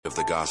of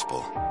the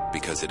gospel,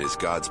 because it is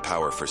God's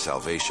power for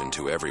salvation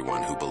to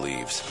everyone who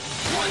believes.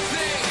 One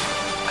thing,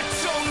 I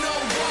don't know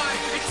why,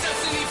 it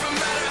doesn't even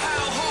matter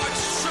how hard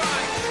you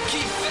try.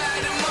 Keep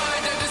that in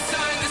mind, I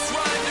designed this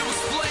rhyme to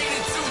explain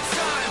it through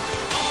time.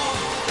 All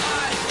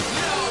I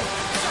know,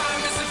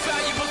 time is a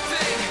valuable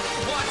thing.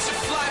 Watch it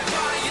fly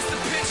by as the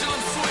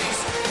pendulum swings.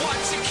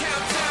 Watch it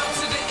count down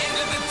to the end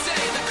of the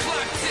day. The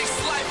clock takes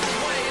life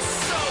away, it's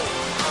so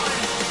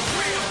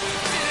unreal.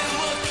 Didn't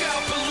look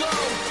out below,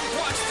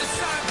 watch the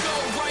time go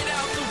right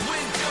out the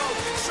window.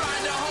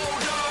 Trying to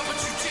hold on, but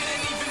you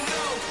didn't even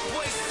know.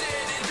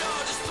 Wasted it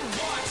all just to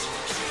watch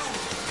you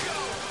go.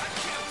 I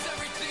kept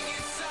everything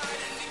inside,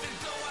 and even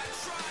though I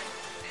tried,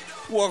 it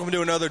all... Welcome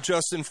to another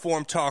Just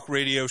Informed Talk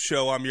Radio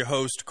show. I'm your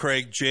host,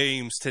 Craig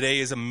James. Today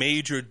is a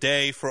major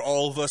day for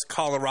all of us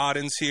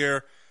Coloradans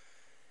here.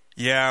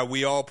 Yeah,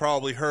 we all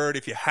probably heard.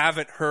 If you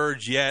haven't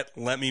heard yet,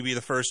 let me be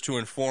the first to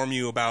inform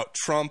you about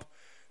Trump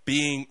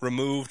being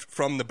removed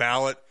from the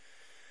ballot.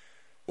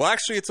 Well,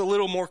 actually, it's a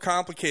little more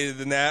complicated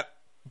than that,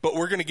 but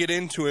we're going to get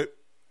into it.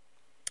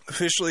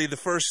 Officially, the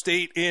first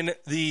state in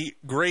this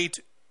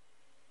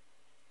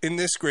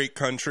great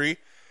country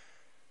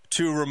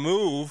to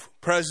remove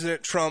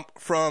President Trump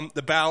from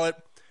the ballot.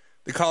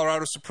 The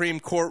Colorado Supreme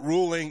Court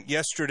ruling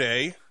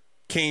yesterday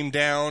came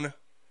down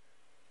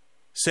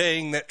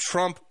saying that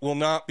Trump will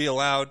not be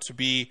allowed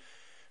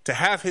to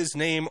have his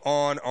name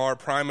on our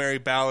primary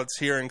ballots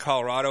here in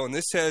Colorado. And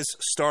this has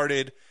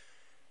started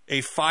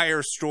a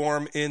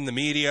firestorm in the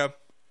media.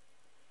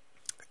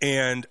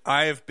 And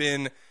I have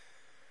been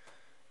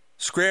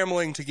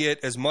scrambling to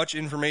get as much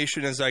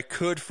information as I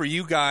could for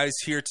you guys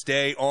here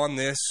today on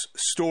this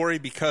story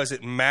because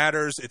it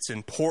matters. It's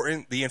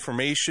important. The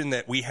information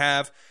that we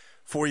have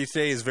for you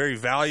today is very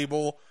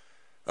valuable.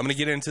 I'm going to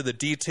get into the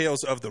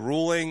details of the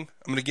ruling.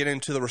 I'm going to get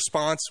into the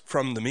response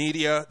from the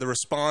media, the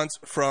response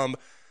from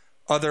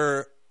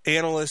other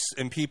analysts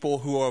and people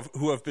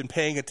who have been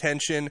paying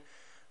attention.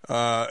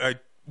 I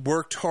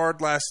worked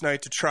hard last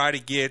night to try to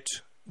get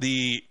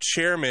the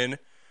chairman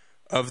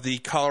of the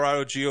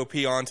Colorado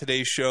GOP on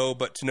today's show,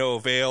 but to no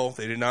avail.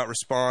 They did not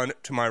respond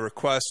to my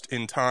request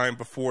in time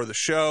before the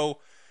show.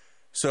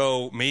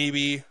 So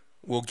maybe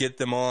we'll get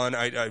them on.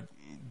 I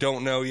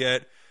don't know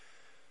yet.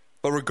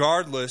 But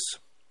regardless,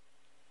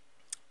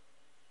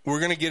 we're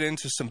going to get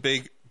into some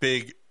big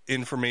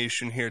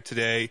information here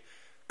today.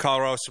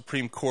 Colorado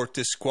Supreme Court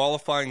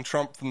disqualifying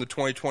Trump from the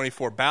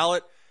 2024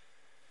 ballot.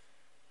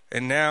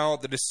 And now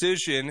the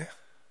decision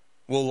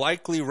will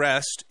likely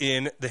rest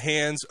in the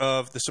hands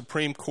of the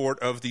Supreme Court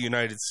of the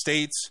United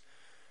States.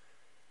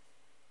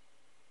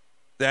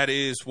 That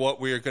is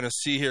what we are going to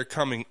see here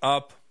coming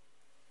up.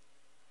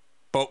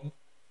 But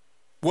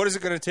what is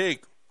it going to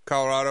take,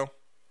 Colorado?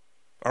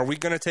 Are we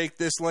going to take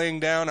this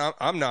laying down?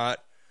 I'm not.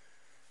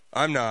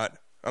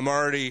 I'm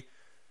already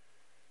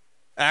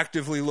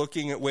actively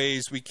looking at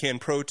ways we can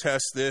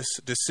protest this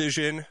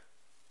decision.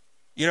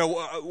 You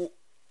know,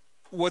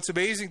 what's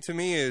amazing to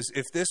me is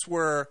if this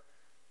were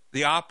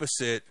the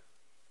opposite,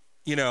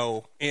 you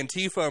know,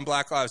 Antifa and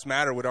Black Lives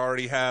Matter would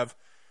already have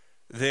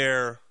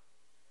their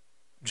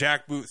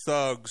jackboot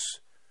thugs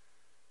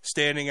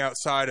standing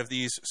outside of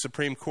these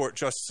Supreme Court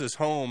justices'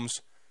 homes,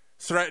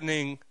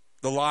 threatening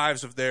the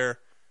lives of their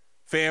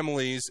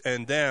families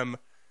and them,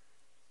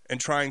 and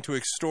trying to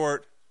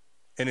extort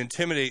and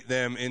intimidate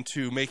them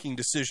into making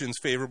decisions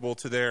favorable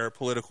to their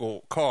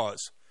political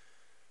cause.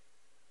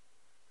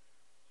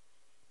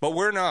 But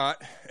we're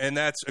not, and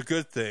that's a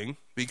good thing,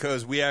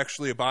 because we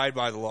actually abide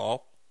by the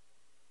law.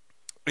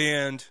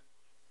 And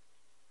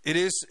it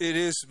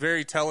is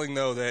very telling,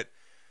 though, that,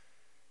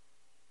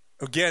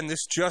 again,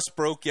 this just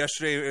broke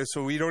yesterday,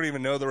 so we don't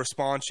even know the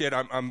response yet.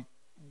 I'm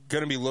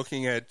going to be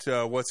looking at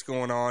what's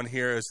going on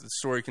here as the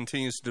story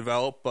continues to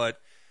develop.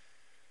 But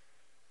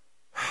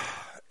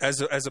as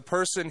a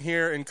person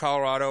here in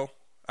Colorado,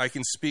 I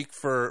can speak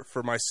for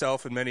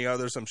myself and many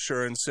others, I'm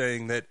sure, in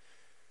saying that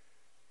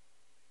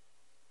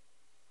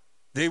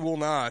they will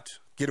not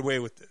get away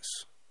with this.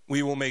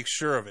 We will make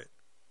sure of it.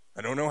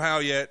 I don't know how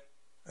yet.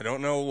 I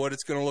don't know what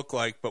it's going to look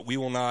like, but we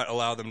will not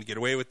allow them to get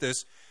away with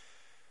this.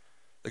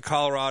 The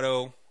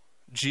Colorado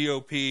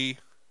GOP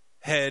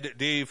head,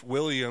 Dave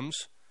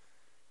Williams,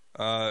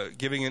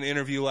 giving an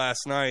interview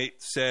last night,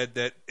 said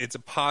that it's a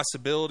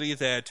possibility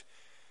that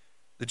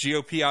the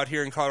GOP out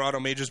here in Colorado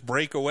may just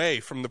break away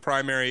from the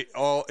primary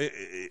all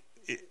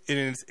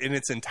in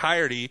its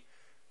entirety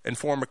and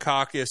form a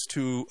caucus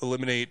to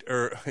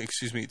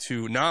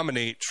to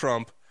nominate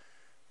Trump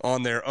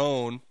on their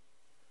own.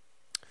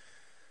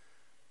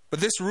 But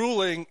this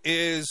ruling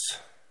is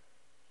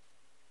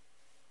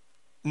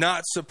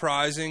not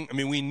surprising. I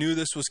mean, we knew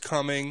this was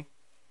coming.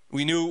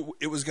 We knew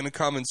it was going to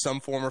come in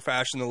some form or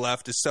fashion. The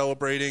left is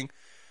celebrating.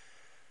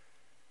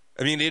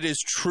 I mean, it is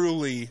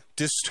truly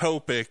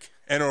dystopic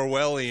and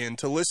Orwellian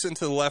to listen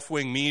to the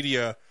left-wing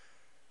media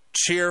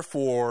cheer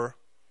for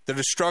the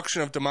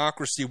destruction of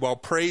democracy while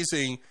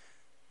praising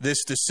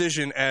this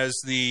decision as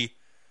the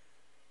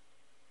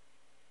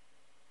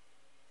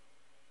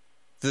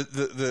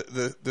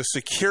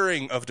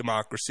securing of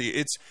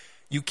democracy.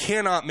 You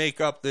cannot make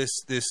up this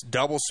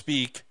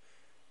doublespeak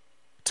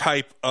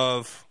type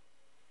of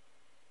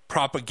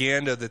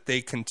propaganda that they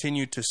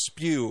continue to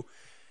spew.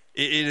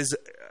 It is,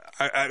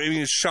 I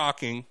mean, it's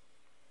shocking.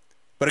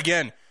 But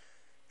again,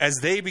 as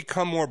they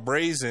become more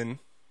brazen,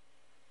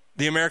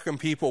 the American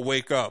people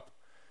wake up.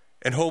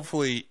 And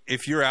hopefully,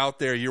 if you're out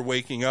there, you're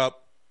waking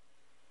up.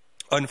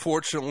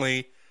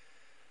 Unfortunately,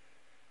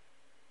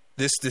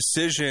 this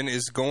decision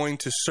is going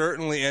to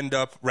certainly end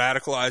up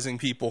radicalizing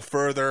people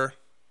further.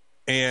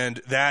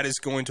 And that is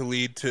going to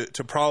lead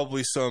to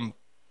probably some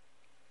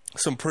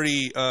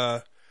pretty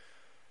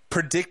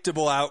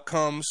predictable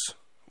outcomes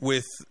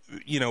with,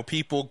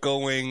 people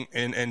going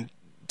and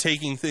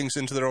taking things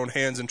into their own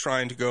hands and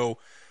trying to go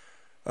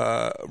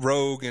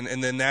rogue,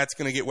 and then that's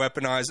going to get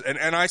weaponized.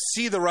 And I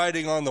see the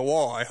writing on the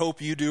wall. I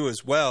hope you do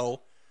as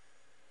well,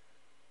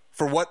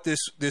 for what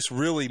this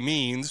really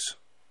means.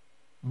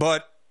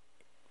 But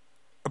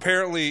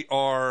apparently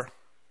our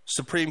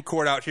Supreme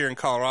Court out here in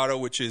Colorado,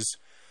 which is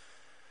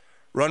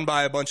run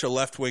by a bunch of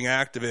left-wing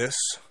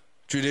activists,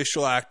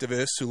 judicial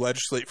activists who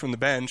legislate from the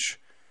bench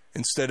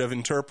instead of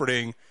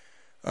interpreting,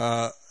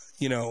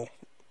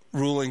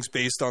 rulings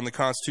based on the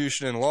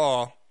Constitution and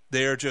law,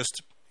 they are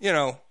just,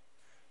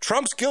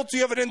 Trump's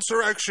guilty of an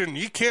insurrection.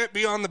 He can't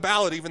be on the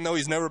ballot, even though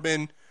he's never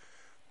been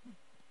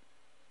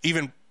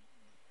even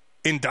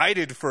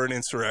indicted for an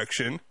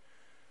insurrection,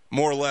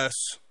 more or less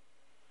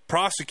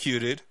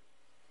prosecuted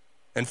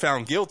and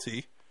found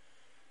guilty.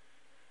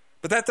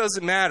 But that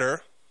doesn't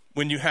matter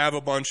when you have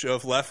a bunch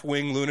of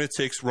left-wing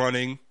lunatics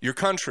running your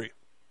country.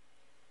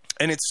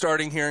 And it's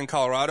starting here in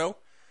Colorado.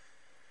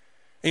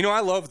 I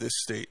love this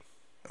state.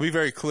 I'll be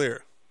very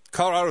clear.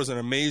 Colorado is an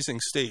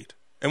amazing state.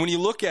 And when you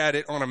look at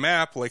it on a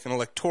map, like an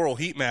electoral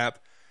heat map,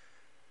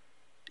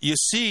 you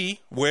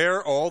see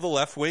where all the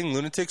left-wing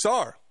lunatics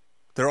are.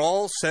 They're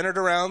all centered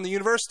around the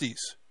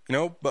universities.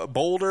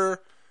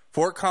 Boulder,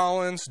 Fort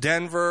Collins,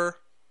 Denver,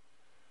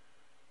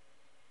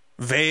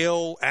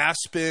 Vail,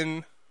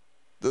 Aspen,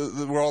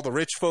 where all the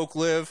rich folk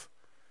live.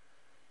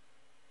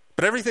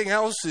 But everything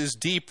else is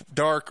deep,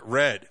 dark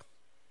red.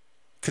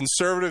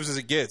 Conservatives as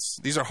it gets.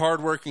 These are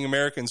hardworking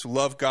Americans who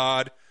love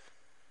God,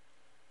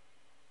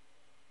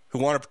 who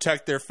want to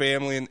protect their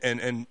family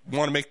and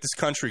want to make this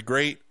country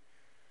great.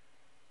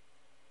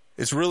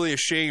 It's really a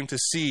shame to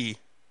see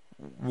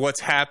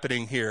what's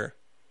happening here.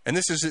 And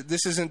this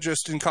isn't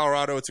just in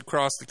Colorado, it's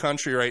across the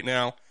country right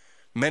now.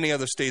 Many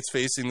other states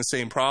facing the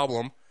same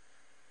problem.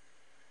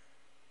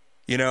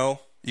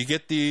 You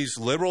get these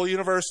liberal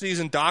universities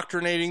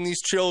indoctrinating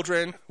these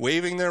children,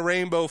 waving their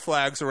rainbow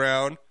flags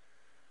around,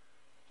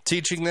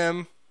 teaching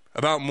them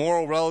about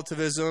moral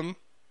relativism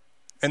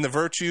and the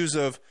virtues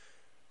of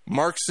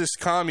Marxist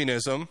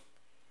communism.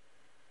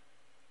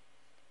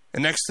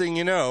 And next thing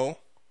you know,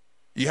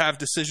 you have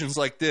decisions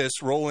like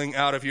this rolling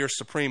out of your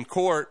Supreme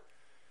Court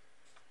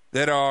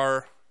that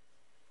are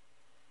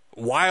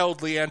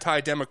wildly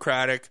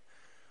anti-democratic,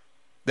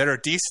 that are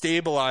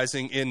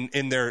destabilizing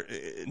in their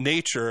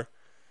nature,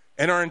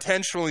 and are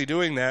intentionally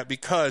doing that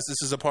because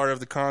this is a part of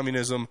the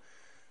communism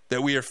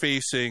that we are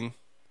facing,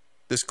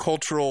 this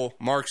cultural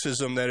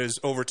Marxism that is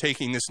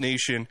overtaking this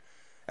nation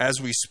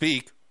as we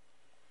speak.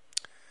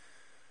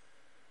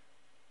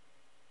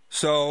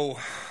 So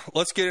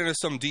let's get into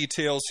some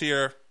details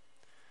here.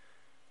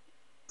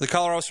 The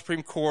Colorado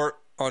Supreme Court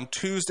on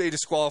Tuesday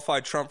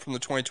disqualified Trump from the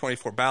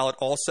 2024 ballot.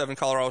 All 7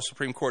 Colorado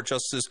Supreme Court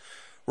justices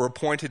were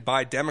appointed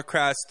by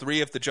Democrats.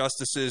 3 of the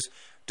justices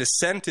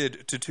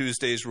dissented to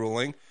Tuesday's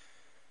ruling.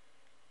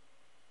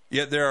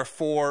 Yet there are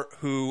 4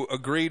 who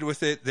agreed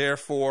with it.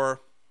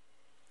 Therefore,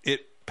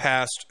 it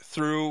passed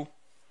through.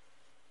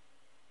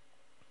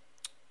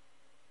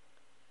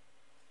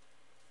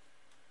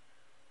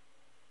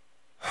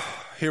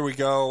 Here we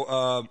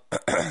go.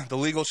 The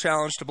legal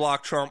challenge to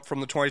block Trump from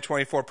the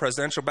 2024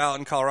 presidential ballot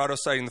in Colorado,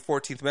 citing the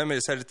 14th Amendment,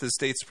 is headed to the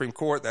state Supreme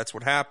Court. That's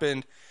what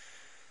happened.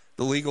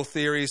 The legal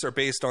theories are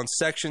based on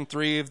Section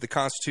 3 of the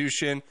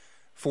Constitution's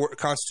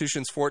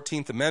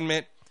 14th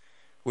Amendment,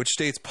 which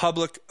states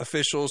public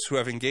officials who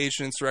have engaged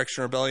in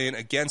insurrection or rebellion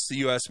against the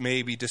U.S.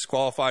 may be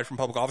disqualified from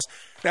public office.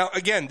 Now,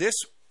 again, this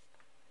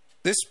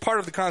part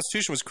of the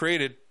Constitution was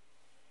created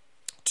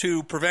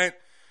to prevent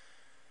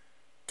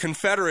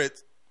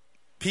Confederate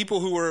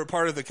people who were a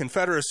part of the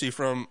Confederacy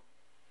from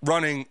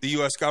running the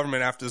U.S.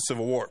 government after the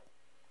Civil War,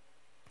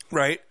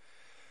 right?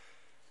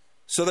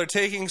 So they're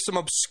taking some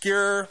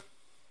obscure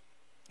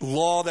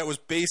law that was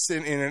based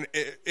in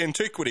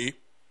antiquity,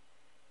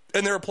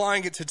 and they're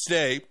applying it to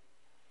today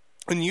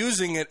and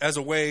using it as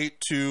a way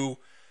to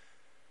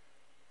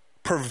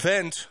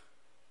prevent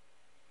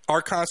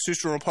our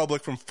constitutional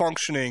republic from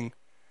functioning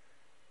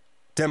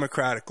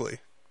democratically.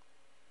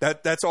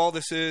 That's all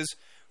this is.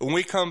 When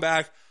we come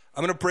back,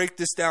 I'm going to break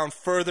this down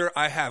further.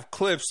 I have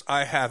clips,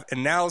 I have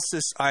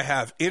analysis, I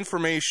have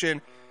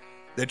information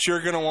that you're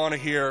going to want to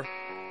hear.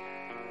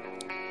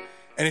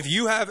 And if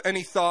you have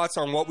any thoughts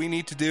on what we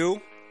need to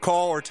do,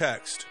 call or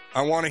text.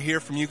 I want to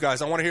hear from you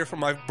guys. I want to hear from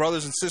my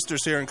brothers and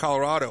sisters here in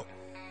Colorado.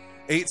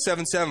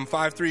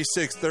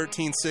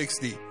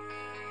 877-536-1360.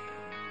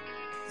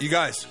 You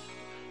guys,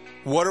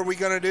 what are we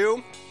going to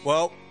do?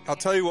 Well, I'll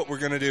tell you what we're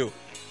going to do.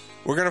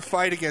 We're going to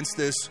fight against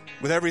this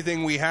with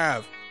everything we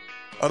have.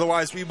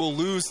 Otherwise, we will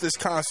lose this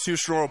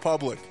constitutional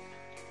republic.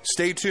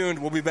 Stay tuned.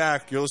 We'll be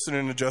back. You're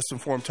listening to Just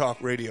Informed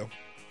Talk Radio.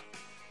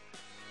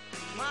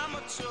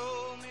 Mama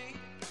told me.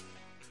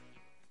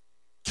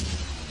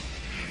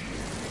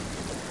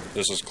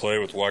 This is Clay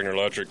with Wagner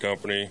Electric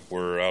Company.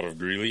 We're out of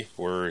Greeley.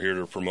 We're here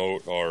to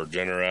promote our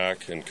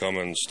Generac and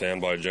Cummins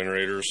standby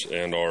generators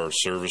and our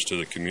service to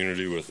the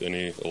community with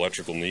any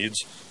electrical needs.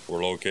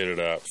 We're located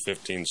at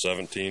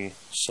 1517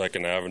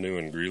 2nd Avenue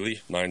in Greeley,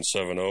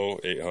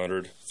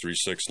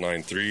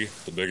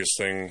 970-800-3693. The biggest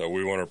thing that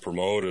we want to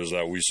promote is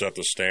that we set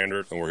the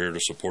standard, and we're here to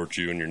support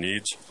you and your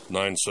needs.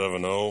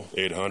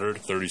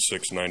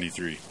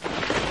 970-800-3693.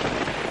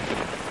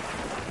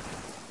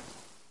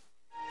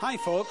 Hi,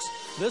 folks.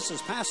 This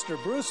is Pastor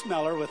Bruce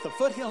Miller with the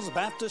Foothills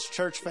Baptist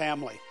Church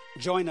family.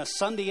 Join us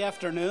Sunday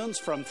afternoons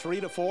from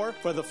 3 to 4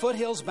 for the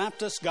Foothills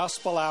Baptist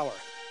Gospel Hour.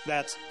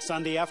 That's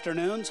Sunday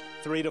afternoons,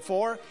 3 to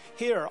 4,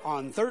 here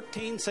on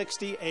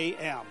 1360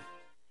 AM.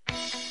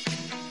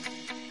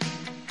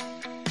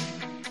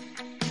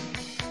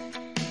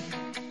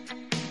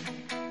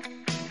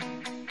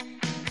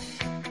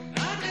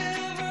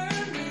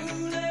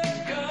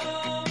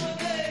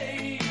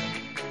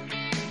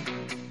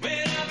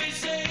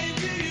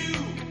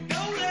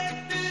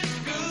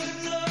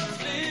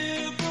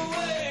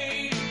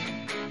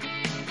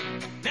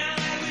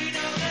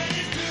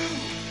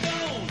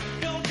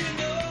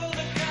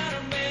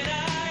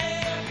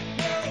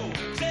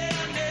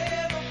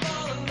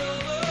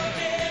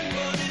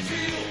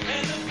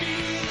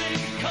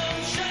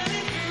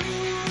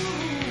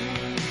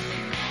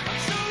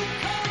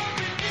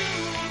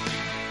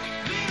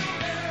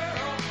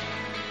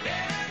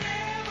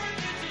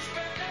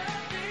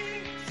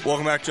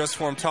 Welcome back to Just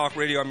Informed Talk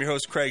Radio. I'm your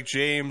host, Craig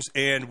James,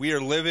 and we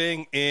are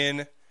living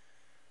in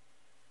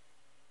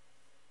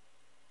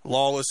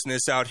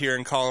lawlessness out here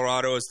in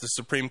Colorado as the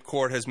Supreme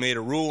Court has made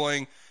a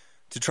ruling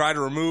to try to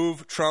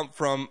remove Trump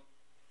from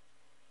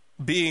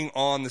being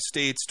on the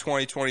state's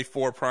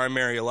 2024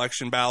 primary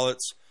election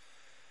ballots.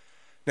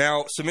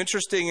 Now, some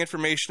interesting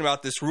information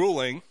about this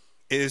ruling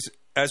is,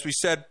 as we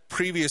said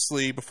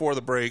previously before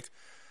the break,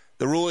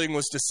 the ruling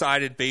was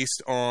decided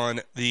based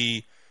on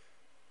the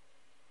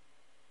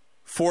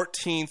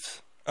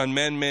 14th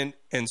Amendment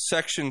and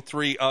Section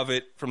 3 of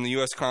it from the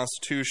U.S.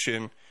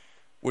 Constitution,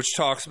 which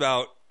talks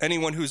about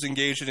anyone who's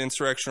engaged in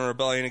insurrection or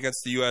rebellion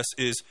against the U.S.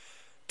 is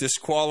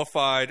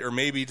disqualified or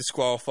may be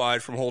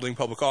disqualified from holding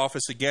public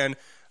office. Again,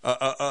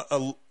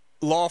 a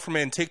law from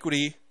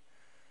antiquity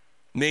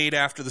made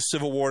after the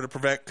Civil War to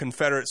prevent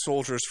Confederate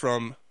soldiers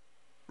from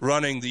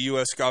running the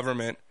U.S.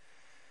 government.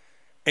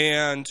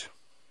 And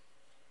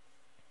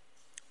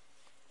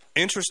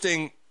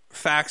interesting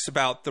facts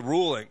about the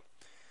ruling.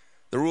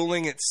 The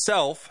ruling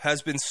itself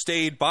has been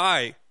stayed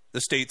by the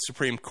state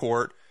Supreme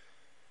Court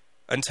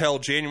until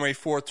January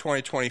 4th,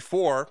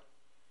 2024,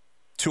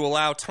 to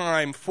allow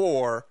time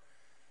for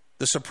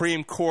the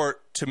Supreme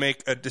Court to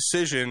make a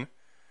decision,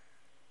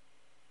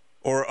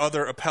 or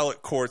other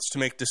appellate courts to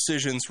make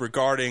decisions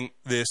regarding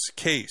this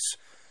case.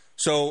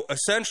 So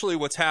essentially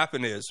what's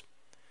happened is,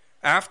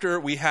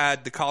 after we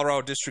had the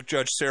Colorado District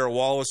Judge Sarah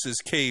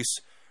Wallace's case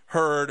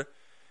heard,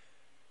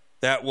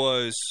 that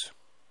was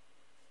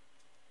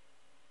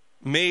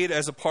made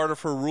as a part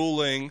of her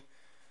ruling.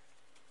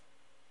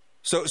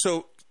 So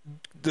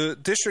the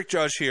district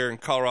judge here in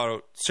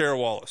Colorado, Sarah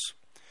Wallace,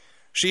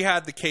 she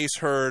had the case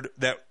heard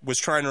that was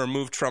trying to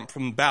remove Trump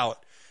from the ballot.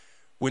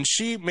 When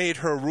she made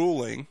her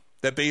ruling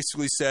that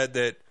basically said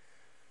that,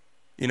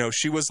 you know,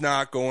 she was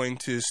not going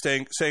to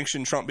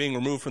sanction Trump being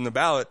removed from the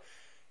ballot,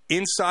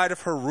 inside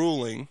of her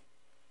ruling,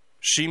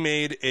 she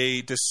made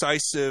a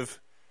decisive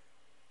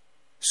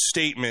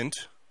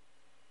statement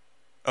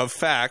of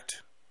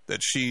fact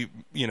that she,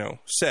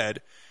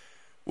 said,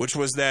 which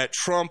was that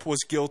Trump was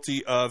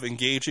guilty of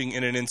engaging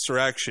in an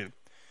insurrection.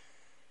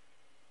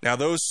 Now,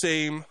 those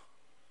same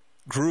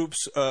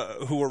groups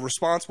who were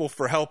responsible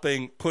for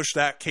helping push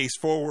that case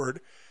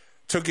forward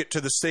took it to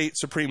the state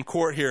Supreme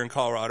Court here in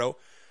Colorado,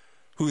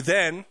 who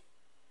then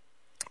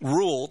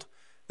ruled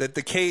that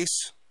the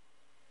case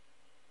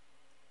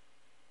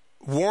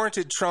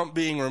warranted Trump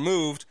being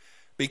removed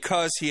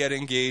because he had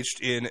engaged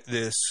in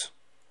this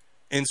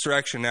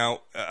insurrection.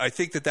 Now, I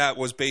think that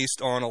was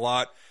based on a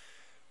lot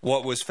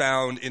what was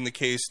found in the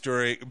case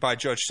by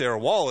Judge Sarah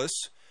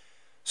Wallace.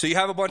 So you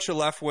have a bunch of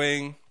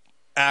left-wing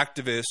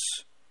activists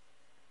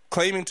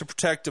claiming to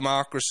protect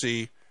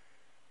democracy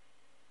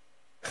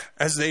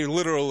as they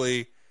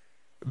literally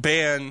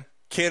ban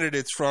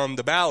candidates from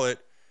the ballot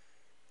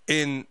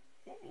in,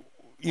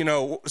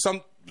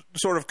 some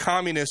sort of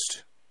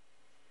communist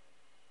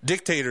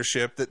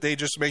dictatorship that they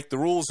just make the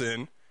rules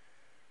in.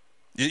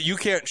 You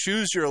can't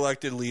choose your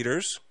elected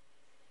leaders.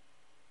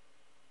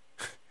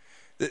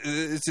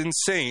 It's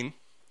insane.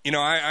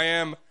 I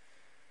am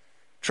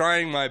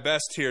trying my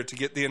best here to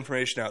get the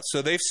information out.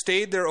 So they've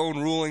stayed their own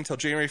ruling till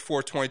January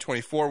 4th,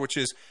 2024, which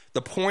is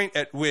the point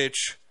at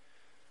which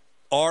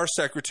our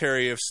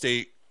Secretary of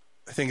State,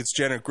 I think it's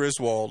Jenna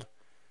Griswold,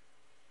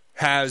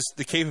 has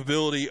the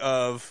capability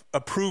of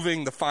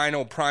approving the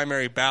final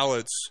primary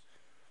ballots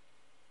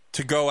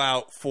to go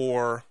out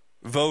for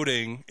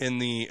voting in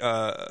the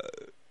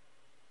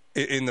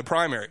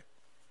primary.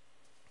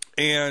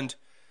 And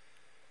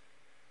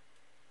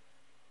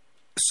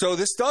so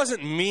this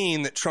doesn't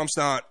mean that Trump's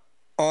not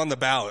on the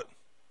ballot,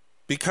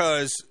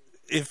 because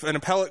if an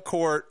appellate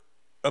court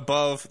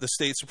above the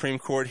state Supreme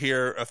Court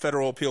here, a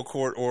federal appeal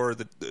court, or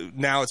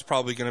now it's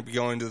probably going to be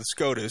going to the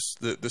SCOTUS,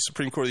 the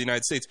Supreme Court of the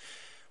United States,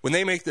 when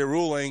they make their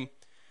ruling,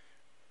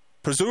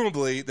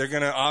 presumably they're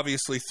going to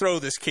obviously throw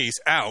this case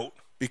out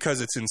because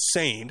it's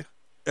insane.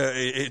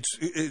 It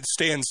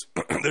stands,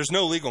 there's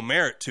no legal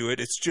merit to it.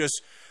 It's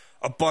just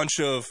a bunch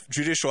of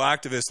judicial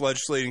activists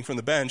legislating from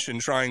the bench and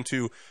trying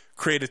to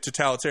create a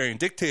totalitarian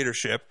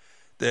dictatorship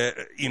that,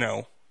 you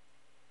know,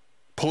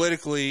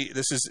 politically,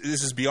 this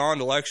is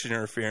beyond election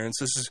interference.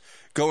 This is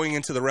going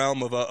into the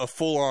realm of a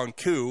full-on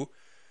coup,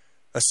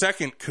 a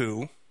second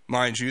coup,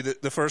 mind you.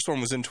 The first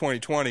one was in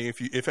 2020,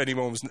 if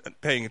anyone was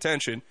paying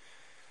attention.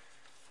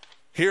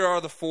 Here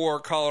are the 4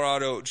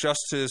 Colorado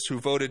justices who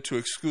voted to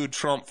exclude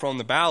Trump from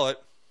the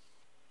ballot.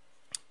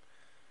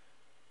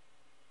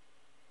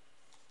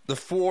 The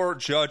 4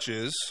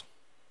 judges,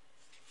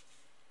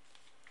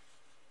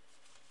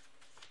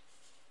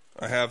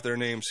 I have their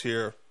names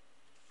here.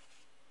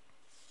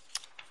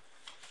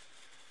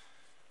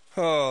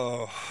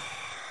 Oh,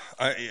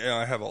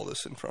 I have all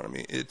this in front of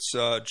me. It's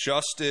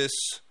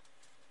Justice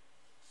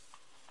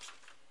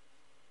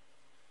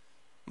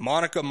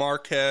Monica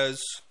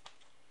Marquez,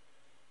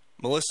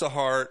 Melissa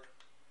Hart,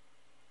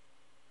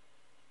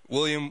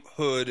 William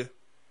Hood,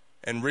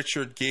 and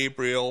Richard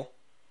Gabriel.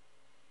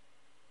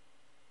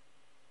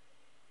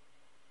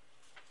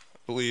 I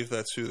believe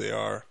that's who they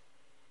are.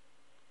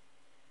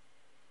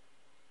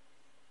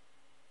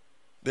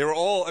 They were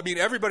all, I mean,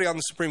 everybody on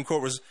the Supreme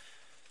Court was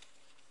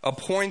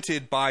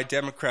appointed by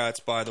Democrats,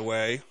 by the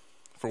way,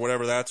 for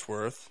whatever that's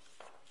worth.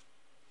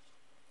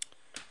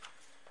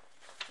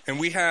 And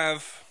we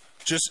have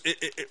just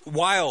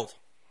wild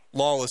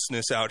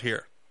lawlessness out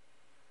here.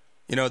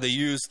 You know, they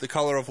use the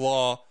color of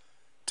law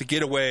to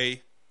get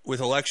away with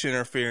election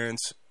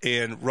interference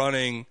and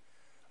running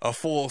a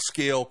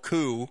full-scale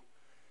coup,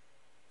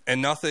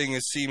 and nothing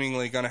is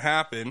seemingly going to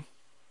happen.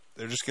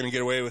 They're just going to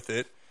get away with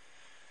it.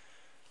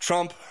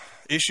 Trump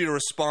issued a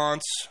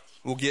response.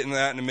 We'll get into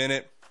that in a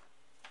minute.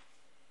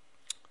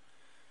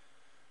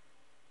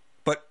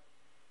 But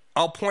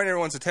I'll point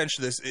everyone's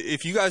attention to this.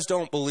 If you guys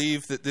don't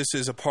believe that this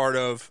is a part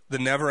of the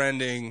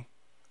never-ending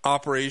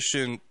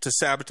operation to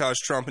sabotage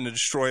Trump and to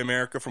destroy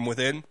America from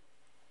within,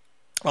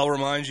 I'll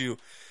remind you,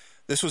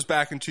 this was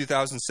back in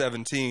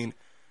 2017.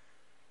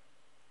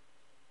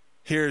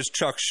 Here's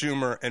Chuck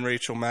Schumer and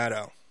Rachel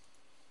Maddow.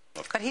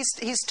 But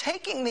he's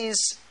taking these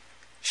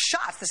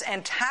shots, this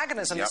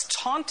antagonism, this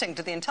taunting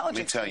to the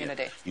intelligence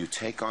community. You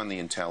take on the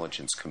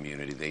intelligence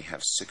community, they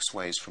have 6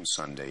 ways from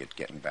Sunday at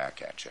getting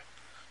back at you.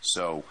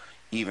 So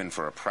even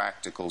for a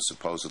practical,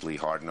 supposedly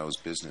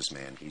hard-nosed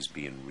businessman, he's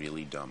being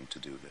really dumb to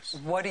do this.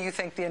 What do you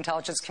think the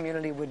intelligence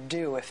community would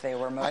do if they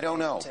were motivated? I don't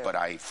know,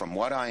 but from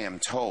what I am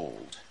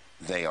told,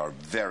 they are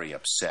very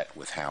upset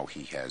with how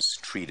he has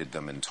treated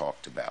them and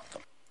talked about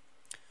them.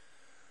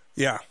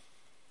 Yeah,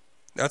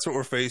 that's what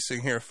we're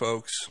facing here,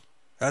 folks.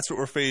 That's what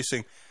we're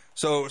facing.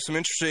 So some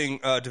interesting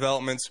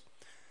developments.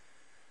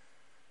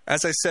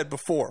 As I said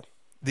before,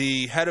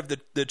 the head of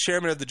the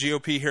chairman of the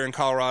GOP here in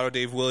Colorado,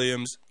 Dave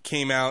Williams,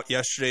 came out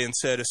yesterday and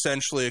said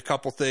essentially a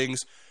couple things.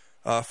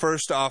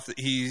 First off,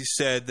 he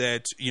said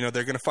that, you know,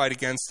 they're going to fight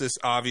against this,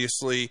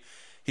 obviously.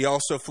 He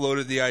also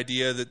floated the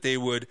idea that they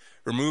would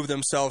remove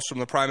themselves from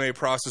the primary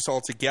process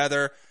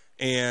altogether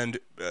and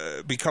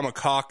become a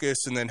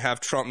caucus and then have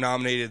Trump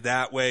nominated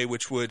that way,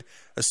 which would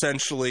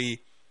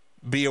essentially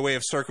be a way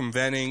of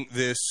circumventing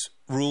this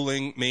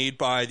ruling made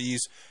by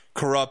these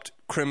corrupt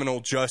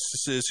criminal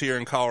justices here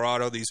in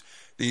Colorado,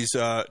 these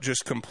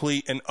just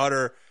complete and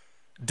utter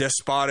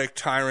despotic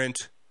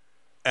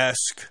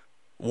tyrant-esque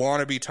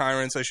wannabe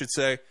tyrants, I should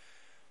say.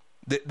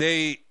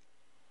 They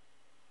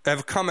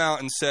have come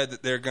out and said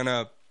that they're going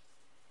to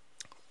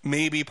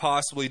maybe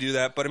possibly do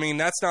that. But, I mean,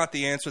 that's not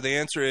the answer. The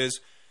answer is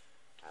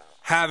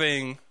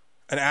having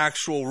an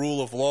actual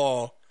rule of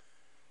law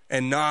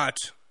and not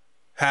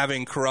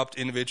having corrupt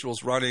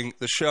individuals running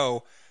the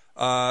show.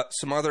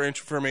 Some other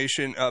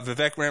information,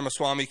 Vivek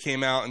Ramaswamy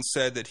came out and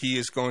said that he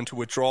is going to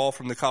withdraw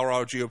from the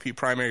Colorado GOP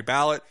primary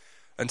ballot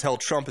until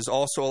Trump is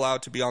also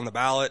allowed to be on the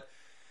ballot.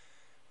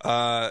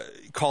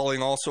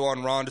 Calling also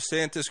on Ron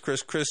DeSantis,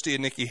 Chris Christie,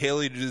 and Nikki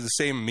Haley to do the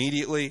same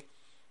immediately.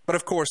 But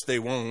of course they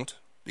won't,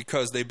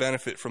 because they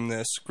benefit from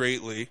this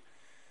greatly.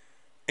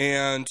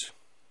 And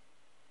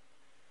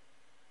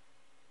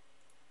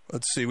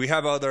let's see, we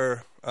have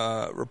other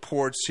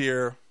reports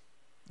here.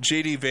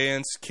 J.D.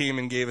 Vance came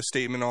and gave a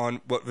statement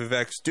on what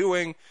Vivek's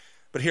doing.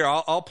 But here,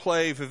 I'll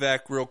play Vivek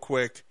real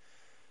quick.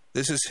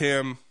 This is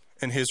him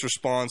and his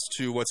response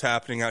to what's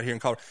happening out here in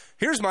Colorado.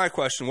 Here's my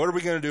question. What are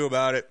we going to do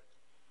about it?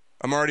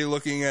 I'm already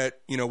looking at,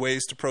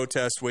 ways to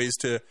protest, ways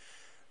to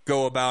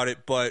go about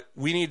it, but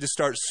we need to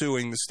start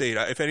suing the state.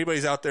 If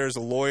anybody's out there as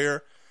a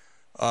lawyer,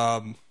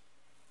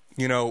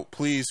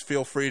 please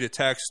feel free to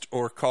text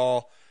or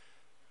call.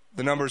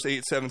 The number is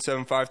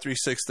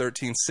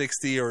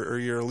 877-536-1360, or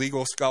you're a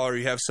legal scholar,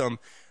 you have some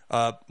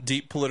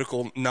deep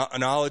political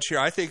knowledge here.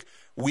 I think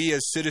we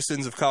as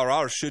citizens of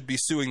Colorado should be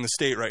suing the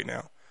state right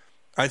now.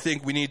 I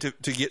think we need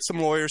to get some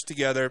lawyers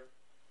together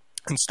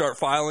and start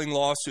filing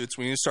lawsuits.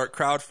 We need to start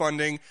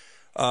crowdfunding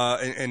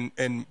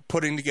and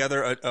putting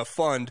together a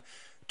fund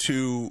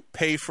to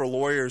pay for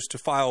lawyers to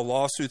file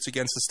lawsuits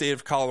against the state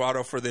of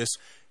Colorado for this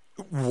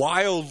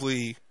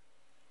wildly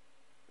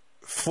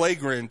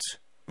flagrant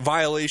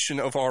violation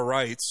of our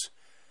rights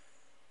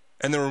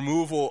and the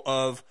removal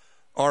of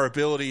our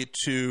ability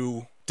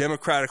to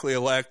democratically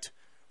elect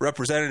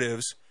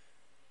representatives.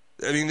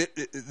 I mean,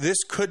 this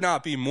could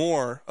not be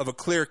more of a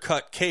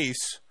clear-cut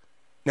case.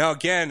 Now,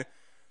 again,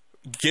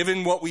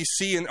 given what we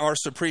see in our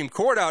Supreme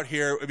Court out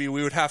here, I mean,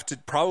 we would have to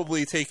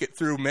probably take it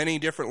through many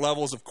different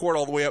levels of court,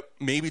 all the way up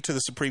maybe to the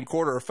Supreme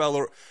Court or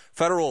a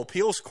federal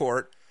appeals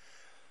court.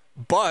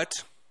 But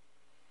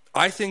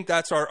I think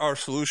that's our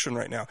solution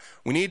right now.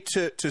 We need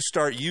to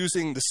start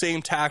using the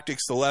same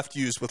tactics the left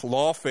used with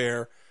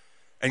lawfare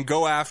and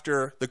go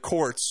after the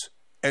courts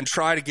and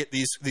try to get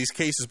these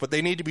cases, but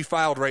they need to be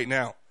filed right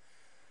now.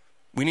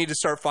 We need to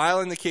start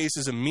filing the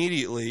cases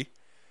immediately.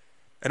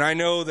 And I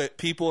know that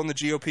people in the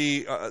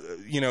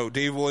GOP,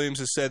 Dave Williams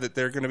has said that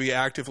they're going to be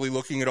actively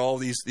looking at all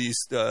these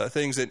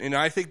things. And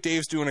I think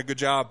Dave's doing a good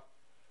job.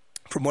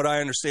 From what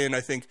I understand,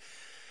 I think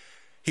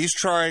he's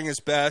trying his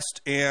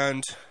best.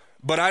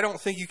 But I don't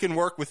think you can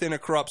work within a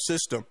corrupt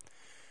system,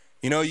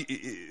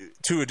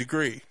 to a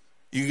degree.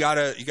 You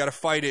gotta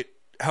fight it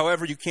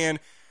however you can,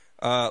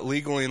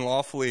 legally and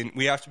lawfully. And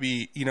we have to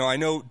be, I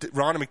know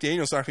Ronna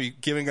McDaniel's not going to be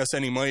giving us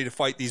any money to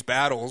fight these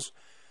battles.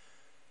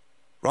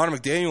 Ronna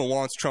McDaniel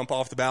wants Trump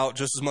off the ballot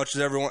just as much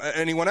as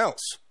anyone else,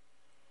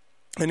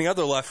 any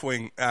other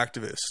left-wing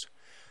activist.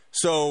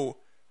 So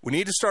we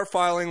need to start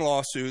filing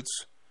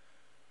lawsuits.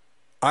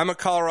 I'm a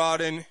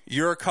Coloradan.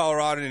 You're a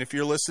Coloradan. If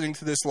you're listening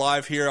to this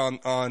live here on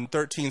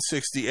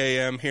 1360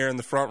 AM here in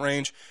the Front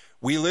Range,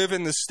 we live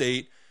in the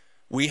state.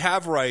 We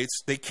have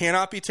rights. They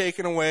cannot be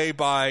taken away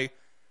by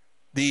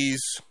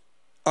these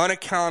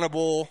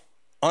unaccountable,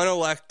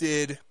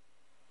 unelected,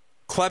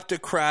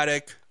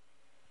 kleptocratic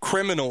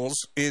criminals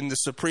in the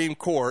Supreme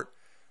Court,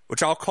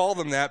 which I'll call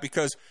them that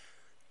because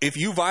if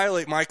you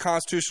violate my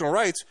constitutional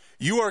rights,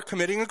 you are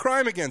committing a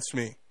crime against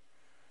me.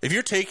 If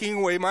you're taking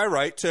away my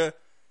right to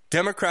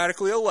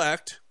democratically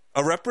elect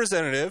a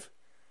representative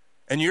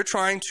and you're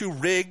trying to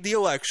rig the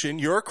election,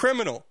 you're a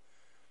criminal.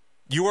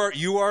 You are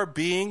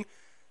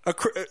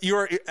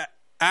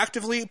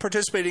actively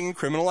participating in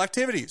criminal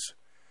activities.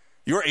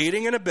 You're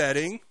aiding and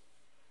abetting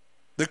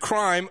the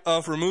crime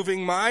of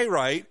removing my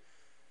right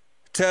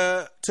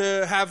to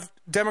have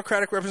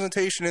democratic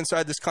representation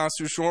inside this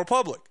constitutional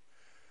republic.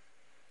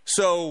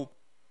 So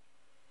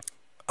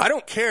I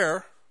don't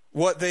care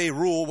what they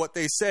rule, what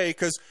they say,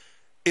 because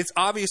it's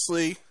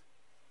obviously,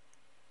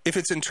 if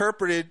it's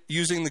interpreted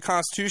using the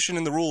Constitution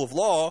and the rule of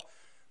law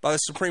by the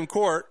Supreme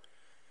Court,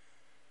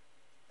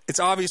 it's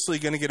obviously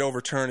going to get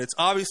overturned. It's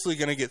obviously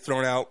going to get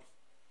thrown out.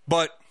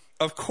 But,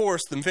 of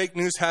course, the fake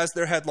news has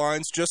their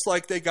headlines, just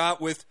like they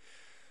got with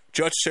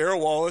Judge Sarah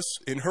Wallace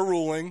in her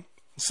ruling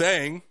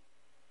saying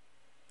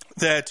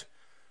that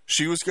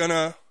she was going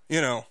to,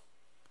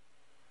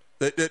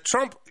 that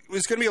Trump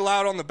was going to be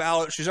allowed on the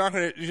ballot. She's not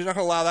going to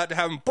allow that to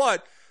happen.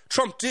 But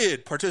Trump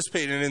did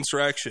participate in an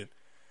insurrection.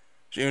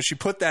 She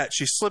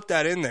slipped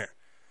that in there.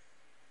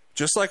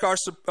 Just like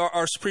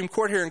our Supreme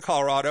Court here in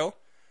Colorado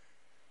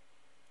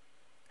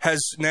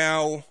has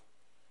now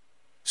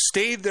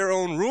stayed their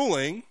own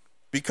ruling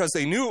because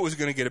they knew it was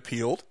going to get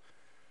appealed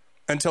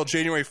until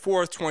January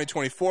 4th,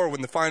 2024,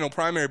 when the final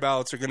primary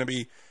ballots are going to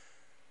be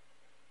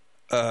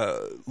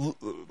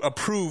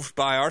approved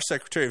by our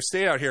Secretary of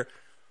State out here.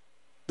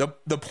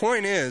 The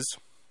point is,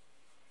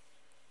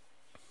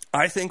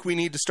 I think we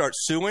need to start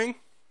suing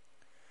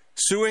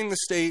the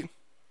state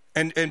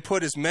and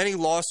put as many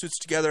lawsuits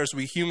together as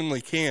we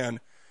humanly can.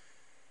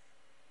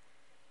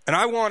 And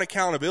I want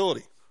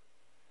accountability.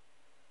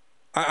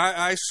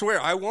 I swear,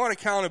 I want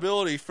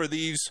accountability for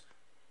these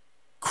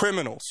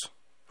criminals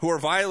who are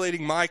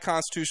violating my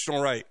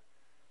constitutional right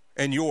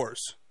and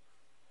yours.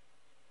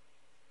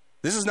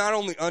 This is not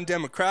only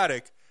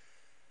undemocratic,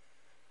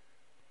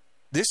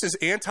 this is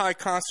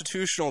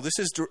anti-constitutional. This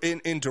is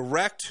in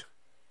direct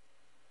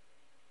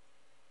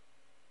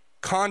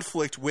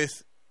conflict with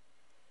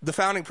the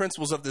founding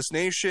principles of this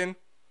nation.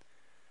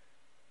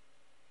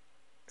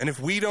 And if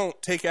we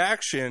don't take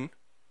action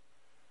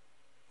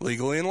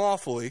legally and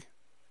lawfully,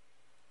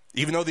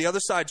 even though the other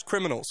side's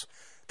criminals,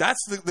 that's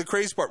the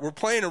crazy part. We're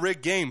playing a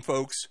rigged game,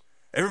 folks.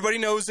 Everybody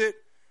knows it.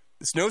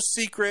 It's no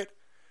secret.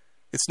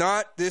 It's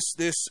not this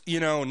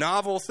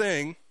novel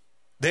thing.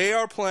 They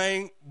are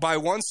playing by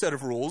one set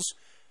of rules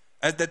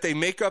that they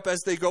make up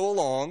as they go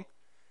along.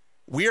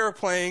 We are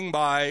playing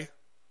by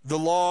the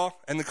law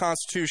and the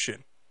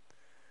Constitution.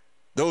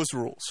 Those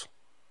rules.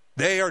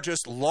 They are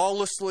just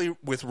lawlessly,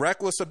 with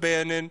reckless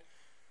abandon,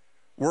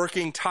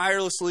 working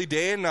tirelessly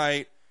day and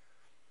night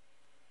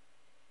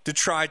to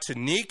try to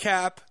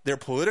kneecap their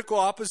political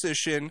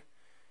opposition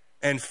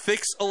and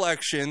fix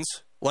elections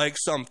like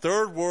some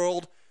third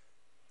world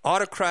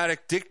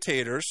autocratic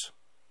dictators.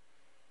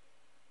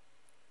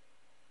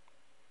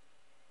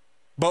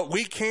 But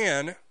we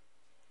can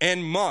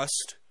and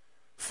must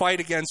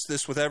fight against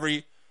this with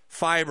every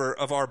fiber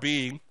of our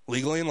being,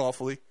 legally and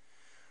lawfully.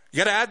 You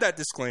got to add that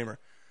disclaimer.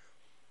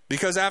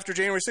 Because after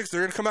January 6th,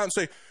 they're going to come out and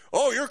say,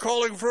 oh, you're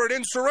calling for an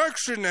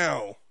insurrection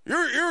now.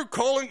 You're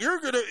going to,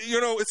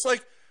 it's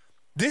like,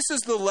 this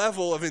is the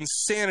level of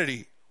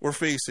insanity we're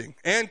facing,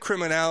 and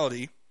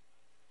criminality,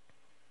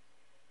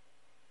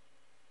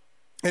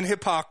 and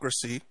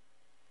hypocrisy.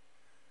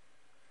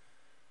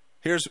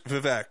 Here's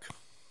Vivek.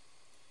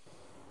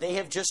 They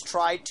have just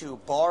tried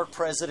to bar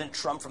President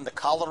Trump from the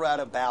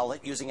Colorado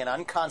ballot using an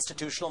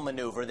unconstitutional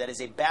maneuver that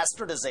is a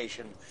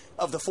bastardization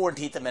of the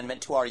 14th Amendment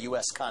to our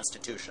U.S.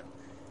 Constitution.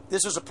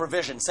 This was a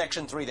provision,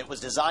 Section 3, that was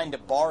designed to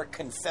bar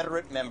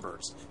Confederate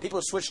members, people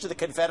who switched to the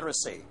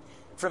Confederacy,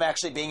 from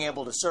actually being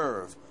able to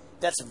serve.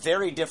 That's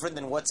very different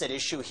than what's at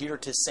issue here,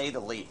 to say the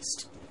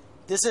least.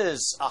 This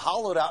is a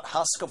hollowed-out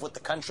husk of what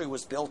the country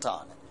was built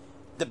on.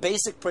 The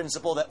basic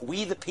principle that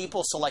we, the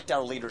people, select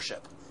our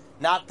leadership,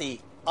 not the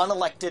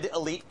unelected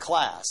elite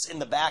class in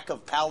the back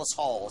of palace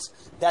halls.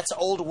 That's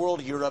old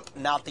world Europe,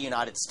 not the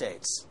United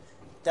States.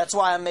 That's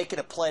why I'm making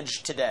a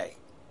pledge today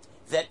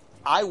that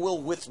I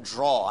will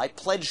withdraw, I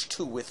pledge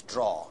to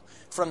withdraw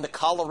from the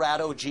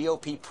Colorado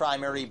GOP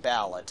primary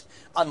ballot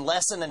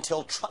unless and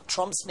until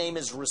Trump's name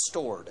is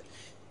restored.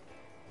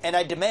 And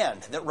I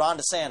demand that Ron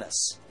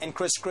DeSantis and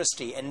Chris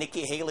Christie and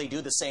Nikki Haley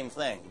do the same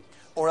thing,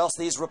 or else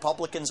these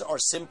Republicans are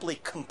simply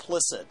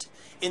complicit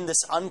in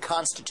this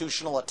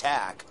unconstitutional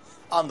attack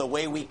on the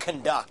way we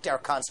conduct our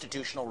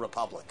constitutional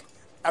republic.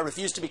 I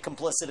refuse to be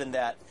complicit in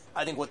that.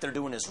 I think what they're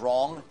doing is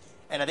wrong,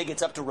 and I think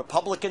it's up to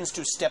Republicans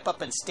to step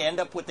up and stand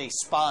up with a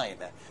spine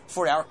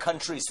for our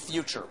country's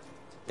future.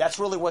 That's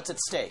really what's at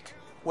stake,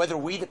 whether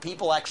we, the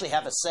people, actually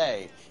have a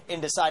say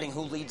in deciding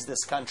who leads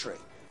this country.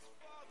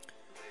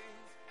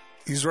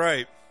 He's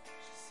right.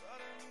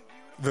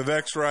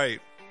 Vivek's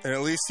right. And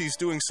at least he's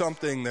doing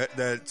something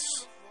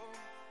that's...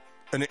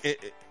 And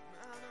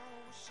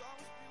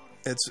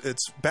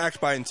it's backed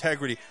by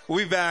integrity. We'll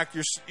be back.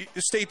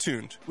 Stay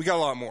tuned. We got a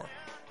lot more.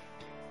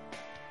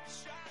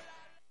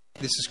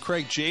 This is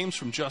Craig James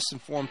from Just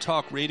Informed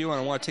Talk Radio, and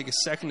I want to take a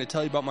second to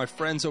tell you about my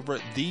friends over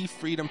at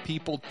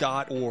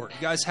thefreedompeople.org. If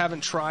you guys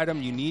haven't tried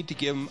them, you need to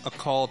give them a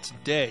call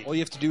today. All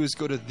you have to do is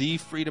go to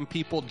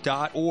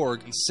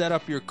thefreedompeople.org and set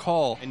up your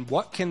call. And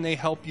what can they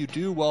help you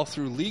do? Well,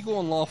 through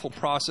legal and lawful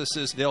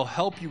processes, they'll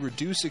help you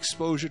reduce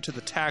exposure to the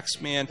tax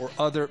man or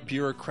other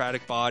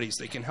bureaucratic bodies.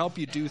 They can help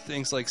you do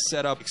things like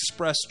set up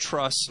express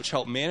trusts, which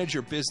help manage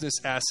your business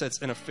assets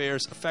and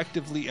affairs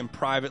effectively and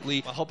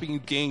privately, while helping you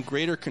gain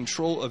greater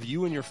control of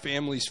you and your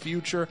family's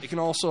future. It can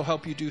also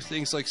help you do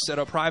things like set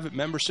up private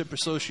membership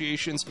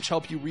associations, which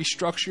help you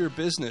restructure your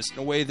business in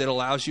a way that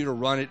allows you to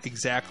run it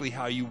exactly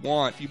how you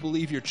want. If you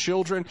believe your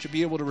children should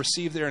be able to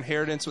receive their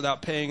inheritance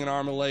without paying an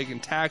arm and a leg in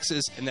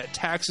taxes, and that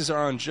taxes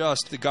are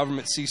unjust, the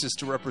government ceases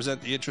to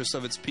represent the interests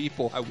of its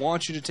people, I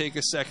want you to take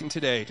a second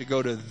today to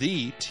go to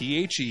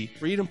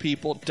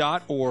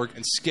freedompeople.org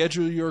and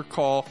schedule your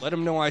call. Let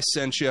them know I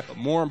sent you, but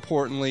more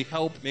importantly,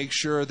 help make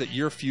sure that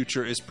your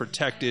future is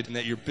protected and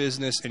that your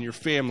business and your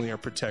family are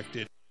protected.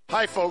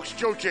 Hi folks,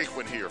 Joe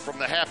Jaquin here from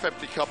the Half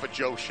Empty Cup of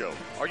Joe show.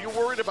 Are you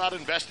worried about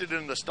investing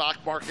in the stock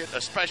market,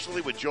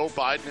 especially with Joe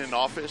Biden in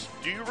office?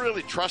 Do you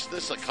really trust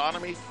this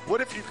economy?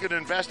 What if you could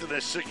invest in a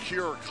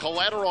secure,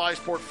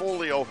 collateralized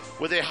portfolio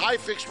with a high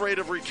fixed rate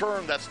of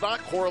return that's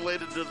not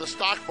correlated to the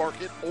stock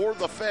market or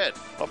the Fed?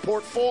 A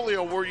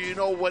portfolio where you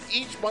know what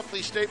each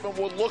monthly statement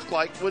will look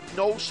like with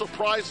no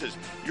surprises.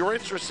 Your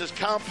interest is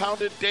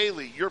compounded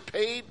daily, you're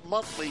paid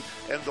monthly,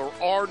 and there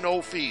are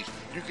no fees.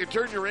 You can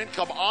turn your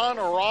income on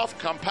or off,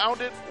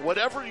 compound it,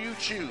 whatever you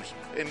choose.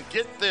 And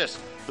get this,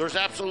 there's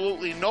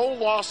absolutely no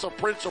loss of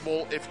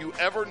principal if you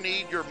ever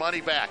need your money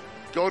back.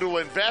 Go to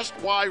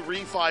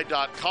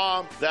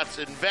investyrefi.com. That's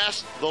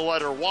invest, the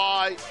letter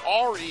Y,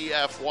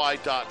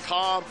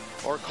 REFY.com,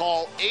 or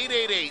call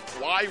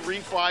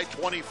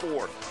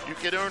 888-YREFI24. You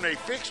can earn a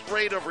fixed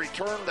rate of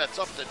return that's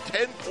up to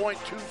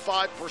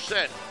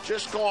 10.25%.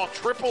 Just call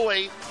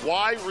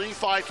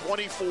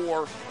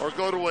 888-YREFI24 or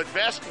go to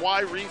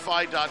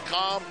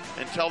investyrefi.com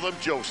and tell them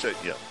Joe sent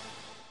you.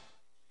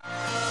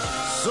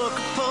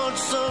 Sucker punch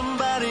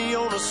somebody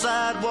on a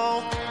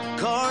sidewalk,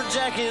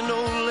 carjacking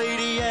old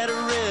lady at a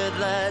red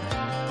light,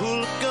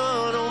 pull a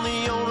gun on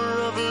the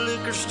owner of a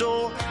liquor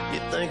store.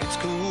 You think it's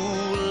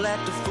cool,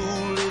 act a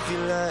fool if you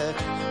like,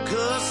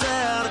 cuss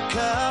out a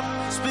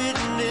cop, spit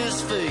in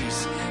his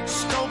face,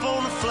 stomp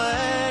on the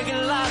flag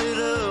and light it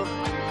up.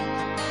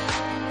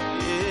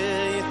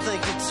 Yeah, you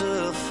think it's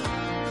tough?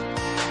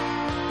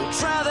 Well,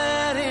 try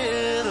that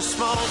in a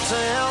small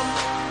town,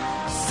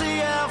 see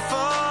how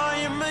far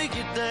you make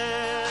it down.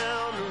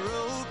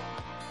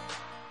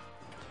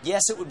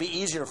 yes, it would be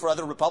easier for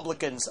other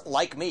Republicans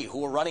like me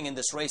who are running in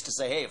this race to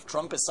say, hey, if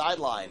Trump is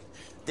sidelined,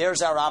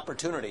 there's our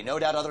opportunity. No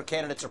doubt other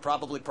candidates are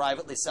probably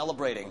privately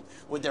celebrating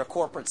with their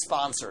corporate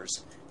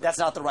sponsors. That's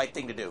not the right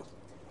thing to do.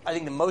 I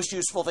think the most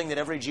useful thing that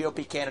every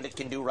GOP candidate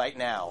can do right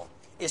now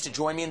is to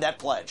join me in that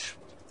pledge.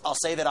 I'll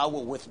say that I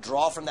will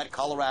withdraw from that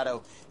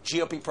Colorado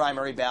GOP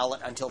primary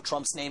ballot until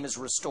Trump's name is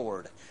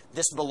restored.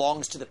 This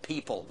belongs to the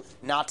people,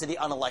 not to the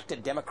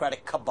unelected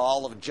Democratic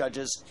cabal of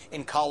judges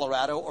in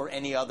Colorado or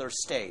any other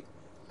state.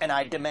 And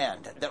I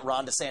demand that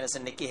Ron DeSantis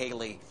and Nikki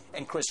Haley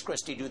and Chris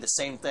Christie do the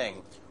same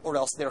thing, or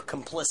else they're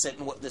complicit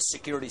in what this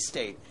security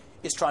state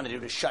is trying to do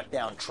to shut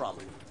down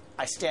Trump.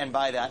 I stand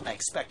by that, and I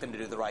expect them to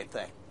do the right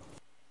thing.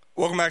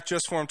 Welcome back to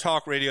Just Forum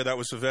Talk Radio. That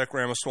was Vivek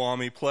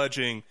Ramaswamy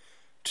pledging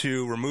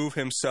to remove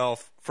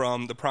himself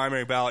from the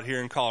primary ballot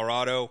here in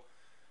Colorado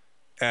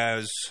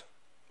as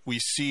we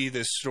see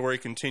this story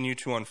continue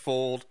to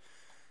unfold.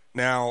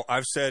 Now,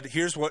 I've said,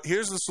 here's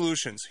the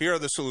solutions. Here are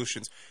the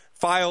solutions.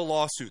 File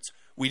lawsuits.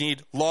 We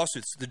need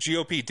lawsuits. The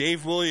GOP,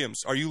 Dave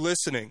Williams, are you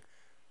listening?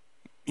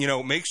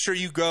 Make sure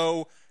you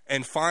go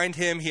and find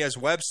him. He has a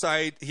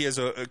website. He has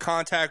a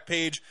contact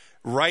page.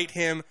 Write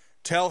him.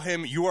 Tell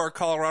him you are a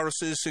Colorado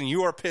citizen.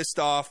 You are pissed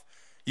off.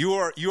 You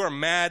are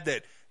mad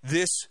that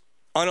this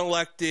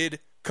unelected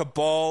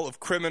cabal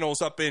of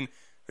criminals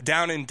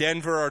down in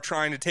Denver are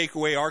trying to take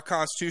away our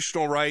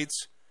constitutional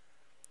rights,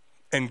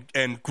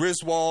 and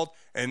Griswold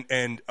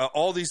and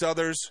all these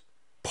others,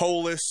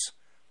 Polis.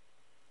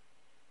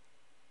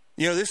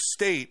 This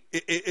state,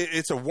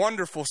 it's a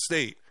wonderful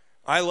state.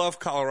 I love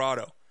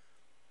Colorado.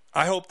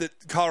 I hope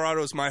that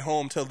Colorado is my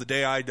home till the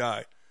day I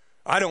die.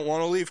 I don't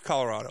want to leave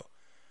Colorado.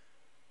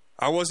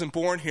 I wasn't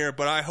born here,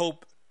 but I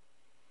hope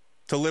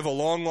to live a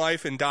long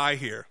life and die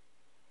here.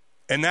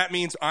 And that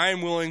means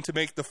I'm willing to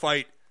make the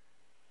fight,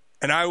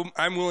 and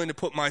I'm willing to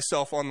put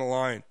myself on the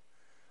line.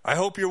 I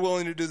hope you're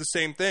willing to do the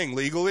same thing,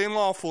 legally and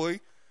lawfully.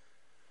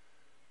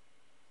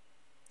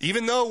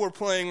 Even though we're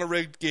playing a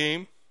rigged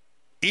game,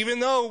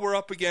 even though we're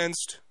up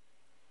against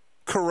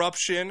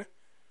corruption,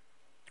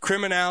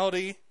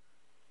 criminality,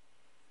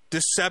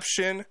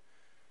 deception,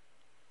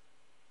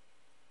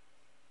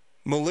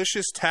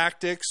 malicious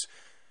tactics,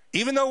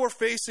 even though we're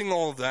facing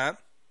all of that,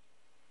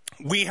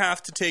 we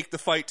have to take the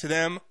fight to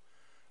them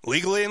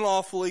legally and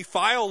lawfully,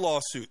 file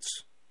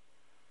lawsuits.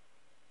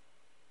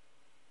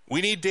 We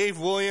need Dave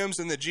Williams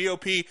and the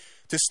GOP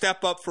to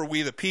step up for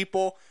we the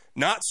people,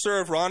 not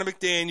serve Ronna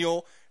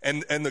McDaniel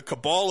and the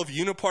cabal of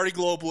uniparty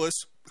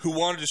globalists who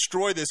want to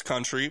destroy this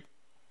country,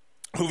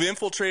 who've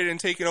infiltrated and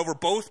taken over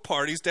both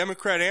parties,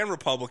 Democrat and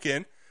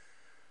Republican,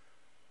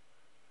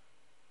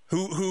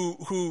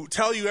 who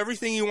tell you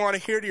everything you want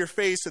to hear to your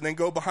face and then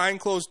go behind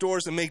closed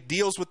doors and make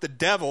deals with the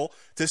devil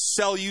to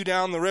sell you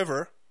down the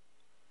river.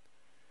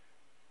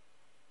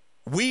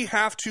 We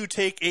have to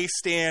take a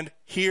stand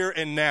here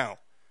and now.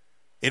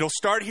 It'll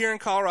start here in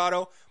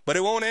Colorado, but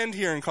it won't end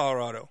here in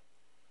Colorado.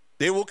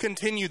 They will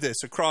continue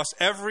this across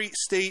every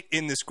state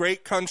in this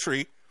great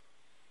country.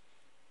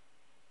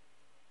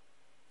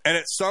 And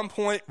at some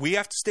point, we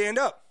have to stand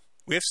up.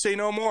 We have to say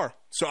no more.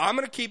 So I'm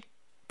going to keep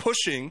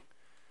pushing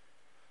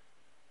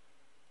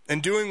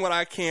and doing what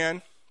I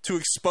can to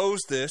expose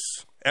this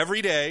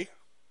every day.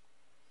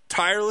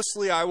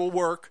 Tirelessly, I will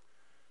work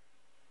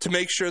to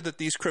make sure that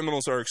these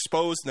criminals are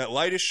exposed and that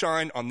light is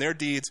shined on their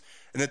deeds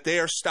and that they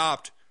are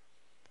stopped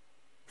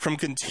from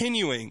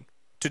continuing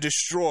to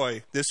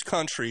destroy this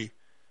country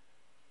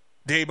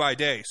day by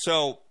day.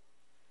 So,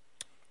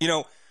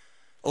 a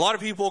lot of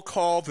people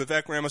call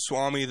Vivek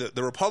Ramaswamy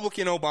the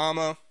Republican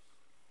Obama.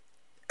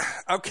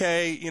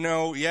 Okay,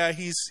 yeah,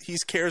 he's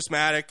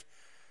charismatic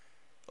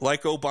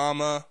like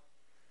Obama.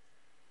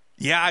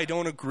 Yeah, I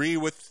don't agree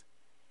with,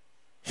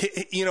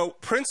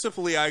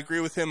 principally I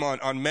agree with him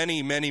on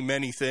many, many,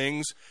 many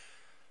things.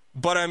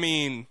 But I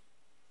mean,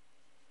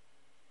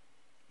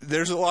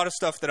 there's a lot of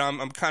stuff that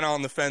I'm kind of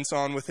on the fence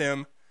on with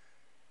him.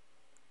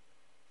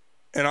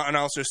 And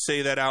I'll just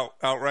say that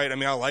outright. I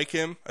mean, I like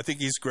him. I think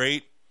he's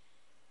great.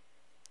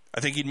 I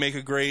think he'd make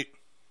a great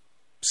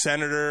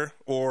senator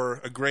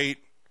or a great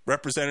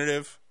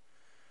representative.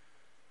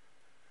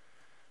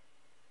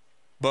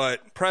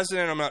 But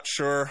president, I'm not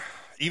sure.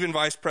 Even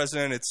vice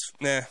president, it's,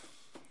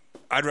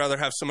 I'd rather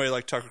have somebody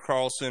like Tucker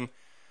Carlson.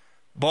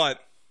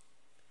 But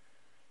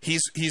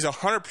he's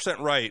 100%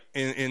 right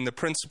in the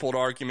principled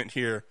argument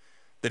here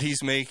that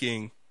he's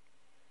making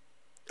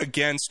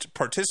against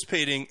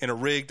participating in a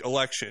rigged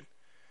election,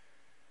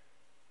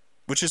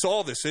 which is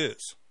all this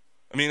is.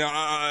 I mean,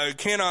 I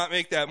cannot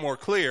make that more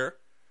clear.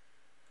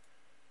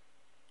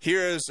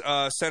 Here is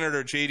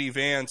Senator J.D.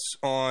 Vance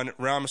on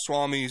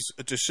Ramaswamy's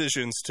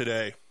decisions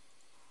today.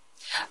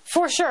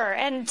 For sure.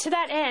 And to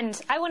that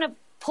end, I want to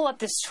pull up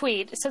this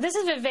tweet. So this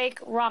is Vivek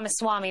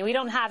Ramaswamy. We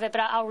don't have it,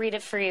 but I'll read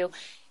it for you.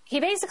 He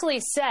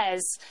basically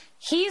says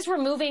he's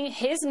removing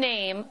his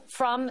name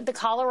from the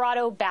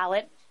Colorado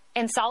ballot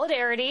in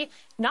solidarity,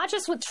 not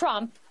just with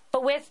Trump,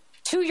 but with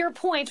to your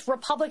point,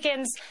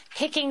 Republicans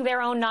picking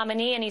their own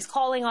nominee, and he's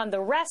calling on the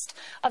rest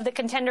of the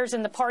contenders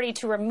in the party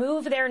to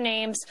remove their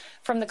names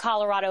from the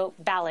Colorado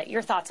ballot.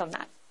 Your thoughts on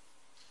that?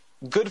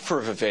 Good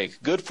for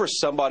Vivek. Good for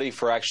somebody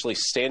for actually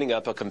standing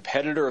up, a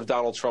competitor of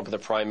Donald Trump in the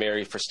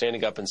primary, for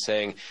standing up and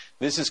saying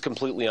this is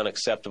completely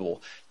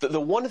unacceptable. The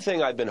one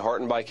thing I've been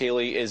heartened by,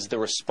 Kaylee, is the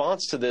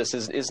response to this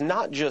is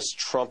not just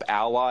Trump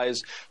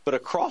allies, but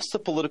across the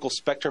political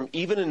spectrum,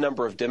 even a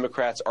number of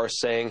Democrats are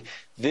saying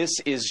this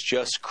is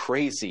just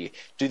crazy.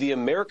 Do the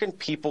American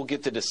people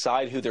get to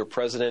decide who their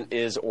president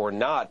is or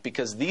not?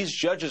 Because these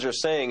judges are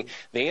saying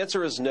the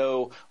answer is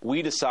no,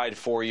 we decide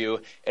for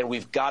you, and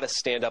we've got to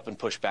stand up and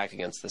push back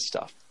against this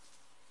stuff.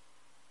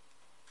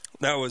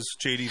 That was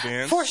J.D.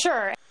 Vance. For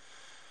sure.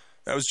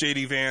 That was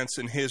J.D. Vance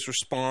and his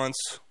response.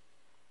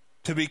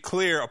 To be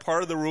clear, a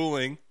part of the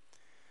ruling,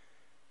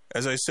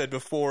 as I said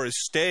before, is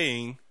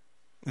staying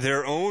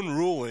their own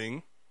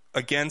ruling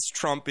against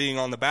Trump being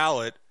on the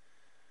ballot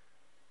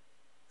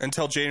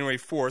until January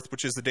 4th,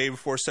 which is the day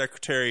before the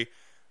Secretary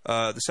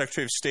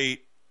of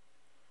State.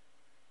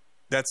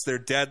 That's their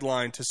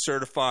deadline to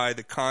certify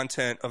the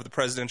content of the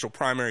presidential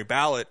primary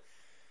ballot.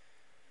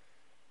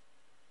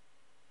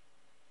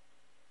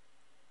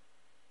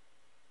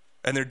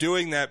 And they're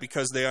doing that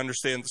because they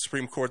understand the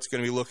Supreme Court's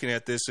going to be looking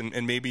at this,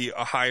 and maybe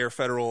a higher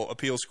federal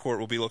appeals court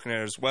will be looking at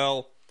it as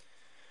well.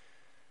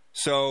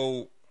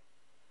 So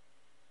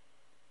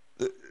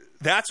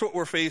that's what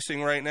we're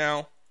facing right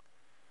now.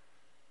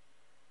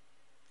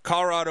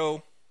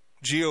 Colorado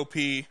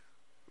GOP,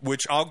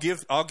 which I'll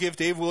give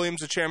Dave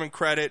Williams, the chairman,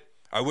 credit.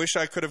 I wish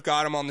I could have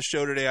got him on the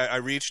show today. I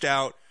reached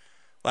out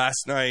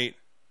last night,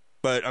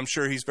 but I'm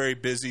sure he's very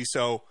busy.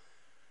 So,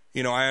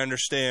 I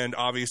understand,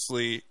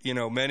 obviously,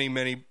 many,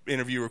 many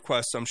interview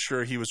requests I'm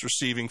sure he was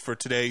receiving for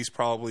today. He's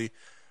probably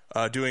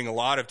doing a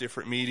lot of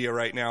different media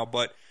right now.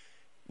 But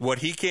what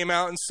he came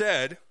out and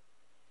said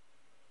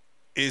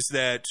is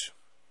that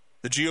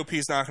the GOP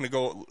is not going to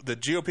go, the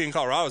GOP in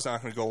Colorado is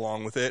not going to go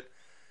along with it.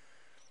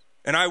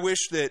 And I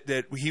wish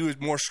that he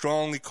would more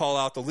strongly call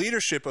out the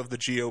leadership of the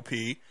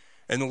GOP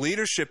and the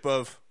leadership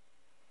of,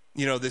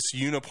 this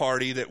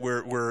uniparty that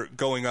we're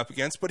going up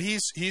against. But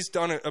he's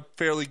done a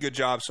fairly good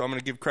job, so I'm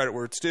going to give credit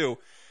where it's due.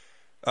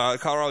 The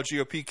Colorado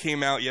GOP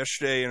came out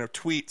yesterday in a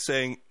tweet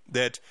saying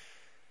that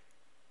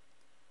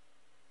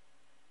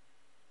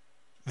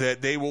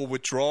they will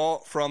withdraw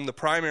from the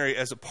primary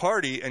as a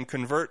party and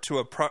convert to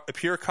a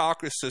pure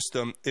caucus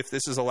system if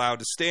this is allowed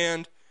to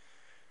stand.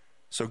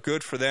 So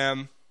good for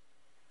them.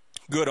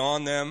 Good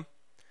on them.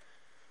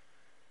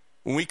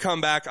 When we come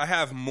back, I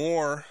have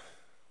more.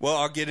 Well,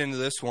 I'll get into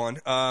this one.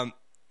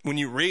 When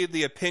you read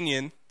the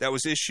opinion that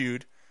was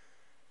issued,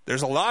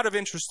 there's a lot of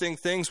interesting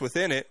things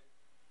within it.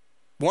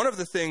 One of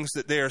the things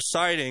that they are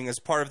citing as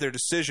part of their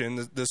decision,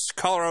 the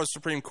Colorado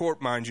Supreme Court,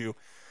 mind you,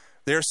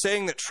 they're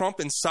saying that Trump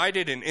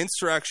incited an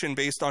insurrection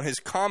based on his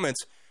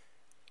comments,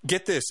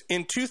 get this,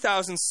 in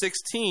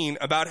 2016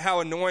 about how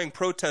annoying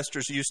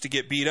protesters used to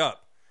get beat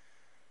up.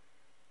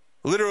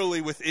 Literally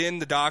within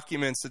the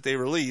documents that they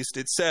released,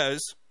 it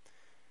says,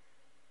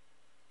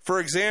 for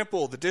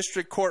example, the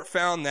district court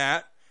found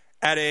that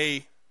at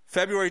a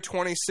February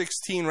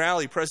 2016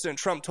 rally, President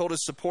Trump told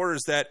his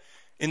supporters that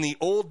in the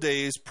old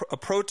days, a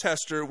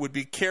protester would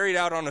be carried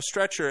out on a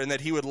stretcher and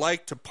that he would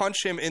like to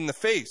punch him in the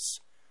face.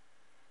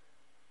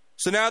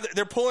 So now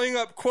they're pulling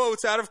up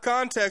quotes out of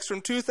context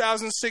from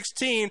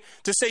 2016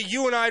 to say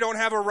you and I don't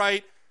have a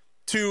right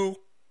to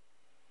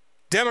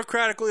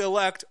democratically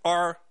elect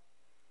our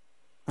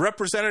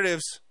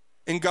representatives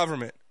in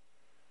government.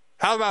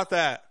 How about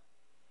that?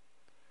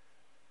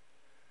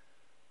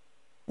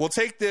 Well,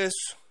 take this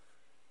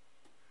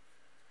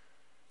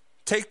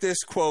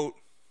quote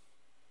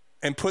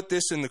and put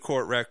this in the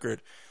court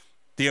record.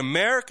 The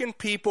American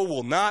people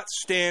will not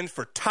stand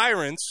for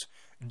tyrants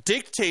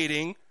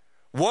dictating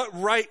what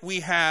right we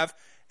have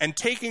and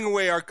taking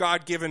away our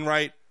God-given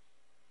right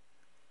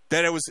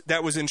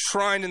that was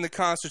enshrined in the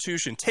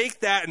Constitution. Take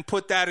that and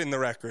put that in the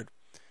record.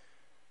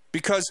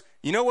 Because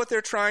you know what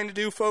they're trying to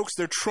do, folks?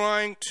 They're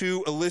trying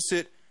to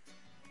elicit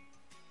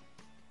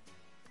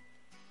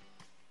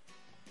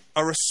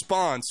a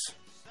response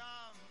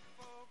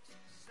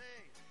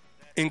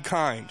in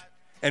kind.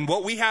 And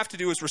what we have to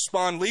do is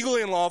respond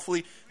legally and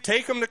lawfully,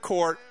 take them to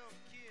court,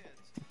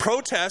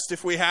 protest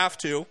if we have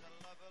to,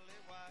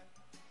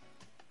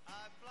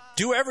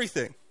 do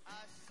everything.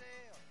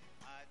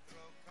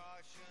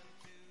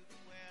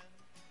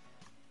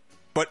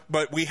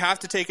 But we have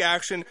to take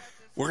action.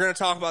 We're going to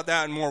talk about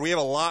that and more. We have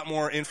a lot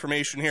more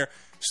information here.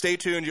 Stay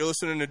tuned. You're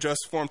listening to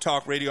Just Informed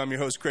Talk Radio. I'm your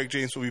host, Craig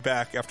James. We'll be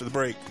back after the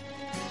break.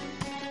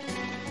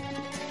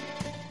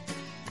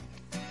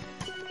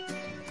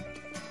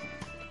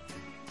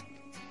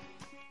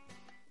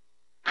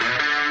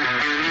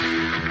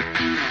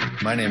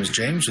 My name is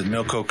James with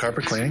Milco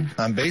Carpet Cleaning.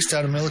 I'm based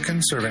out of Milliken,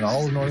 serving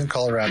all of northern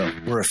Colorado.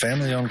 We're a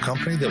family-owned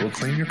company that will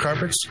clean your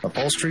carpets,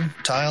 upholstery,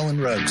 tile, and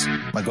rugs.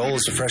 My goal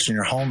is to freshen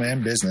your home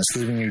and business,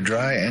 leaving you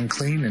dry and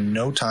clean in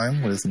no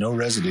time with no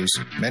residues.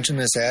 Mention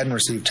this ad and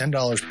receive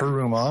 $10 per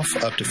room off,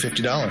 up to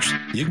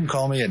 $50. You can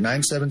call me at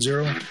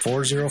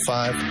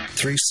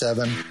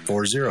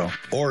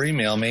 970-405-3740 or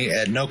email me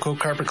at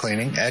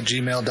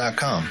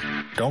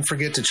nococarpetcleaning@gmail.com. Don't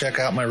forget to check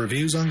out my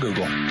reviews on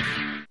Google.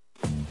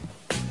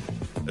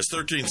 As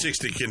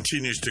 1360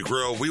 continues to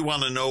grow, we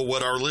want to know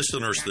what our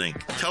listeners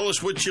think. Tell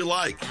us what you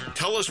like.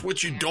 Tell us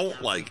what you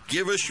don't like.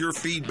 Give us your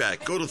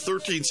feedback. Go to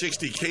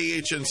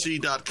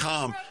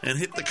 1360khnc.com and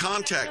hit the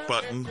contact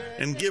button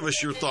and give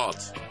us your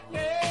thoughts.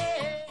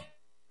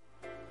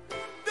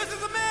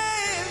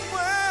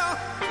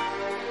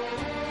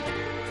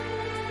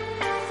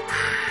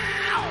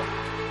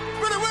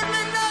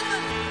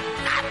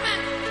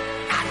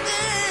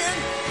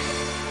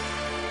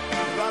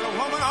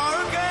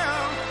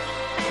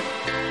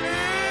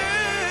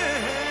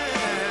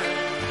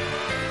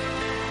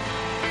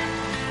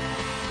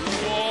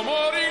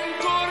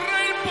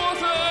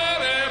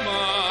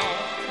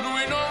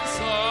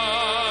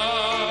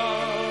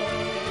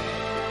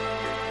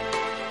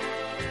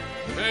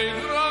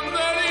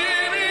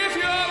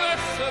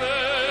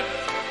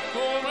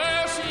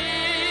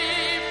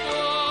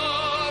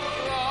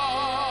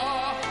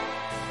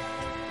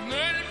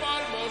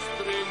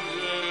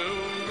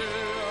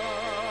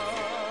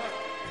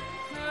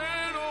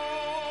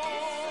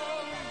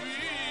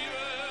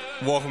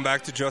 Welcome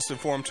back to Just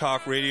Informed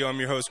Talk Radio. I'm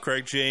your host,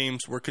 Craig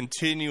James. We're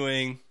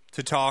continuing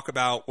to talk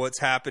about what's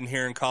happened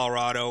here in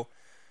Colorado.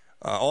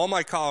 All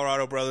my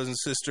Colorado brothers and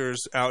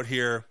sisters out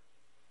here,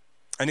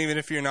 and even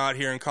if you're not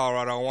here in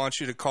Colorado, I want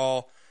you to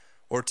call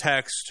or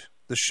text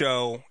the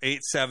show,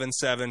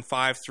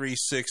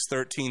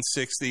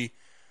 877-536-1360.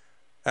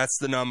 That's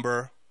the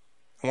number.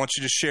 I want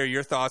you to share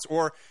your thoughts.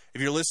 Or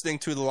if you're listening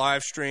to the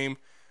live stream,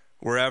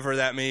 wherever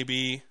that may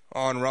be,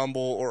 on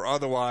Rumble or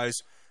otherwise,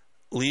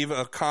 leave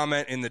a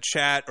comment in the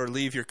chat or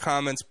leave your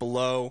comments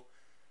below.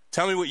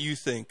 Tell me what you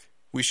think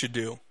we should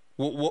do.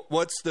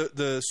 What's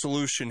the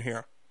solution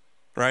here,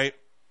 right?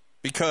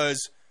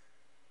 Because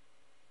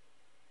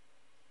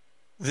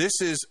this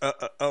is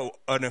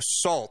an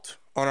assault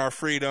on our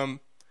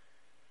freedom.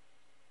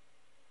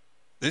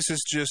 This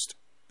is just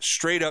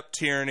straight up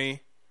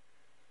tyranny.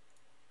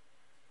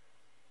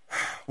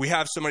 We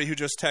have somebody who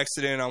just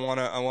texted in. I want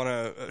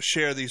to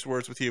share these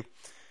words with you.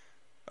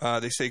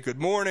 They say, "Good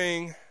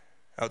morning.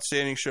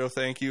 Outstanding show,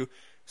 thank you."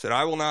 Said,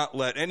 "I will not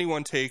let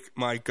anyone take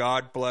my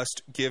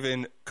God-blessed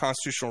given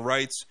constitutional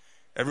rights.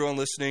 Everyone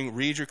listening,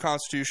 read your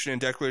Constitution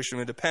and Declaration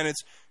of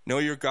Independence. Know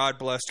your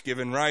God-blessed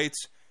given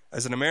rights.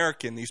 As an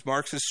American, these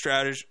Marxist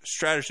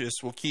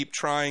strategists will keep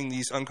trying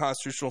these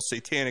unconstitutional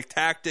satanic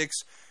tactics.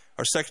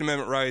 Our Second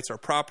Amendment rights, our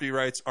property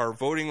rights, our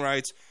voting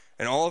rights,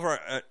 and all of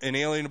our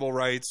inalienable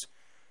rights.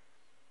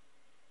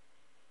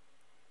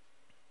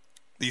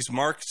 These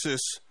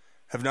Marxists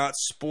have not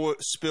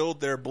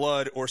spilled their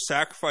blood or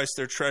sacrificed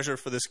their treasure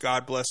for this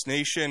God-blessed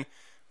nation.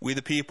 We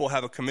the people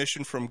have a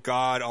commission from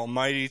God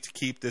Almighty to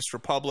keep this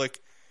republic."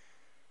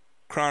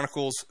 2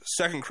 Chronicles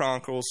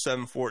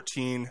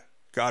 7:14.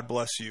 God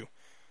bless you.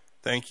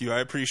 Thank you. I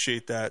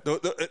appreciate that.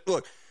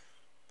 Look,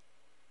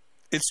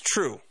 it's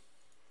true.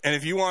 And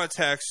if you want to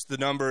text, the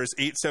number is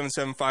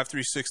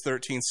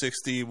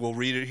 877-536-1360. We'll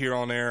read it here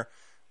on air.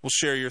 We'll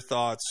share your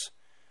thoughts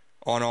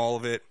on all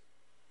of it.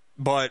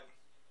 But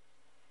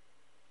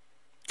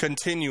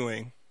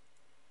continuing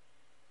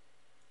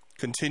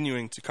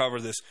to cover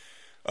this.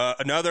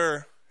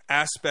 Another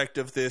aspect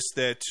of this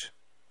that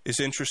is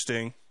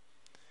interesting.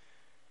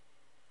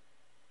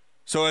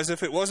 So as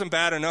if it wasn't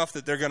bad enough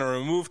that they're going to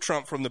remove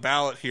Trump from the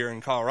ballot here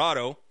in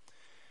Colorado,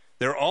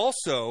 they're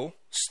also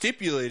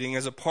stipulating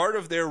as a part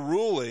of their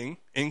ruling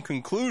in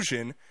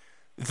conclusion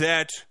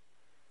that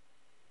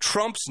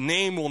Trump's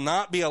name will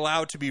not be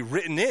allowed to be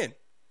written in.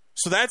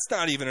 So that's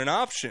not even an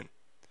option.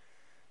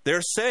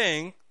 They're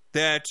saying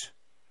that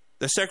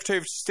the Secretary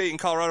of State in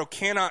Colorado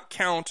cannot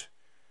count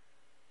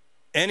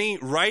any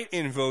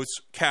write-in votes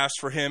cast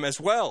for him as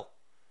well.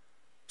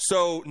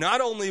 So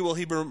not only will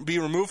he be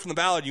removed from the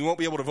ballot, you won't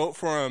be able to vote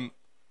for him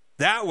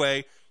that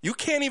way, you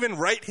can't even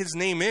write his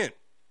name in.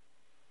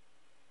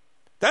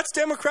 That's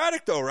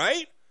democratic though,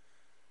 right?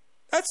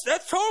 That's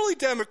totally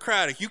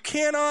democratic. You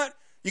can't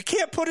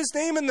put his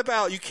name in the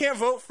ballot. You can't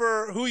vote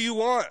for who you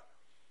want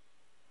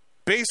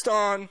based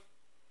on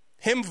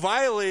him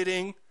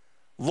violating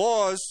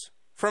laws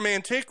from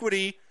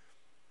antiquity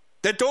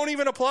that don't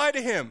even apply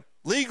to him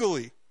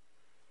legally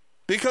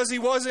because he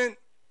wasn't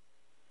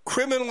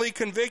criminally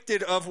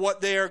convicted of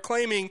what they are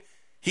claiming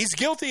he's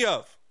guilty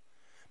of.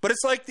 But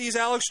it's like these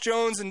Alex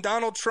Jones and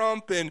Donald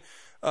Trump and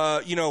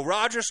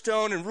Roger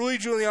Stone and Rudy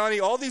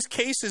Giuliani, all these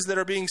cases that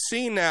are being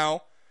seen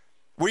now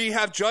where you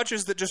have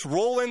judges that just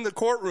roll in the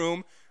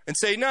courtroom and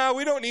say, "No,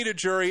 we don't need a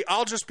jury.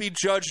 I'll just be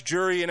judge,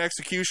 jury, and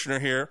executioner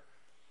here.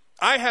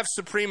 I have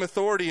supreme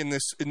authority in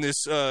this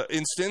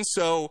instance,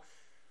 so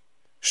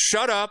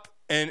shut up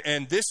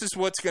and this is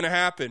what's going to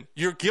happen.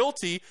 You're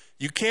guilty.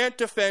 You can't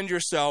defend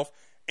yourself,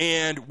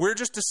 and we're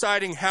just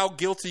deciding how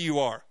guilty you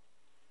are.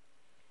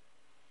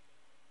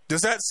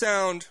 Does that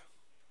sound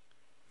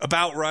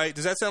about right?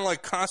 Does that sound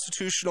like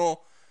constitutionally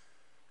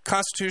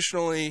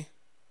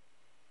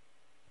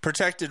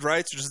protected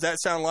rights, or does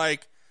that sound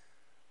like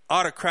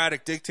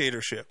autocratic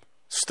dictatorship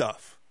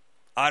stuff?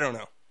 I don't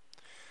know.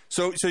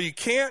 So you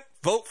can't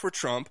vote for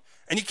Trump,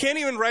 and you can't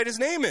even write his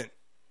name in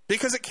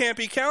because it can't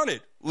be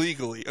counted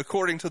legally,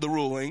 according to the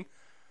ruling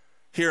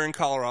here in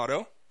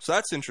Colorado. So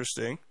that's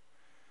interesting.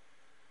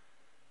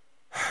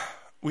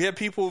 We have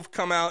people who've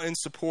come out in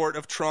support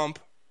of Trump,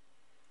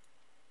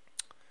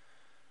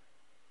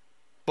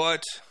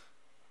 but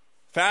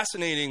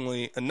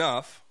fascinatingly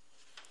enough,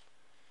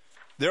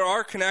 there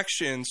are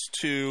connections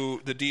to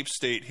the deep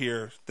state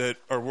here that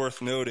are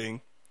worth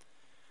noting.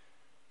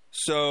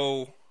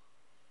 So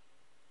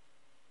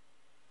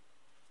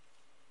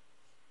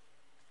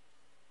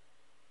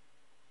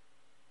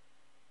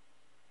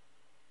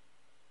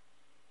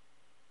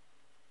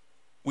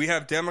we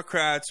have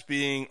Democrats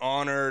being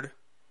honored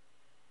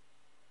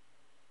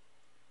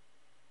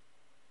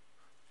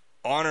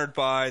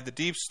by the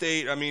deep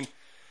state. I mean,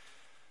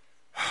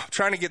 I'm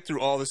trying to get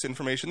through all this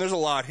information. There's a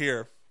lot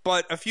here,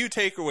 but a few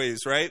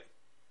takeaways, right,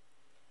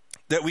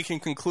 that we can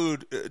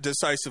conclude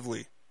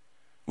decisively.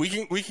 We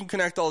can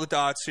connect all the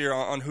dots here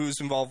on who's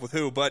involved with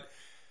who, but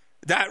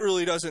that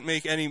really doesn't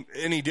make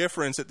any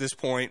difference at this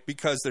point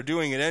because they're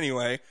doing it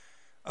anyway.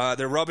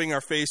 They're rubbing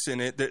our face in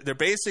it. They're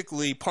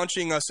basically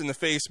punching us in the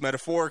face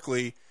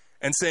metaphorically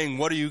and saying,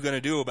 what are you going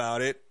to do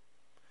about it?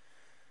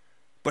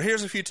 But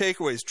here's a few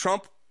takeaways.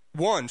 Trump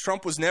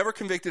was never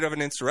convicted of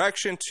an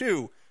insurrection.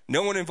 2,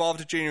 no one involved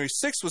at January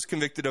 6th was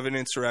convicted of an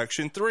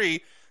insurrection.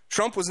 3,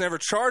 Trump was never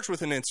charged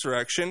with an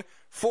insurrection.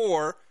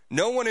 4,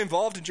 no one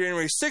involved in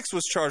January 6th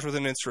was charged with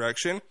an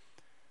insurrection.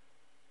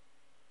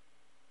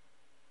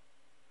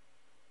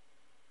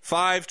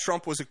 5,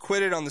 Trump was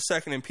acquitted on the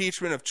second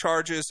impeachment of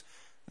charges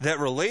that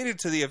related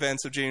to the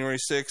events of January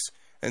 6th.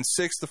 And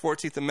 6, the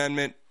 14th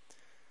Amendment,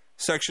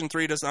 Section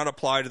 3 does not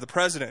apply to the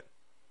president.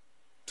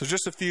 So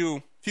just a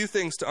few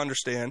things to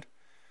understand.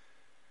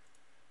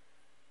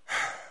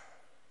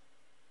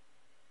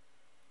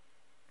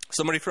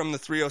 Somebody from the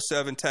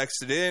 307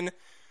 texted in,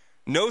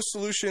 no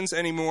solutions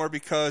anymore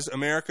because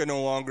America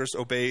no longer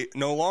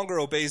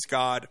obeys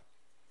God.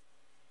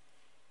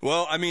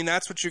 Well, I mean,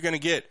 that's what you're going to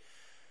get.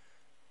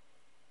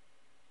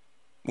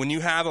 When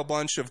you have a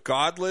bunch of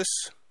godless,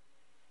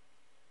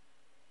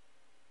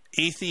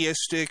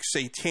 atheistic,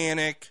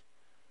 satanic,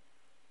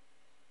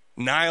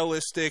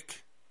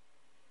 nihilistic,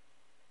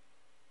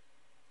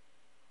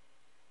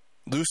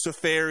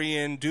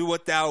 Luciferian, do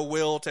what thou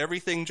wilt,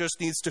 everything just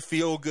needs to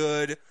feel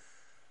good.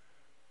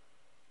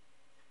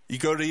 You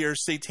go to your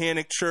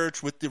satanic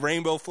church with the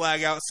rainbow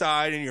flag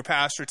outside and your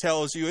pastor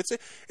tells you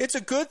it's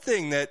a good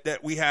thing that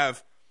we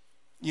have,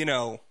 you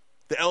know,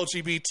 the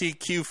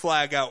LGBTQ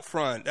flag out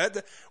front.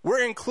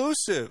 We're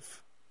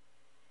inclusive.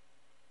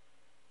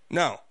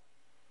 No.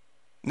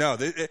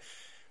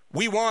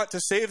 We want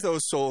to save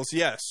those souls,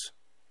 yes.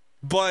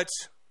 But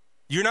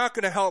you're not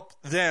going to help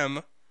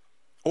them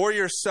or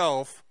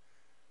yourself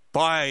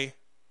by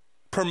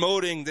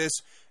promoting this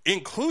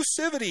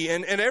inclusivity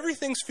and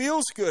everything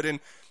feels good.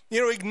 And,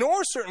 you know,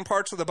 ignore certain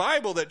parts of the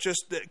Bible that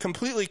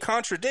completely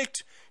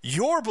contradict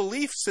your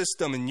belief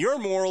system and your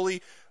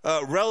morally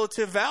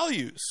relative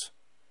values.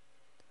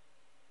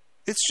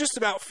 It's just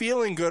about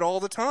feeling good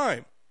all the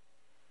time.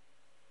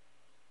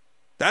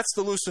 That's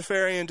the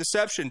Luciferian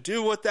deception.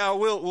 Do what thou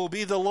wilt will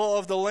be the law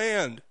of the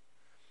land.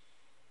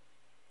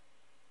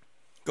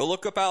 Go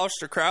look up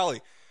Aleister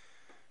Crowley.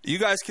 You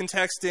guys can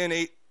text in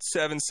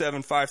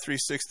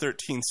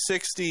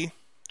 877-536-1360.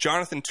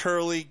 Jonathan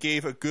Turley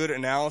gave a good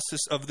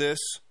analysis of this.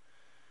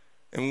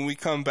 And when we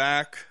come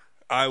back,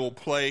 I will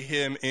play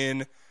him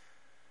in.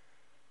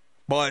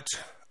 But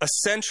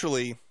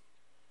essentially,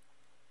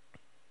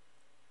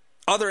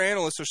 other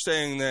analysts are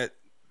saying that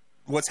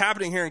what's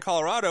happening here in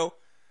Colorado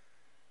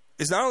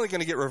is not only going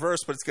to get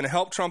reversed, but it's going to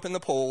help Trump in the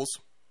polls.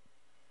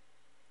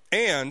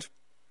 And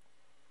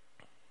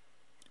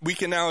we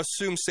can now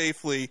assume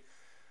safely,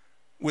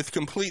 with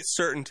complete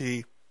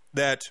certainty,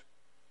 that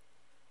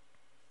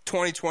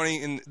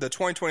the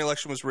 2020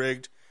 election was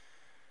rigged,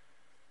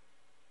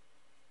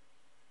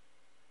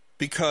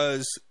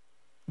 because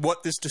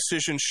what this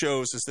decision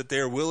shows is that they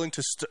are willing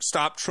to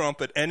stop Trump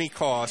at any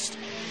cost.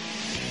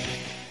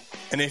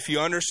 And if you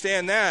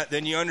understand that,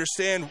 then you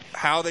understand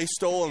how they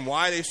stole and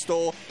why they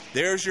stole.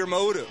 There's your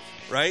motive,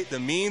 right?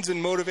 The means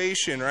and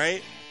motivation,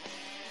 right?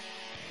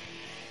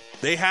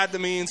 They had the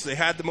means, they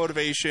had the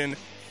motivation.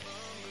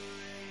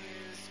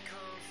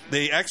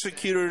 They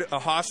executed a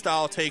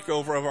hostile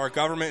takeover of our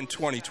government in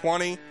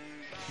 2020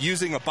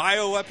 using a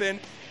bioweapon,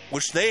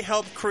 which they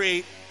helped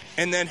create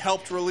and then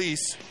helped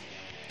release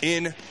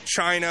in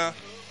China,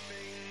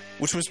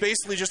 which was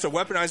basically just a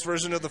weaponized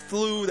version of the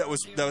flu that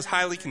was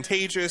highly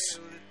contagious,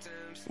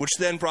 which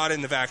then brought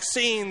in the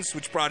vaccines,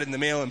 which brought in the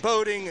mail-in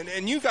voting,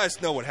 and you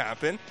guys know what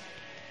happened.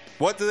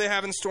 What do they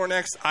have in store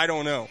next? I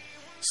don't know.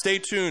 Stay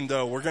tuned,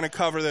 though. We're going to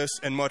cover this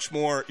and much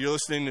more. You're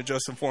listening to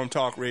Just Informed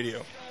Talk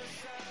Radio.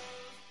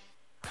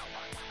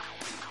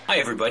 Hi,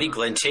 everybody.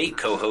 Glenn Tate,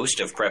 co-host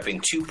of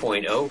Prepping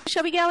 2.0.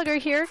 Shelby Gallagher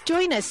here.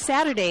 Join us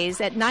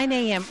Saturdays at 9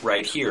 a.m.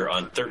 right here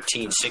on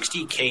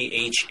 1360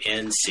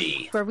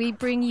 KHNC, where we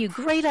bring you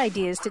great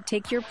ideas to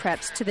take your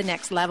preps to the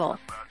next level.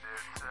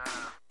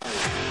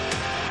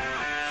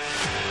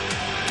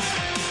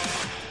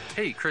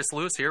 Hey, Chris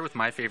Lewis here with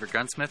My Favorite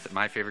Gunsmith at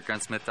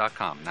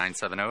myfavoritegunsmith.com,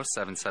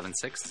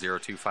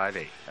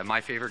 970-776-0258. At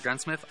My Favorite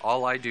Gunsmith,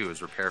 all I do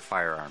is repair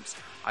firearms.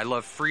 I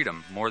love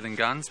freedom more than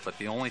guns, but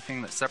the only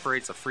thing that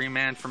separates a free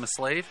man from a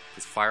slave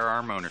is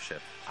firearm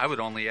ownership. I would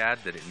only add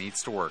that it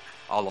needs to work.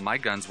 All of my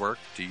guns work.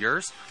 Do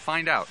yours?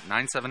 Find out.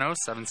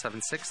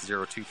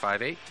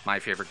 970-776-0258. My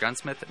Favorite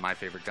Gunsmith at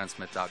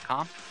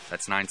myfavoritegunsmith.com.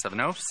 That's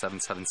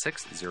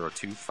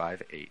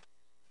 970-776-0258.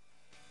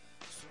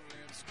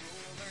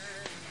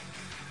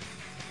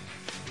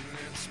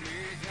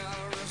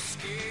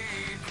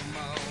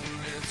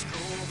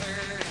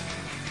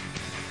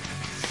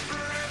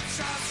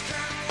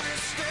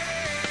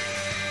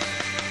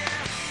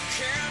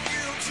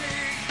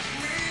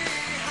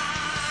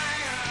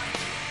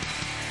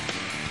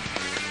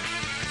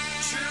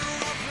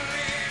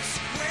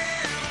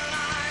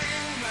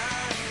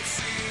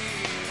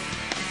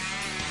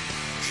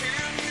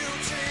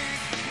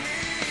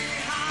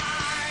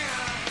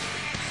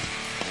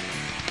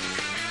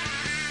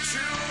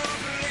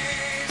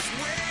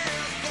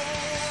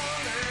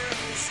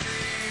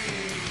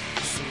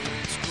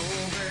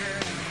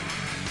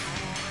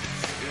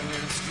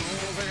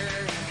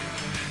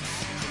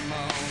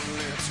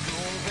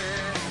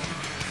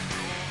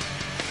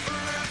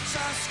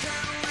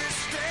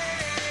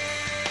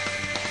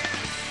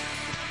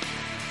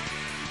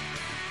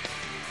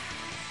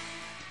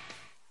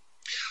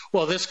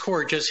 Well, this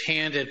court just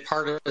handed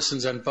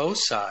partisans on both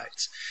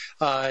sides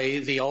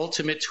the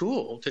ultimate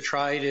tool to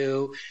try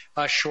to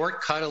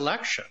shortcut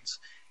elections.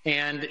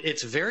 And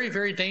it's very,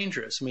 very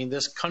dangerous. I mean,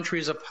 this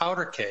country is a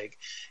powder keg,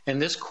 and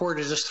this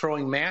court is just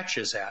throwing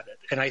matches at it.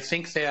 And I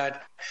think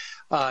that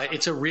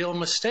it's a real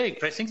mistake,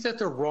 but I think that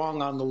they're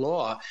wrong on the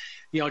law.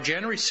 You know,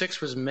 January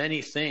 6th was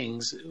many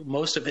things,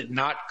 most of it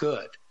not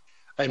good.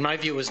 In my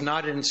view, it was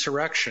not an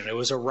insurrection. It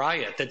was a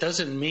riot. That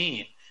doesn't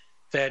mean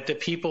that the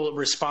people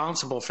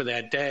responsible for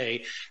that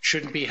day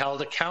shouldn't be held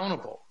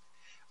accountable.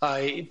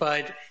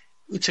 But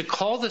to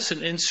call this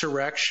an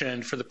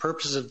insurrection for the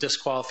purpose of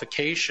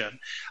disqualification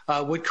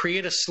would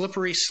create a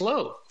slippery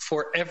slope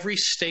for every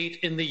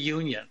state in the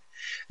union.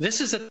 This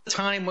is a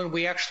time when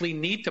we actually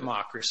need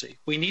democracy.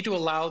 We need to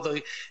allow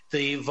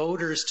the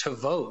voters to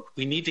vote.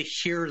 We need to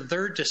hear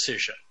their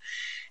decision.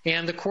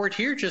 And the court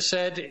here just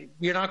said,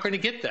 you're not going to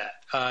get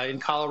that.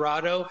 In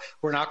Colorado,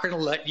 we're not going to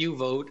let you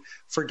vote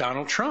for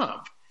Donald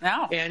Trump.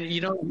 No. And,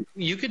 you know,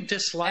 you could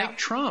dislike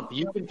Trump.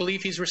 You could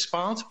believe he's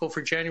responsible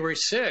for January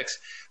 6th,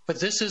 but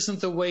this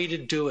isn't the way to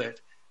do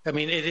it. I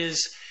mean, it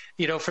is,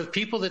 you know, for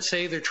people that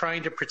say they're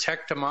trying to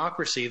protect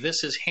democracy,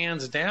 this is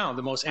hands down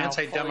the most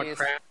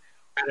anti-democratic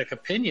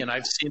opinion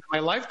I've seen in my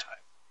lifetime.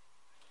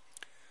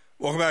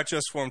 Welcome back to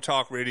Just Informed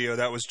Talk Radio.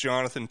 That was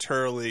Jonathan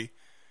Turley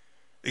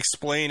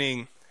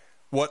explaining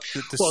what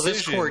the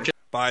decision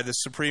by the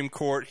Supreme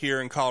Court here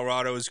in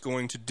Colorado is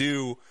going to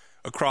do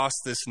across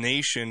this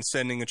nation,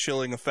 sending a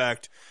chilling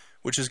effect,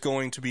 which is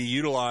going to be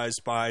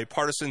utilized by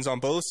partisans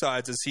on both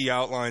sides, as he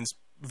outlines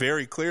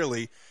very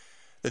clearly,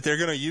 that they're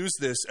going to use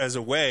this as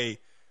a way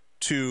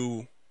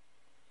to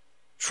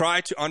try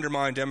to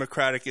undermine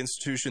democratic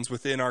institutions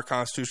within our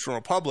constitutional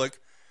republic,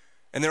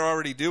 and they're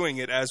already doing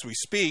it as we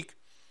speak.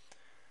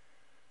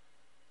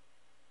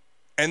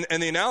 And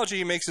the analogy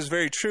he makes is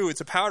very true.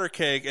 It's a powder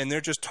keg, and they're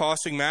just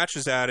tossing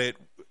matches at it,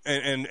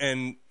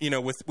 and you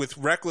know, with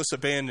reckless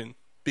abandon.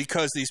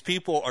 Because these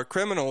people are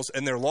criminals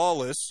and they're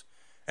lawless,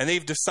 and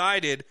they've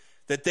decided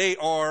that they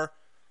are,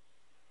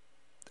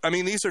 I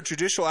mean, these are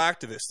judicial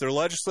activists. They're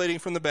legislating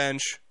from the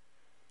bench,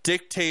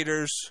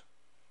 dictators,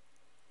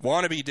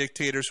 wannabe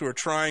dictators who are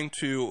trying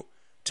to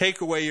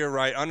take away your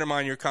right,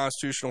 undermine your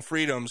constitutional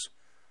freedoms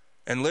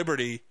and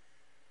liberty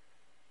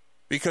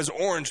because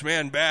orange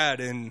man bad,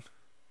 and,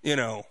 you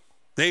know,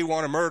 they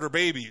want to murder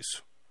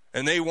babies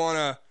and they want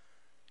to,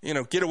 you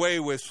know, get away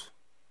with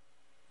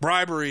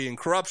bribery and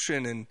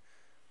corruption and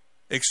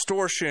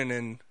extortion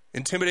and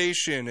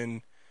intimidation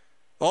and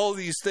all of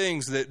these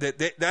things.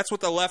 That's what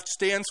the left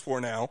stands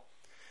for now.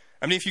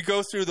 I mean, if you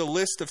go through the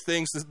list of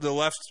things that the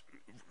left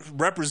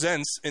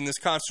represents in this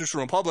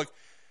constitutional republic,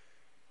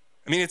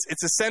 I mean,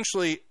 it's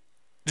essentially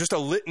just a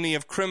litany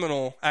of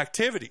criminal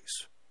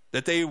activities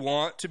that they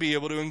want to be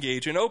able to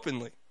engage in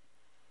openly.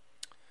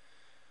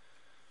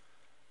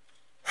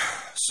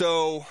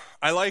 So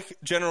I like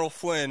General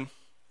Flynn.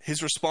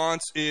 His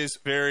response is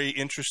very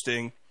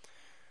interesting.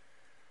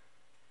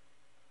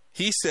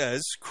 He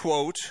says,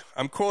 quote,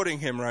 I'm quoting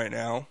him right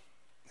now,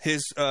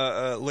 his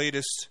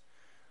latest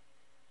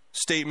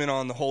statement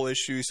on the whole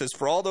issue. He says,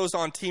 for all those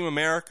on Team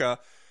America,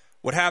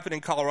 what happened in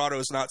Colorado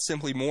is not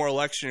simply more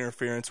election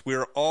interference. We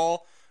are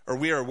all or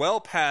we are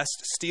well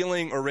past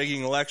stealing or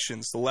rigging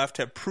elections. The left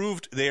have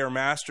proved they are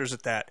masters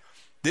at that.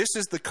 This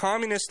is the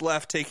communist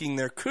left taking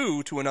their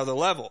coup to another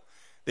level.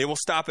 They will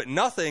stop at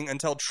nothing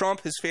until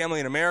Trump, his family,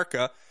 and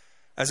America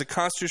as a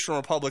constitutional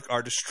republic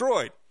are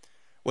destroyed.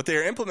 What they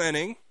are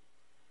implementing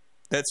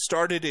that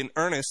started in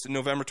earnest in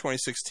November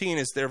 2016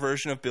 is their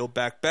version of Build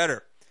Back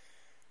Better.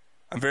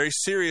 I'm very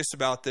serious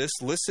about this.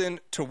 Listen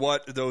to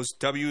what those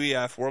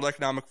WEF, World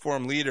Economic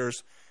Forum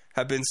leaders,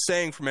 have been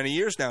saying for many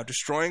years now.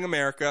 Destroying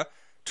America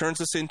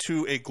turns us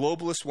into a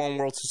globalist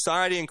one-world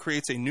society and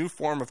creates a new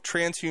form of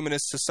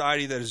transhumanist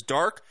society that is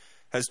dark,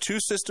 has two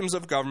systems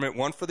of government,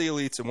 one for the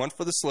elites and one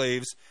for the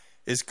slaves,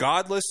 is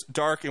godless,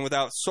 dark, and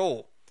without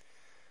soul.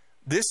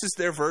 This is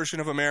their version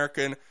of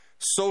American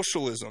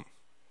socialism.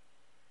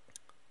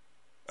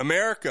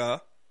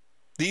 America,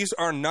 these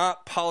are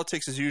not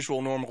politics as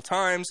usual normal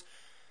times.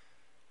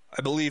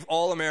 I believe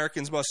all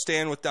Americans must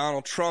stand with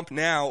Donald Trump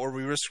now or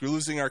we risk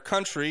losing our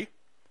country.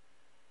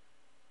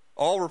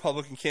 All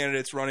Republican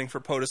candidates running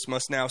for POTUS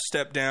must now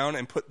step down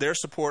and put their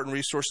support and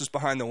resources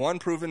behind the one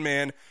proven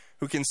man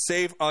who can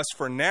save us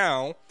for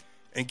now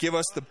and give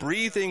us the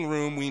breathing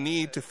room we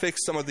need to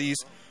fix some of the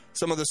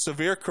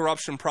severe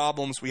corruption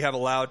problems we have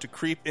allowed to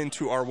creep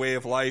into our way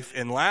of life.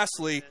 And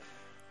lastly,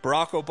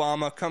 Barack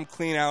Obama, come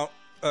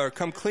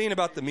clean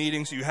about the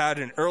meetings you had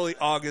in early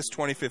August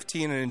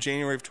 2015 and in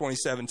January of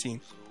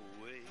 2017.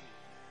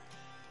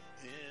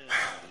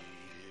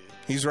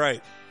 He's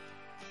right.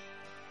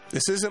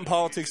 This isn't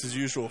politics as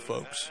usual,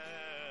 folks.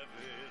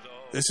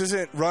 This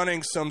isn't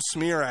running some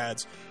smear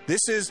ads.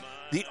 This is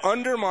the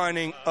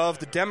undermining of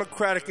the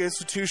democratic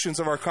institutions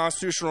of our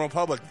constitutional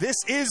republic. This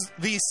is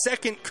the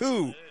second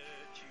coup,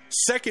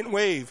 second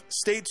wave.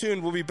 Stay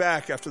tuned. We'll be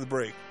back after the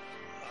break.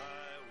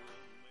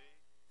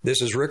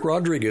 This is Rick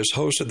Rodriguez,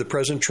 host of The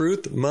Present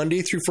Truth,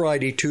 Monday through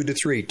Friday, 2 to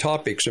 3.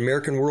 Topics: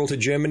 American world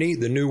hegemony,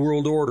 the New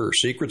World Order,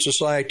 secret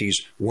societies,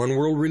 one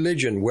world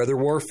religion, weather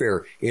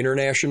warfare,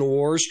 international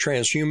wars,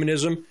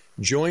 transhumanism.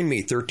 Join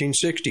me,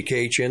 1360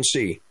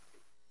 KHNC.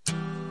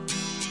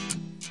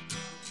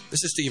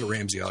 This is Steve at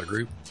Ramsey Auto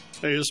Group.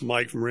 Hey, this is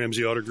Mike from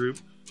Ramsey Auto Group.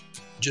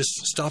 Just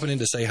stopping in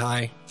to say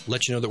hi,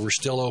 let you know that we're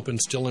still open,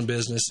 still in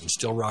business, and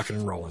still rocking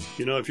and rolling.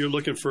 You know, if you're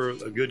looking for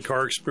a good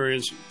car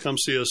experience, come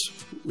see us.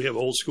 We have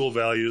old school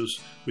values.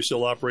 We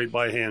still operate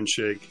by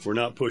handshake. We're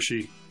not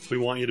pushy. We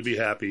want you to be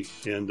happy,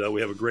 and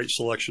we have a great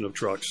selection of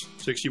trucks.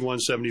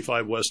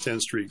 6175 West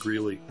 10th Street,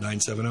 Greeley.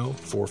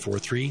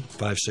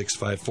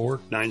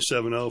 970-443-5654.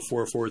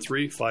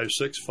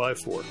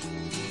 970-443-5654.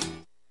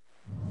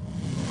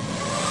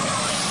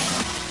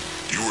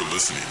 You are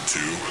listening to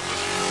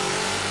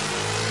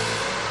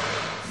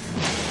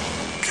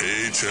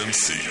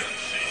KHNC,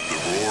 the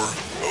roar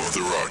of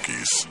the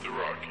Rockies.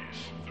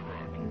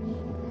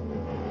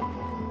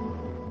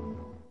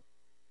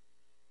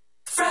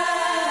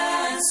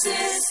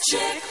 Francis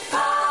Chick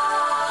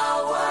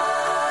Powers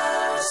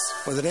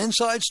with an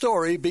inside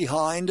story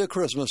behind a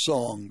Christmas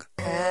song.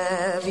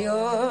 Have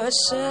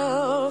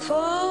yourself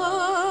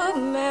a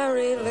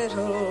merry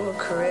little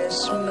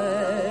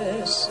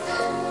Christmas.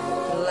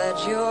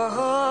 Let your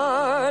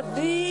heart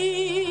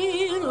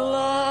be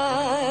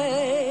light.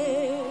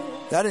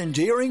 That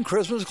endearing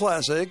Christmas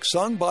classic,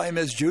 sung by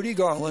Miss Judy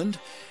Garland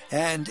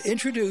and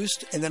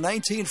introduced in the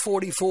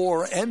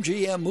 1944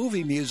 MGM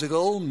movie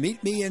musical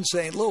Meet Me in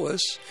St. Louis,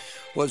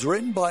 was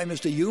written by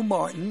Mr. Hugh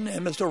Martin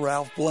and Mr.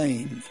 Ralph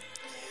Blaine.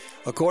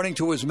 According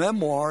to his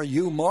memoir,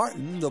 Hugh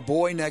Martin, the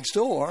boy next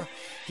door,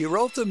 he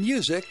wrote the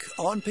music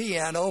on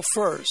piano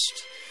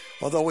first,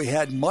 although he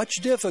had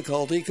much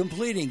difficulty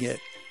completing it.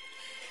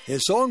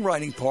 His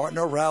songwriting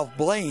partner, Ralph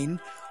Blaine,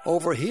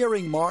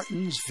 overhearing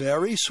Martin's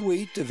very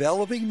sweet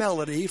developing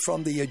melody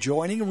from the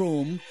adjoining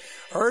room,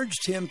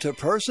 urged him to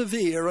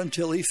persevere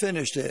until he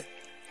finished it.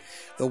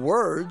 The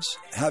words,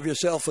 "Have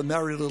Yourself a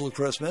Merry Little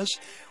Christmas,"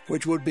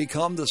 which would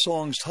become the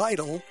song's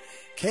title,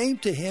 came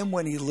to him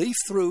when he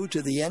leafed through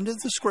to the end of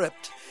the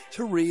script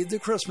to read the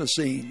Christmas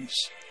scenes,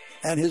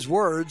 and his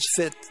words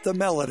fit the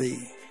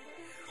melody.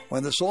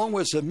 When the song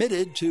was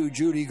submitted to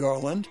Judy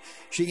Garland,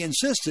 she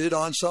insisted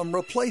on some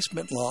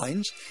replacement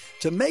lines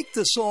to make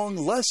the song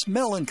less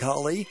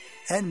melancholy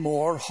and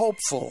more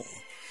hopeful,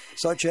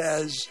 such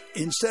as,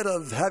 instead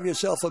of "Have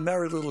Yourself a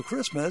Merry Little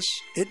Christmas,"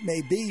 it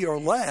may be your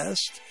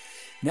last.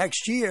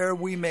 Next year,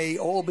 we may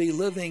all be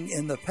living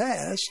in the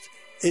past.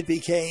 It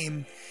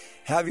became,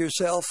 "Have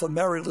yourself a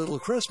merry little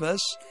Christmas.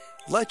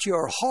 Let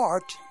your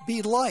heart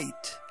be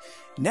light.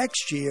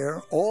 Next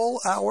year, all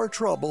our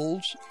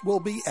troubles will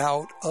be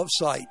out of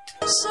sight."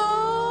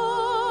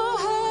 So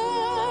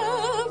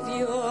have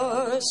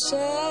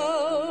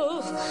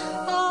yourself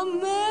a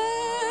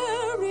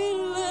merry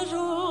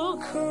little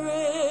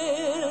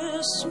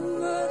Christmas.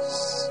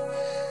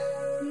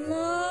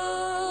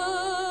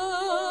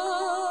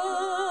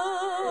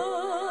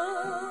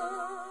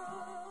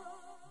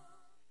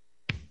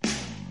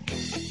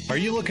 Are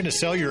you looking to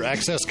sell your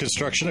excess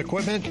construction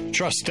equipment?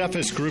 Trust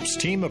Steffes Group's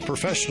team of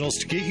professionals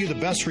to get you the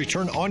best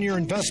return on your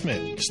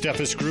investment.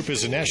 Steffes Group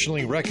is a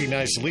nationally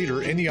recognized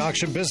leader in the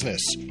auction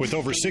business with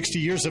over 60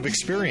 years of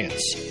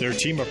experience. Their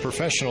team of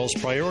professionals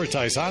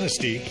prioritize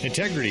honesty,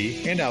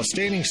 integrity, and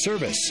outstanding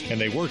service, and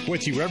they work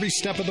with you every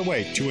step of the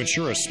way to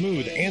ensure a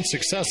smooth and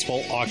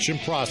successful auction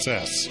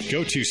process.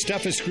 Go to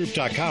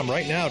SteffesGroup.com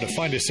right now to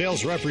find a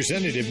sales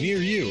representative near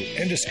you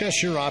and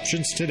discuss your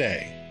options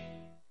today.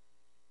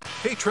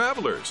 Hey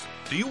travelers,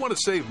 do you want to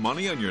save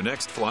money on your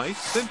next flight?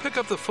 Then pick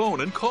up the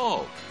phone and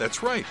call.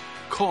 That's right,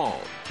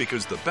 call,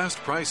 because the best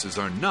prices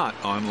are not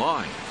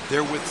online.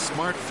 They're with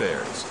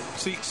SmartFares.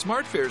 See,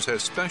 SmartFares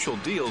has special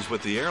deals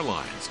with the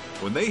airlines.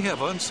 When they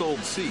have unsold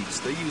seats,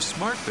 they use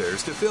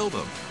SmartFares to fill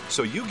them.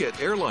 So you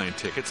get airline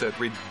tickets at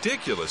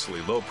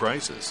ridiculously low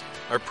prices.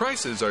 Our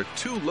prices are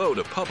too low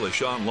to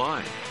publish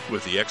online.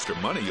 With the extra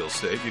money you'll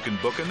save, you can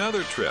book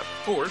another trip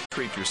or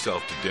treat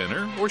yourself to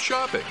dinner or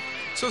shopping.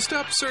 So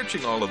stop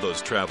searching all of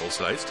those travel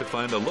sites to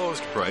find the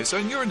lowest price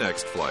on your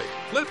next flight.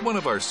 Let one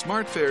of our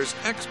SmartFares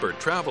expert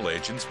travel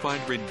agents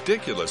find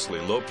ridiculously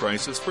low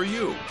prices for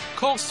you.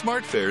 Call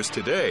SmartFares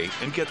today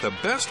and get the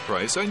best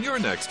price on your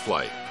next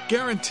flight.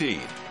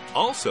 Guaranteed.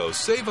 Also,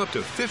 save up to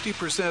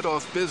 50%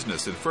 off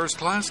business and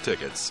first-class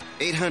tickets.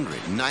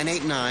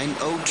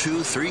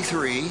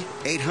 800-989-0233.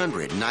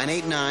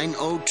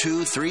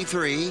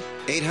 800-989-0233.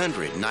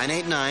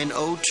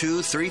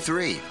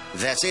 800-989-0233.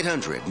 That's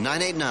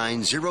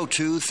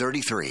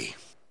 800-989-0233.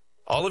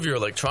 All of your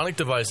electronic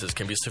devices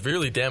can be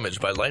severely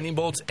damaged by lightning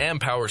bolts and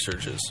power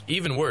surges.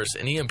 Even worse,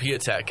 an EMP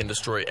attack can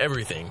destroy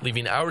everything,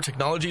 leaving our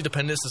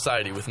technology-dependent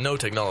society with no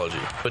technology.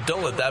 But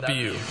don't let that be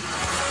you.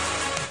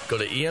 Go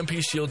to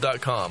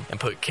EMPShield.com and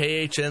put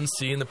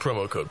KHNC in the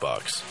promo code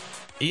box.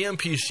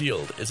 EMP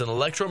Shield is an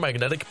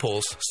electromagnetic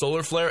pulse,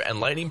 solar flare, and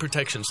lightning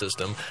protection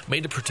system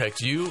made to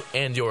protect you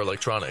and your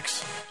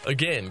electronics.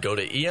 Again, go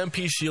to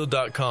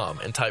EMPShield.com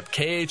and type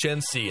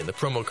KHNC in the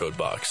promo code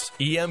box.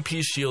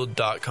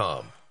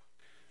 EMPShield.com.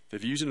 The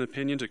views and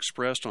opinions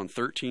expressed on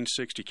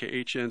 1360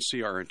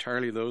 KHNC are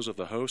entirely those of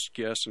the host,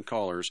 guests, and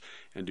callers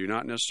and do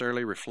not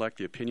necessarily reflect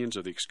the opinions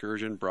of the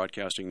Excursion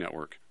Broadcasting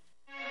Network.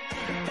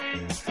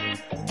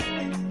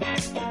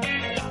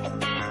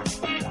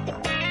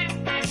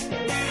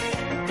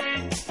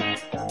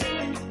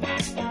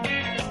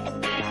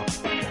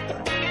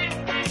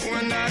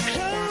 When I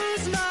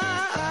close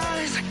my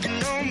eyes, I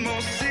can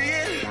almost see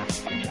it.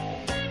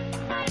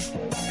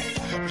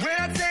 When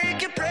I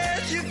take a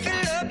breath, you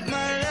fill up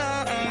my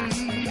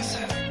lungs.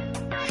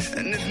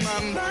 And if my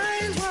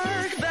mind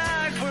works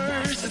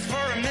backwards just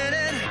for a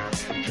minute,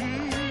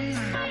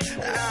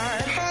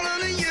 I'd hold on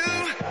to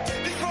you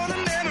before the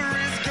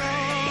memory's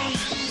gone.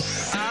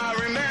 I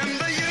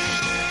remember you,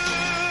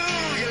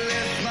 you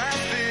lift my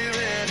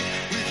spirit.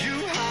 With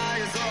you high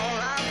is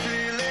all I'm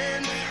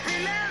feeling.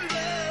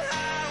 Remember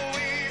how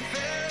we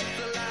felt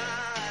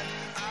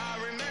alive. I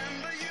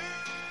remember you.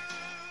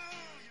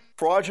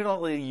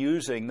 Fraudulently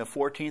using the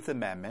 14th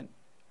Amendment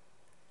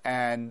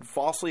and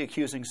falsely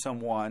accusing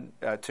someone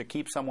to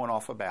keep someone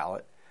off a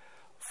ballot,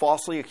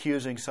 falsely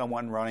accusing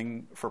someone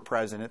running for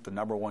president, the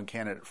number one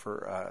candidate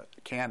for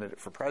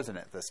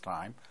president this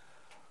time,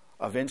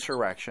 of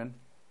insurrection.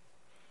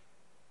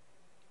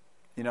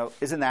 You know,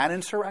 isn't that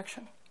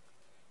insurrection?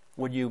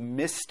 When you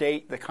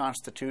misstate the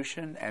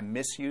Constitution and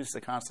misuse the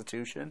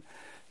Constitution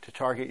to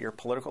target your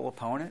political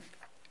opponent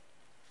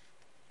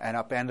and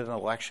upend an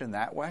election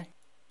that way?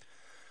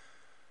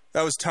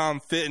 That was Tom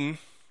Fitton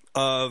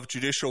of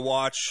Judicial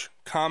Watch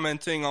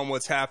commenting on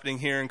what's happening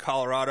here in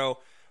Colorado.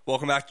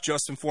 Welcome back to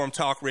Just Informed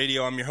Talk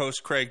Radio. I'm your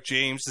host, Craig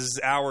James. This is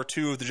hour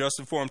 2 of the Just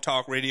Informed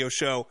Talk Radio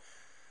show.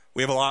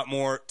 We have a lot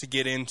more to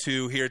get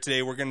into here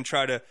today. We're going to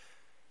try to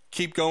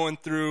keep going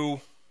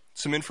through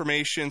some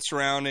information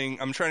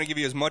surrounding. I'm trying to give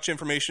you as much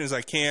information as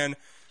I can.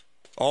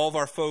 All of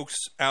our folks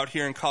out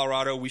here in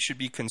Colorado, we should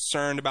be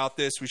concerned about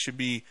this. We should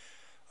be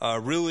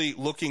really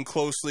looking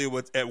closely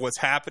at what's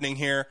happening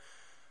here.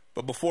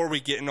 But before we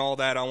get in all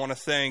that, I want to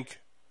thank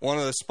one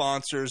of the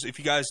sponsors. If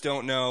you guys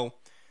don't know,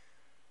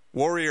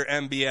 Warrior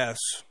MBS,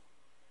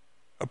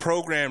 a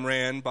program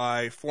ran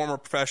by former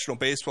professional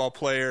baseball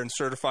player and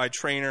certified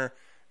trainer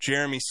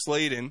Jeremy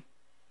Sladen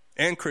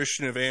and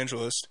Christian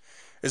evangelist,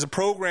 is a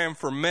program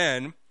for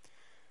men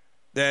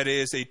that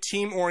is a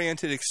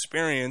team-oriented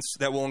experience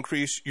that will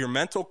increase your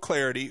mental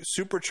clarity,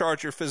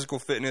 supercharge your physical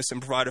fitness,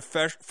 and provide a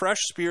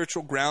fresh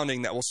spiritual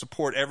grounding that will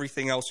support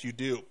everything else you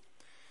do.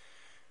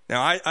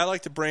 Now, I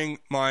like to bring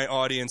my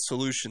audience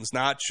solutions,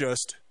 not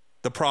just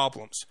the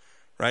problems,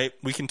 right?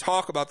 We can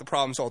talk about the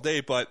problems all day,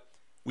 but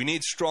we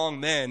need strong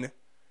men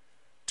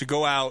to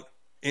go out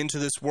into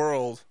this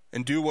world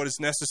and do what is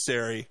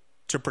necessary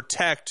to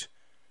protect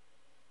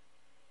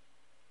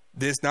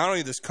this, not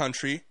only this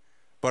country,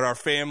 but our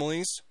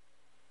families,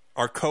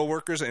 our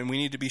coworkers, and we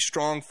need to be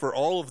strong for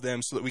all of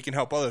them so that we can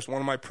help others.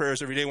 One of my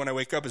prayers every day when I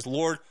wake up is,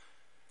 Lord,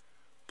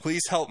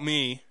 please help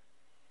me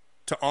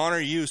to honor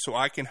you so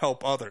I can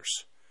help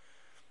others.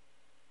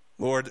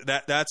 Lord,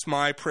 that's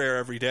my prayer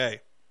every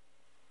day.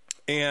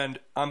 And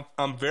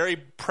I'm very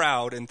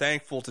proud and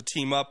thankful to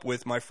team up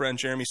with my friend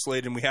Jeremy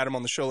Sladen. We had him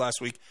on the show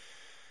last week.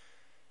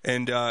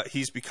 And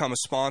he's become a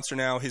sponsor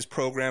now. His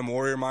program,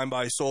 Warrior Mind,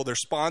 Body, Soul, they're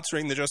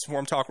sponsoring the Just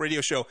Informed Talk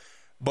radio show.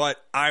 But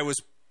I was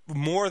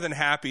more than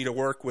happy to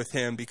work with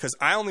him because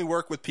I only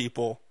work with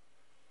people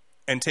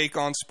and take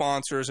on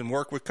sponsors and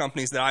work with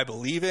companies that I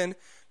believe in,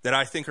 that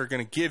I think are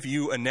going to give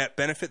you a net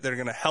benefit, that are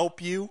going to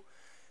help you.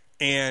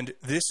 And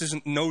this is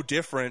no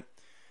different.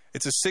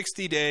 It's a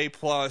 60-day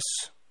plus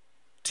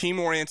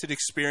team-oriented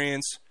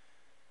experience,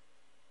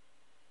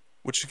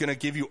 which is going to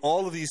give you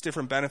all of these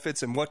different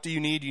benefits. And what do you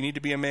need? You need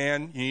to be a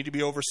man. You need to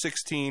be over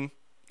 16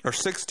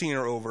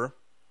 or over.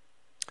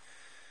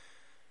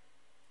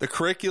 The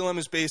curriculum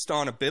is based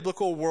on a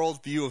biblical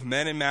worldview of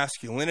men and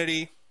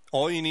masculinity.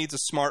 All you need is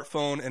a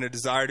smartphone and a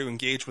desire to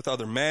engage with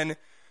other men.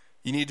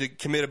 You need to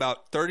commit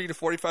about 30 to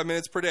 45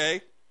 minutes per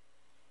day.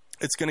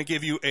 It's going to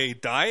give you a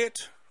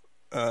diet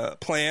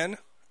plan,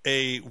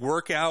 a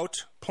workout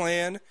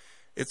plan.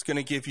 It's going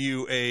to give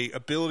you a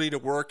ability to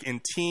work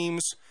in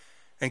teams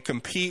and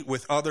compete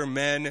with other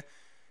men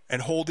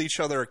and hold each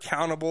other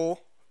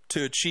accountable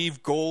to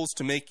achieve goals,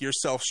 to make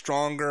yourself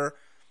stronger,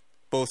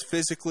 both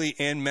physically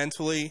and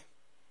mentally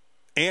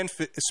and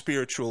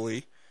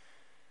spiritually.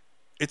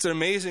 It's an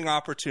amazing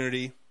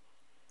opportunity.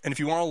 And if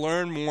you want to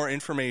learn more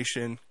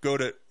information, go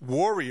to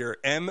Warrior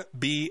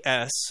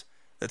MBS,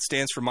 that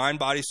stands for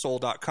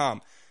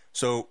mindbodysoul.com.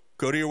 So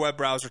go to your web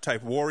browser,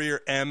 type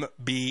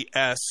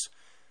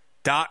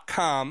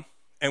warriormbs.com.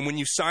 And when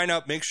you sign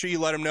up, make sure you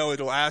let them know.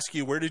 It'll ask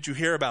you, where did you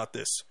hear about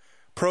this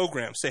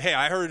program? Say, hey,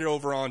 I heard it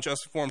over on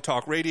Just Informed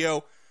Talk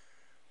Radio.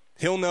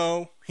 He'll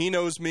know. He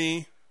knows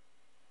me.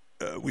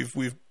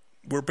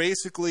 We're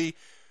basically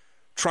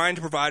trying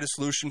to provide a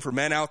solution for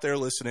men out there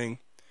listening.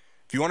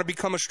 If you want to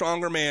become a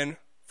stronger man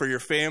for your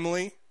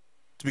family,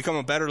 to become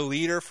a better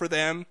leader for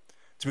them,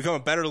 to become a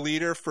better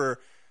leader for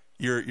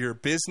your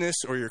business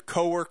or your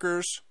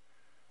coworkers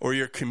or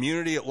your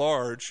community at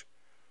large,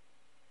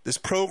 this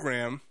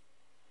program,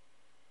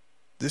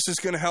 this is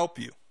going to help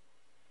you.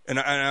 And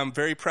I'm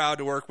very proud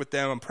to work with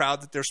them. I'm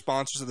proud that they're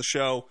sponsors of the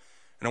show.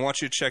 And I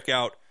want you to check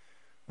out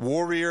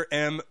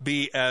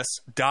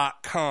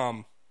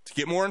warriormbs.com to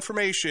get more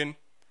information.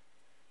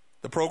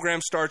 The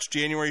program starts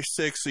January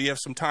 6th, so you have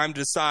some time to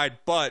decide.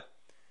 But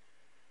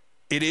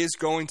it is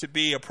going to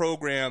be a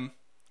program,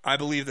 I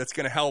believe, that's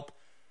going to help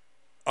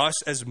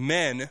us as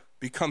men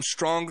become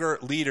stronger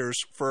leaders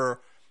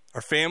for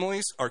our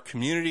families, our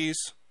communities,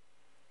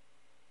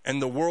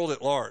 and the world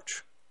at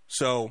large.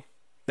 So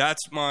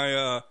that's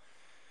my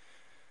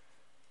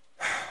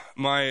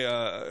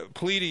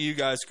plea to you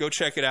guys. Go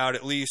check it out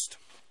at least.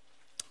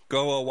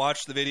 Go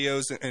watch the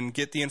videos and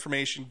get the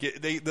information.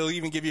 They'll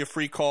even give you a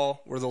free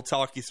call where they'll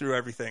talk you through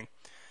everything.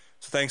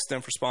 So thanks to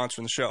them for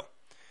sponsoring the show.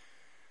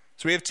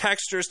 So we have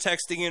texters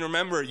texting in.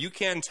 Remember, you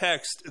can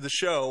text the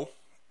show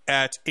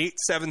at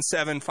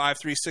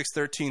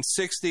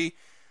 877-536-1360.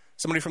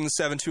 Somebody from the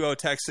 720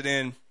 texted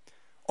in,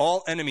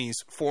 all enemies,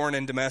 foreign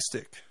and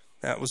domestic.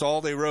 That was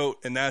all they wrote,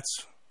 and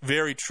that's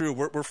very true.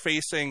 We're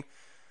facing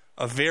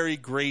a very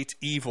great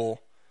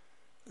evil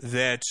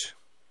that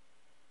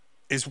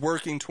is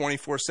working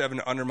 24/7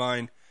 to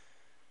undermine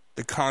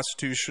the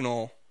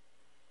constitutionally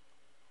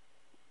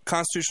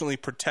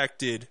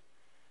protected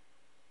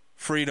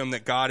freedom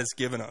that God has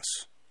given us,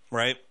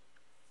 right?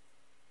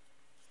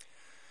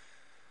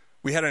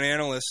 We had an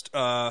analyst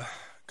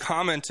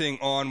commenting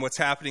on what's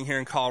happening here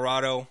in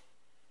Colorado,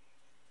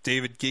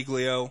 David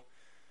Giglio,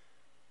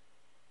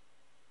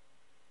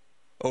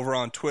 over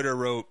on Twitter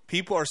wrote,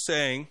 people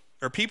saying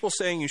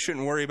you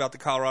shouldn't worry about the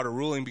Colorado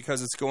ruling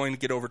because it's going to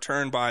get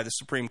overturned by the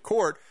Supreme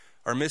Court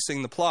are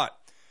missing the plot.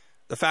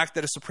 The fact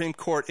that a Supreme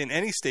Court in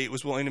any state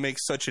was willing to make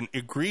such an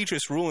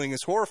egregious ruling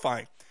is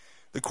horrifying.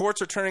 The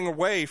courts are turning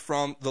away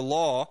from the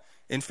law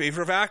in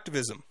favor of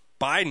activism.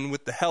 Biden,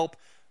 with the help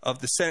of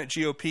the Senate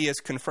GOP, has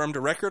confirmed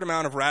a record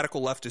amount of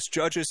radical leftist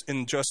judges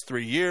in just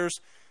 3 years.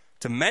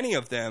 To many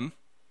of them,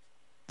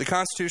 the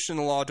Constitution and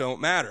the law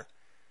don't matter.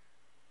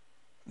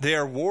 They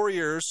are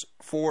warriors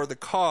for the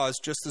cause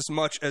just as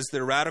much as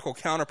their radical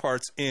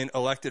counterparts in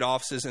elected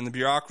offices in the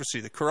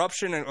bureaucracy. The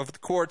corruption of the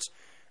courts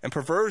and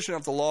perversion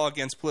of the law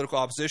against political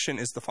opposition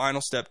is the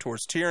final step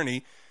towards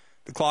tyranny.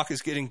 The clock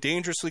is getting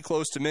dangerously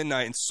close to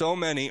midnight, and so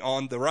many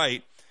on the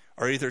right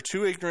are either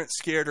too ignorant,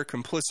 scared, or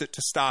complicit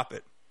to stop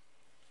it.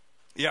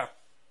 Yeah.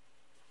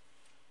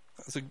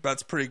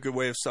 That's a pretty good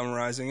way of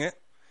summarizing it,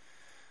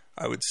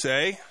 I would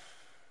say.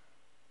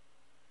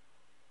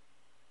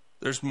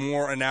 There's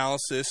more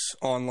analysis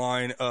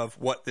online of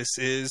what this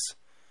is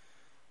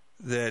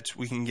that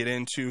we can get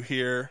into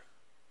here.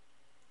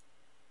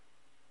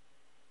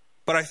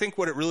 But I think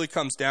what it really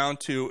comes down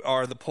to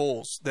are the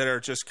polls that are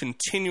just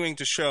continuing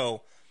to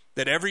show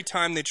that every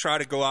time they try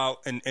to go out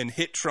and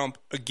hit Trump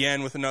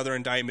again with another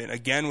indictment,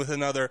 again with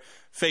another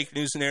fake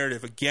news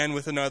narrative, again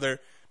with another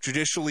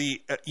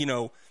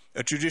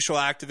a judicial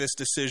activist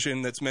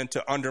decision that's meant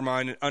to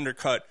undermine and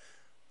undercut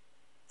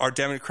our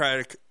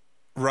democratic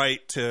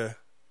right to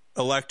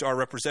elect our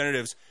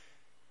representatives,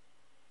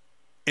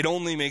 it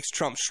only makes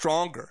Trump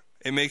stronger.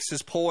 It makes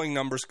his polling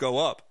numbers go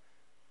up.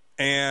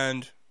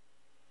 And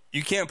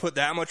you can't put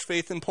that much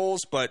faith in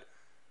polls, but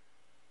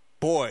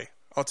boy,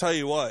 I'll tell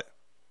you what.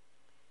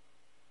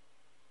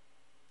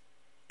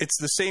 It's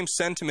the same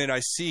sentiment I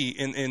see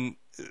in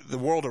the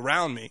world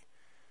around me,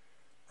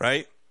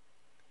 right?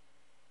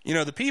 You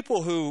know, the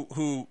people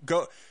who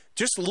go,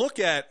 just look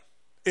at,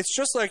 it's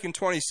just like in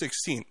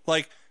 2016.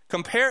 Like,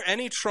 compare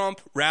any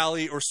Trump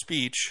rally or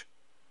speech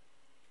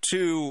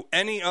to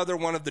any other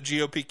one of the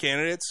GOP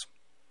candidates,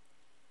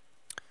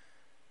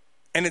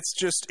 and it's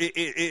just,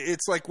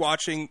 it's like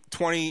watching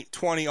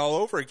 2020 all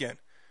over again.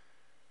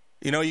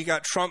 You know, you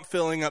got Trump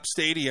filling up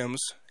stadiums,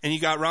 and you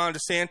got Ron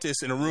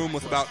DeSantis in a room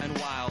with about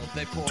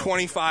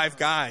 25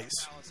 guys,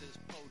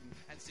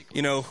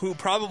 you know, who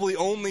probably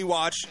only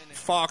watch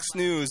Fox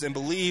News and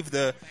believe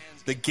the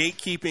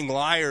gatekeeping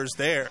liars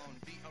there.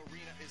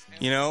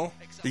 You know,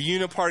 the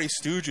uniparty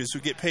stooges who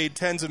get paid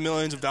tens of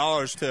millions of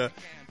dollars to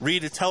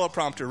read a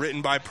teleprompter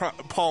written by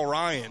Paul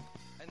Ryan.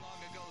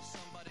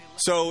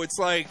 So it's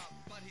like,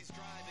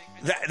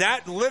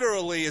 that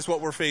literally is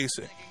what we're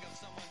facing.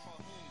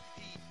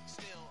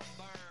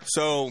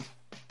 So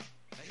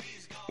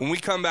when we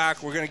come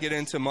back, we're going to get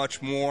into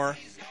much more.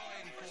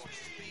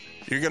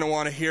 You're going to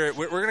want to hear it.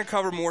 We're going to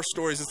cover more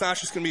stories. It's not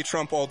just going to be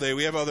Trump all day.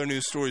 We have other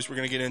news stories we're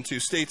going to get into.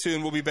 Stay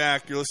tuned. We'll be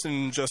back. You're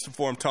listening to Just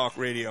Informed Talk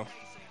Radio.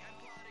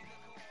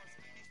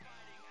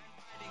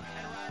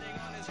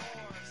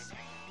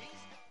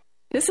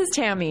 This is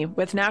Tammy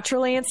with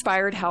Naturally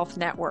Inspired Health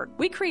Network.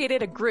 We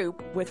created a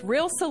group with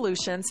real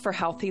solutions for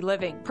healthy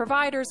living.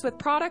 Providers with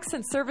products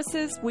and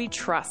services we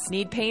trust.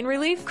 Need pain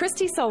relief?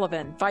 Christy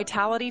Sullivan,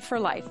 Vitality for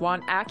Life.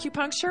 Want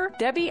acupuncture?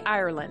 Debbie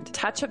Ireland,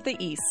 Touch of the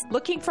East.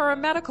 Looking for a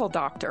medical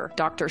doctor?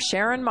 Dr.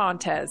 Sharon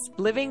Montez,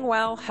 Living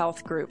Well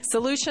Health Group.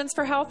 Solutions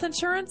for health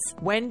insurance?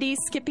 Wendy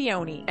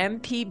Scipione,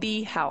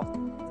 MPB Health.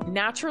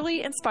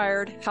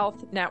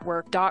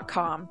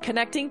 NaturallyInspiredHealthNetwork.com.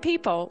 Connecting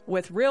people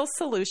with real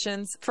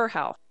solutions for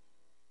health.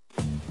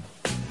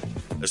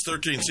 As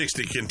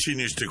 1360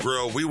 continues to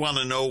grow, we want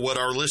to know what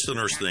our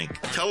listeners think.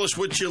 Tell us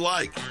what you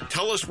like.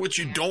 Tell us what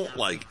you don't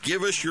like.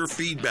 Give us your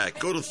feedback.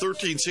 Go to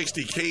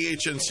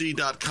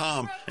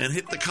 1360khnc.com and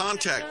hit the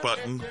contact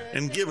button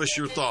and give us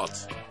your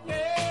thoughts.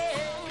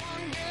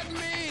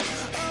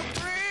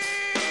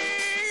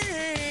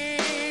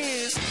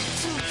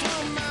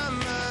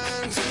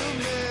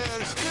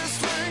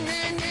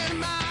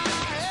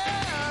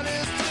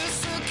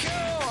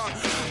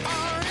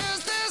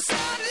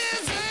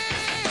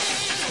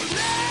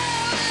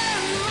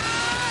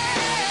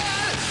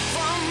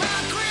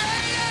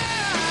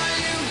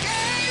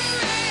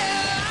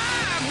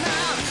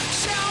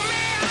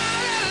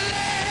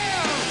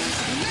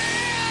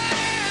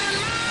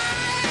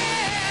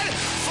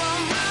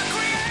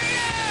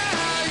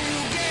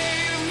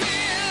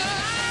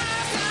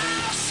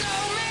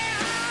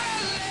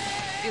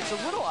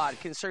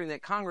 Considering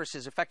that Congress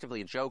is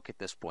effectively a joke at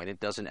this point. It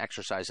doesn't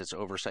exercise its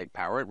oversight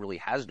power. It really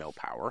has no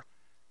power.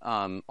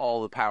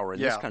 All the power in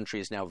this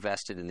country is now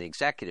vested in the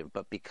executive.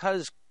 But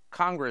because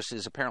Congress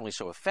is apparently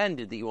so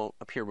offended that you will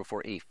appear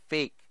before a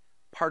fake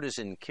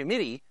partisan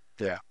committee,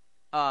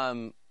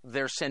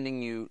 they're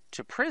sending you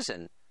to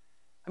prison.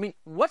 I mean,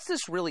 what's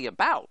this really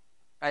about?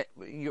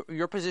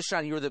 Your position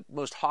on you're the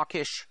most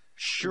hawkish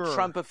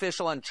Trump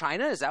official on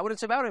China? Is that what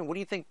it's about? And what do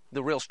you think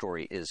the real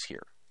story is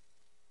here?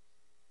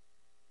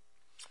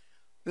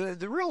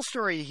 The real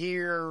story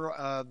here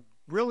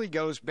really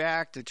goes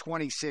back to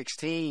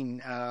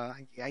 2016.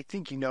 I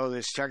think you know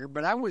this, Tucker,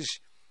 but I was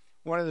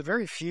one of the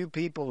very few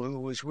people who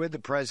was with the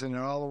president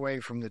all the way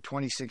from the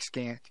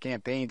 2016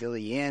 campaign to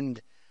the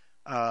end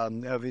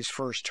of his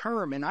first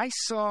term. And I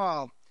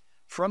saw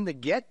from the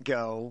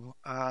get-go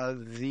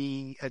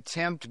the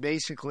attempt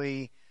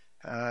basically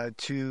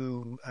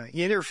to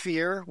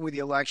interfere with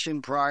the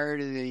election prior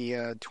to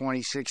the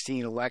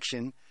 2016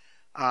 election.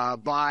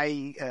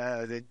 By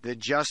the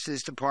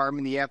Justice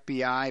Department, the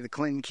FBI, the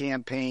Clinton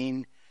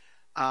campaign.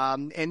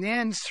 And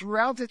then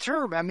throughout the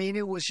term, I mean,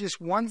 it was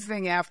just one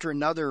thing after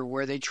another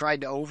where they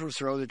tried to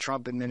overthrow the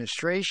Trump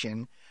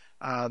administration.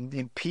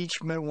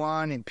 Impeachment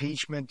 1,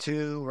 impeachment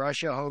 2,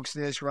 Russia hoax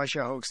this,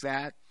 Russia hoax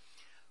that.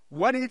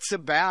 What it's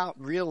about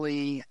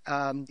really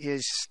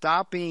is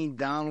stopping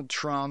Donald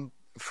Trump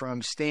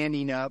from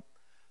standing up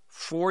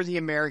for the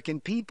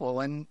American people.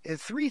 And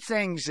three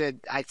things that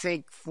I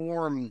think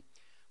form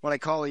what I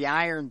call the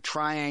iron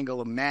triangle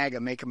of MAGA,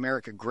 Make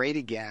America Great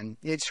Again.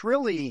 It's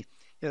really,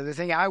 the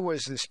thing I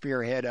was the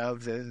spearhead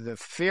of, the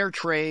fair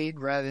trade,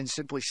 rather than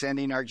simply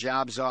sending our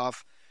jobs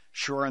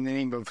offshore in the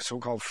name of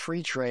so-called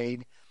free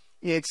trade.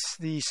 It's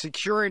the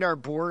securing our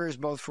borders,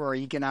 both for our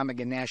economic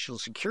and national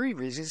security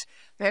reasons,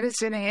 that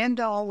it's an end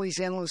to all these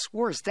endless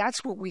wars.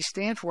 That's what we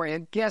stand for.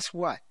 And guess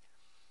what?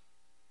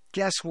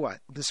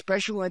 The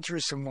special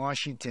interests in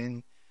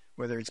Washington,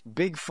 whether it's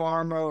Big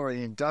Pharma or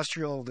the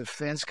industrial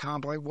defense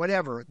complex,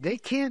 whatever, they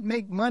can't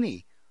make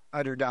money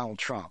under Donald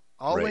Trump.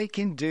 All they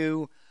can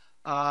do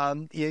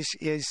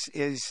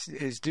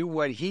is do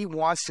what he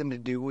wants them to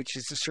do, which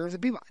is to serve the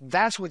people.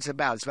 That's what it's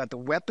about. It's about the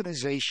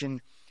weaponization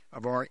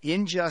of our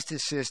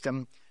injustice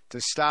system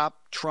to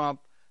stop Trump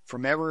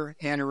from ever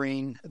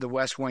entering the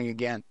West Wing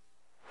again.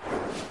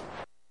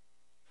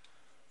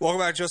 Welcome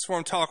back to Just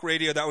Informed Talk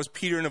Radio. That was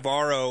Peter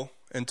Navarro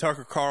and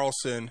Tucker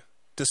Carlson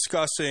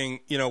discussing,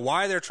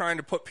 why they're trying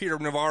to put Peter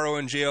Navarro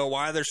in jail,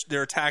 why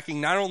they're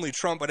attacking not only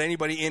Trump but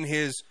anybody in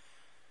his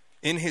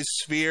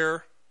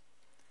sphere.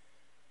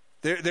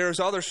 There's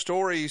other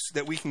stories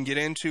that we can get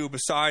into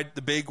beside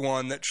the big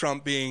one that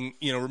Trump being,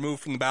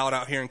 removed from the ballot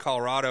out here in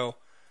Colorado.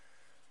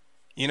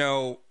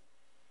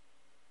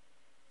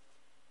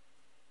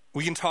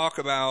 We can talk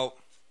about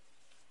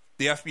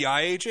the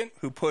FBI agent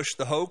who pushed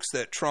the hoax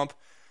that Trump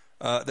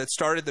that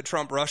started the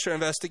Trump-Russia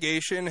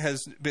investigation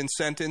has been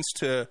sentenced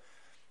to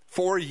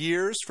 4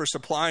 years for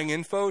supplying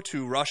info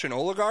to Russian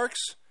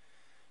oligarchs.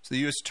 So the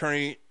U.S.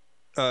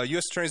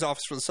 Attorney's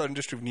Office for the Southern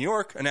District of New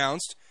York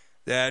announced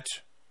that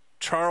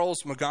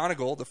Charles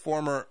McGonigal, the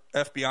former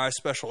FBI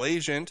special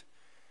agent,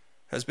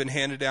 has been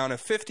handed down a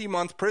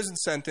 50-month prison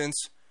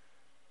sentence.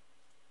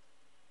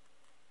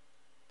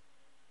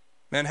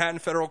 Manhattan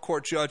Federal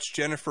Court Judge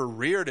Jennifer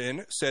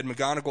Reardon said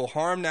McGonigal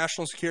harmed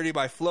national security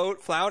by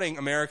flouting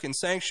American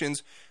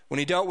sanctions when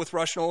he dealt with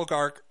Russian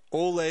oligarch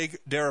Oleg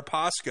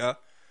Deripaska.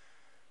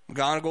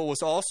 McGonigal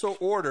was also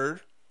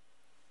ordered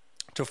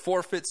to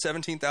forfeit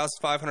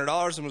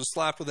 $17,500 and was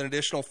slapped with an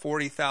additional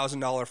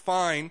 $40,000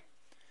 fine.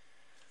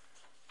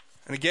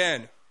 And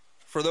again,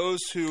 for those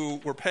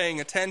who were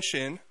paying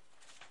attention,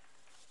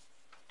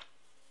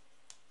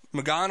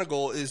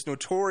 McGonigal is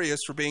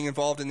notorious for being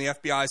involved in the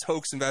FBI's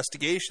hoax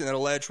investigation that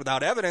alleged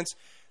without evidence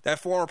that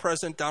former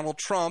President Donald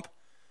Trump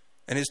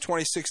and his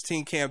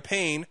 2016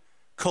 campaign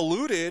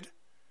colluded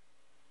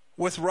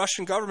with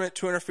Russian government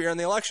to interfere in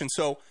the election.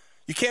 So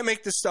you can't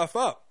make this stuff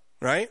up,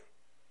 right?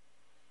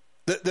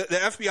 The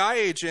FBI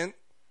agent,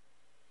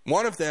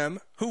 one of them,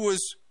 who was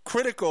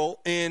critical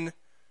in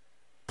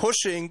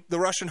pushing the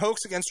Russian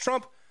hoax against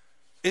Trump,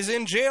 is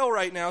in jail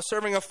right now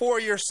serving a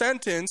 4-year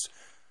sentence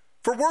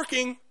for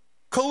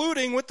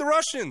colluding with the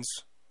Russians.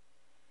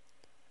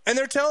 And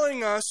they're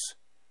telling us,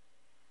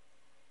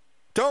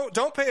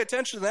 don't pay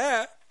attention to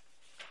that.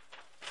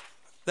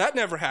 That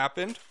never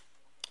happened.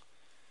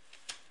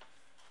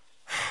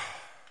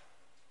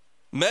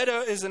 Meta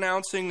is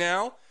announcing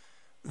now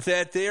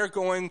that they are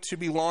going to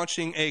be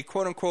launching a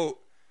quote-unquote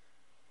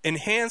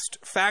enhanced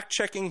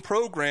fact-checking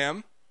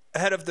program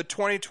ahead of the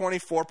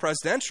 2024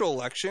 presidential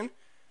election.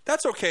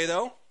 That's okay,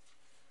 though.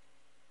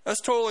 That's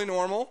totally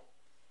normal.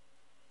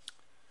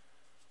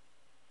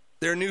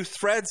 Their new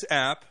Threads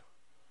app,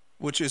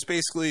 which is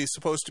basically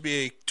supposed to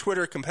be a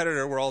Twitter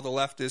competitor where all the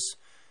leftists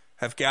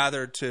have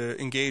gathered to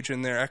engage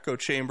in their echo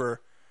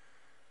chamber,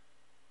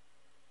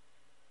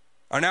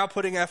 are now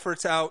putting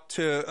efforts out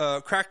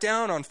to crack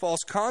down on false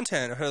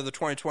content ahead of the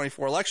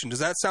 2024 election. Does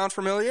that sound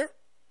familiar?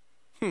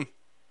 But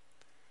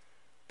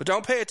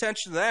don't pay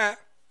attention to that.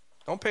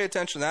 Don't pay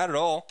attention to that at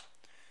all.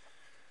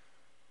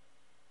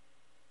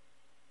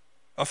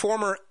 A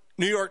former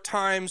New York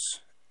Times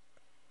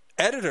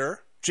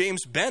editor,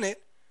 James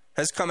Bennett,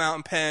 has come out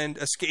and penned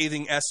a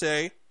scathing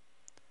essay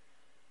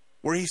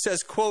where he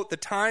says, quote, "The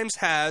Times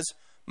has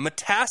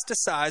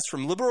metastasized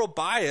from liberal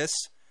bias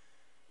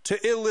to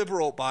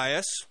illiberal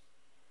bias."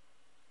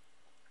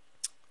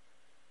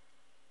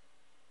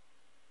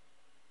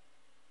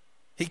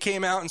 He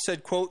came out and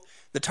said, quote,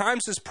 "The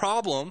Times'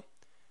 problem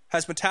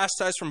has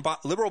metastasized from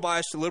liberal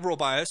bias to liberal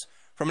bias,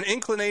 from an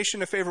inclination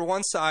to favor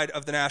one side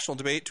of the national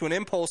debate to an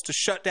impulse to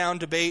shut down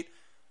debate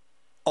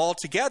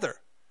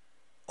altogether.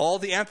 All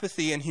the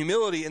empathy and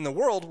humility in the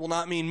world will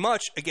not mean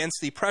much against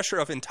the pressure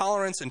of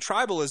intolerance and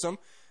tribalism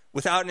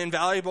without an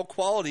invaluable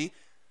quality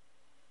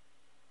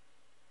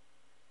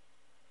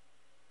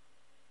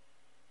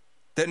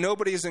that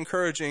nobody is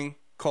encouraging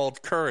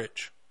called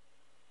courage."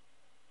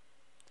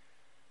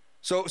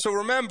 So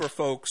remember,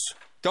 folks,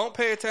 don't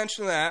pay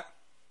attention to that.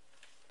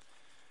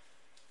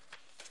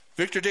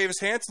 Victor Davis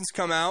Hanson's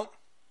come out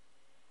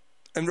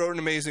and wrote an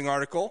amazing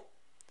article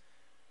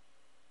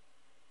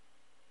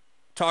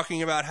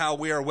talking about how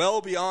we are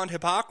well beyond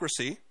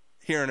hypocrisy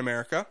here in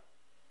America.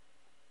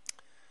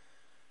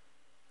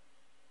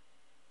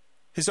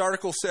 His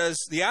article says,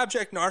 "The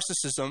abject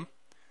narcissism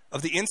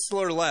of the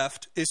insular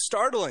left is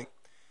startling.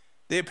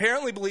 They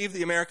apparently believe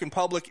the American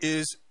public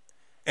is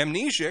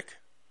amnesiac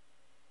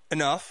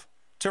enough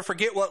to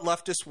forget what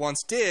leftists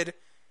once did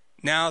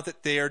now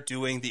that they are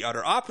doing the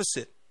utter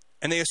opposite.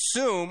 And they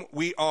assume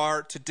we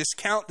are to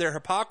discount their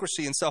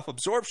hypocrisy and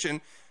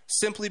self-absorption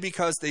simply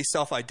because they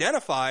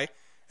self-identify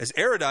as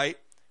erudite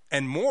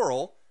and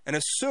moral and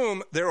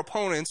assume their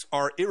opponents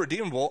are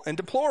irredeemable and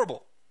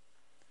deplorable."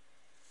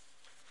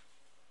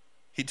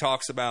 He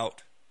talks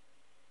about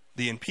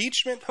the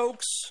impeachment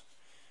hoax,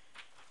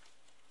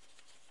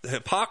 the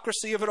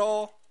hypocrisy of it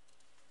all,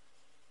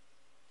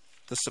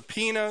 the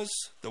subpoenas,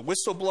 the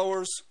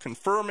whistleblowers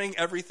confirming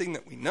everything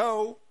that we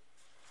know.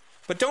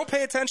 But don't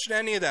pay attention to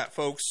any of that,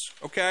 folks,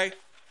 okay?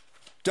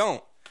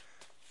 Don't.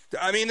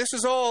 I mean, this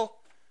is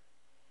all...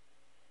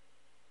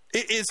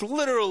 It is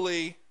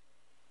literally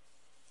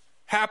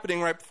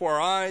happening right before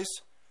our eyes.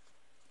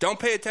 Don't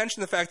pay attention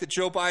to the fact that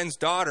Joe Biden's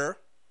daughter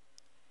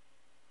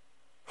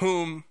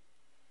whom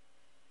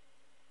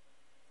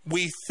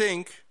we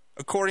think,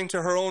 according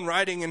to her own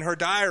writing in her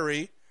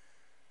diary,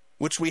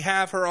 which we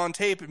have her on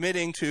tape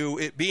admitting to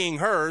it being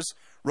hers,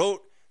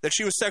 wrote that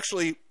she was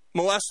sexually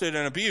molested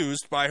and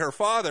abused by her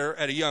father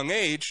at a young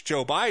age,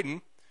 Joe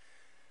Biden.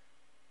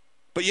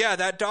 But yeah,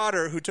 that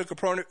daughter who took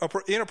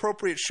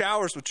inappropriate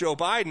showers with Joe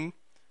Biden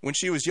when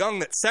she was young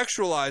that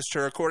sexualized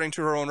her, according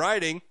to her own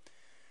writing,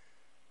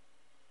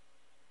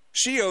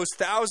 she owes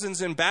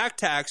thousands in back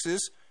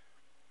taxes.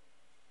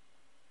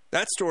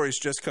 That story's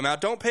just come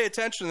out. Don't pay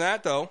attention to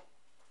that, though.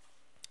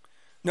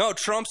 No,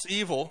 Trump's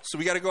evil, so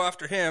we got to go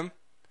after him.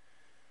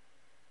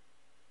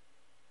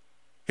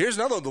 Here's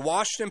another one. The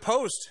Washington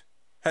Post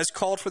has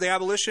called for the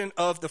abolition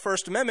of the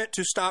First Amendment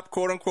to stop,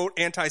 quote-unquote,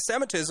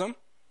 anti-Semitism.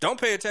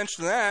 Don't pay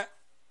attention to that.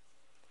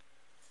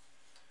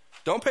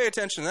 Don't pay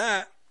attention to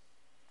that.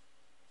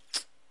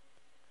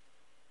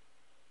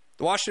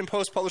 The Washington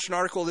Post published an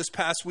article this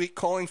past week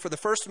calling for the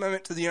First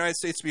Amendment to the United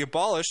States to be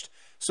abolished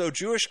so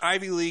Jewish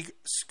Ivy League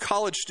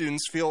college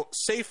students feel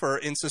safer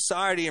in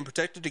society and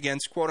protected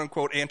against,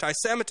 quote-unquote,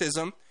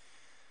 anti-Semitism.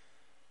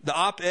 The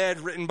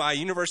op-ed written by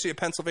University of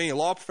Pennsylvania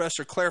law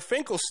professor Claire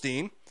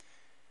Finkelstein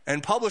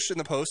and published in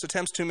the Post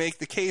attempts to make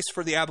the case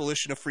for the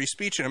abolition of free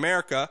speech in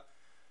America.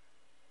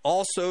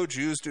 Also,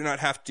 Jews do not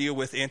have to deal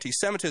with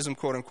anti-Semitism,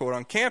 quote-unquote,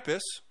 on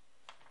campus.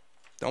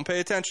 Don't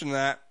pay attention to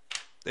that.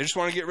 They just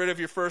want to get rid of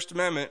your First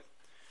Amendment,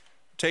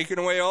 taking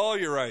away all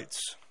your rights.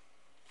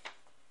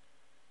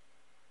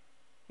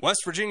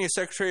 West Virginia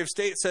Secretary of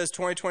State says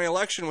 2020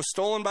 election was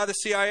stolen by the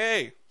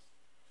CIA.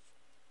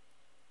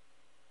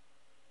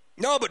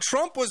 No, but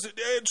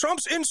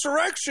Trump's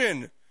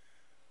insurrection.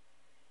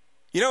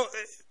 You know,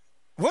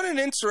 what an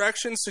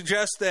insurrection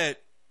suggests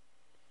that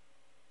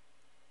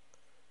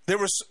there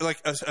was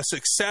like a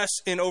success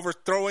in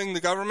overthrowing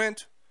the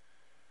government,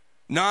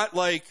 not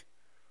like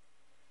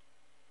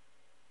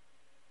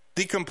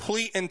the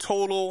complete and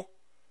total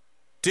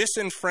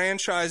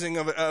disenfranchising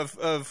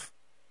of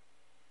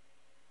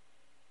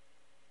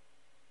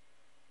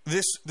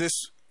this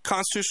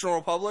constitutional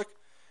republic.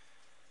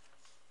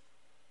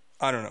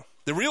 I don't know.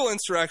 The real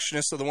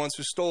insurrectionists are the ones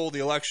who stole the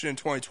election in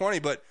 2020,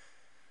 but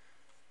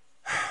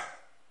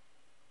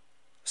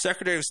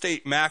Secretary of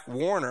State Mac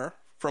Warner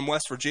from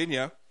West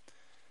Virginia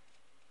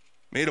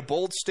made a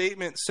bold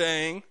statement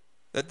saying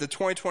that the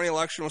 2020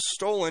 election was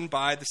stolen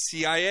by the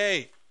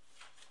CIA.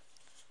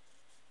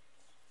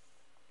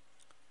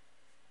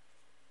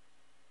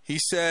 He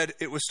said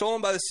it was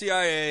stolen by the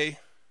CIA.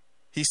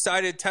 He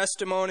cited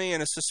testimony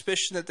and a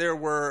suspicion that there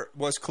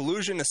was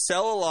collusion to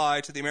sell a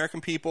lie to the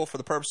American people for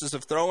the purposes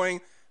of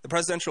throwing the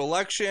presidential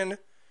election.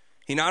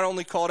 He not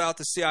only called out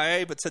the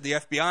CIA, but said the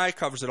FBI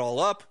covers it all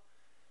up.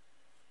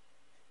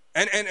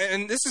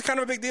 And this is kind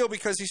of a big deal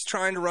because he's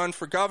trying to run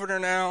for governor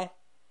now.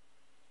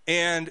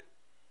 And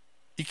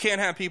you can't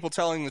have people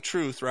telling the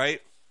truth,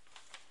 right?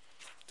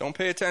 Don't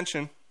pay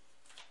attention.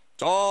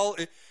 It's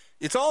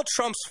all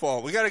Trump's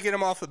fault. We got to get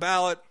him off the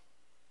ballot.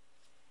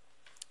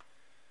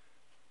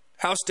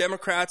 House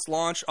Democrats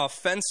launch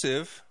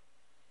offensive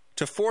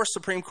to force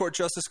Supreme Court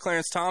Justice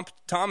Clarence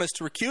Thomas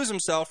to recuse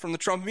himself from the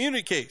Trump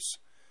immunity case.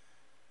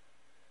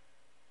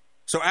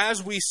 So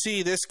as we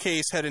see this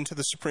case head into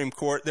the Supreme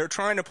Court, they're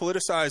trying to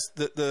politicize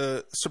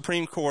the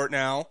Supreme Court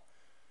now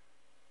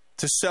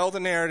to sell the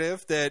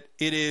narrative that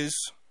it is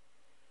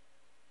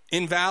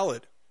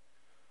invalid,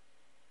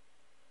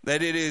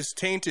 that it is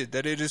tainted,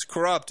 that it is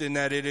corrupt, and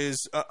that it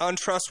is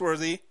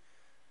untrustworthy.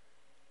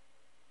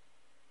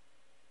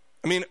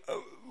 I mean,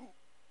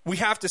 we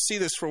have to see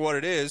this for what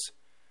it is.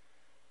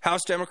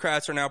 House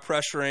Democrats are now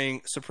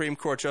pressuring Supreme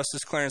Court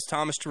Justice Clarence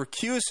Thomas to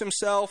recuse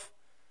himself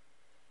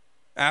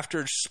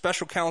after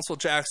special counsel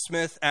Jack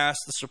Smith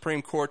asked the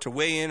Supreme Court to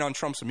weigh in on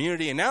Trump's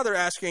immunity. And now they're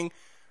asking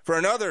for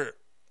another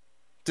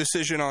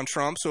decision on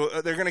Trump.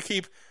 So they're going to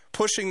keep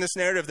pushing this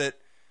narrative that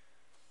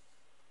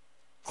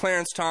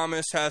Clarence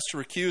Thomas has to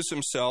recuse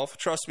himself.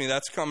 Trust me,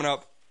 that's coming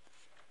up.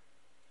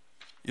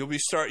 You'll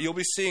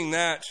be seeing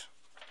that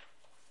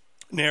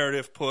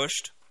narrative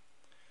pushed.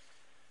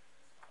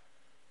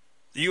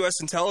 The U.S.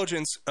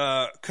 intelligence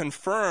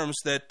confirms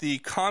that the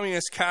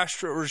communist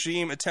Castro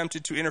regime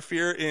attempted to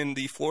interfere in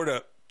the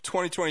Florida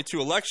 2022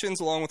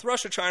 elections along with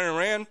Russia, China, and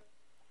Iran.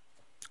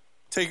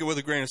 Take it with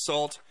a grain of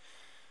salt.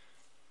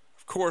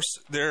 Of course,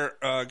 they're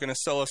going to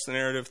sell us the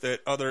narrative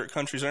that other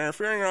countries are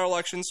interfering in our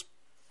elections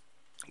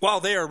while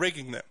they are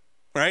rigging them,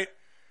 right?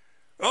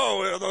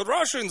 Oh, the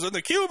Russians and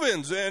the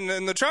Cubans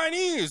and the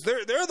Chinese,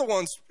 they're the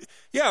ones.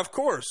 Yeah, of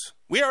course.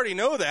 We already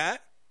know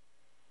that.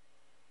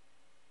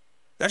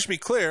 That should be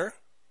clear.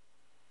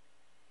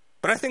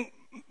 But I think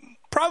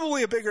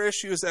probably a bigger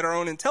issue is that our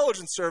own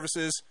intelligence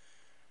services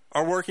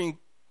are working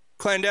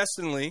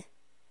clandestinely,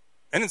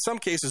 and in some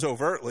cases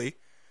overtly,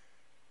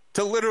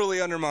 to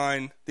literally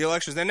undermine the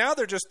elections. And now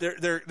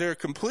they're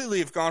completely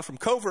have gone from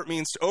covert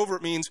means to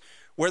overt means,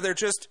 where they're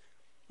just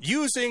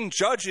using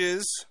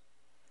judges,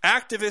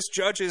 activist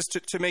judges,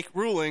 to make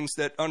rulings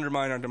that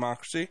undermine our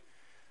democracy,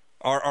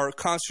 our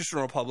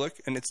constitutional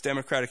republic, and its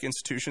democratic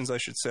institutions, I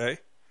should say.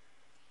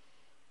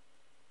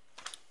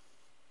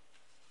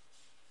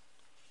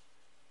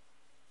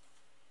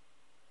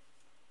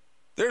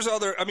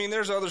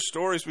 There's other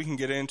stories we can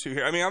get into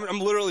here. I mean, I'm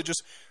literally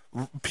just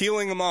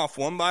peeling them off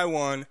one by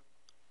one.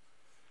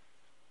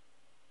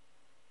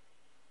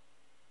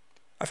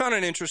 I found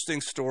an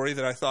interesting story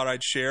that I thought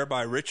I'd share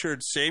by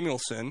Richard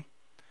Samuelson.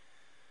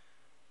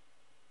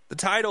 The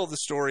title of the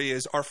story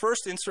is Our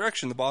First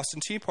Insurrection, the Boston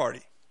Tea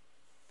Party.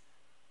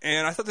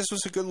 And I thought this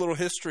was a good little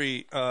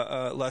history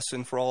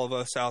lesson for all of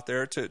us out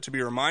there to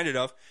be reminded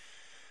of.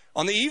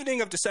 On the evening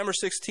of December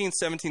 16,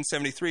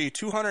 1773,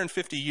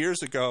 250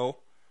 years ago,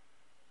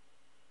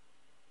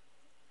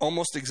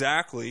 almost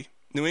exactly,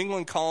 New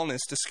England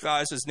colonists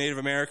disguised as Native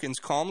Americans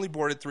calmly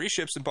boarded 3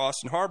 ships in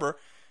Boston Harbor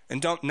and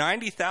dumped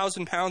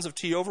 90,000 pounds of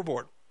tea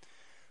overboard.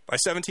 By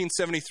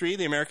 1773,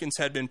 the Americans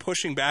had been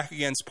pushing back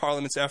against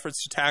Parliament's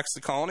efforts to tax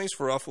the colonies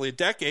for roughly a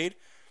decade.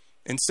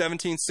 In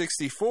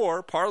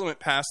 1764, Parliament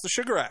passed the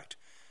Sugar Act,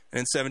 and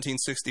in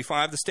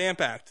 1765, the Stamp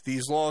Act.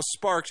 These laws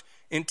sparked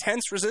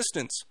intense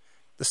resistance.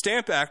 The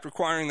Stamp Act,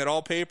 requiring that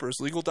all papers,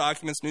 legal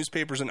documents,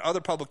 newspapers, and other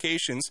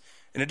publications,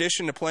 in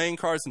addition to playing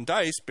cards and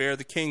dice, bear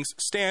the king's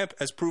stamp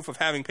as proof of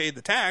having paid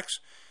the tax,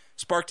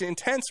 sparked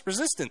intense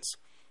resistance,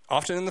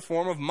 often in the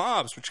form of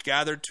mobs which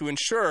gathered to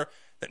ensure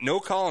that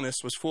no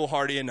colonist was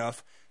foolhardy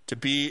enough to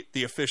be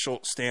the official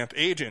stamp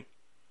agent.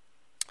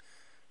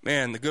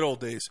 Man, the good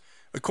old days.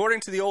 According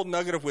to the old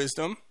nugget of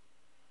wisdom,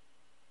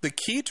 the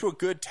key to a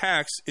good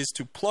tax is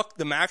to pluck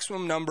the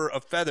maximum number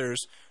of feathers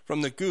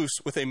from the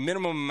goose with a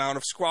minimum amount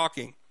of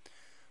squawking.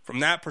 From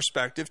that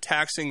perspective,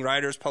 taxing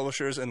writers,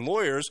 publishers, and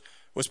lawyers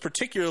was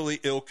particularly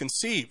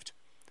ill-conceived.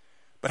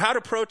 But how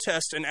to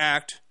protest an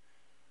act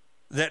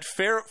that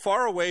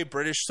far-away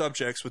British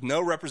subjects with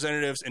no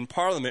representatives in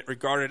Parliament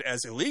regarded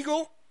as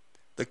illegal?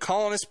 The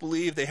colonists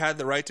believed they had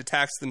the right to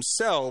tax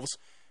themselves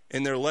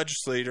in their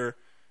legislatures,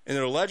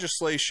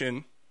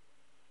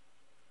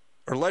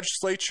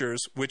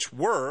 which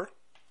were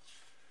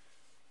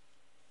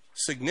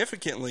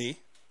significantly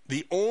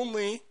the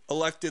only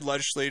elected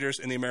legislators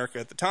in America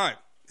at the time.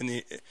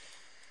 In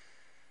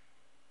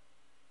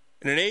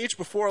an age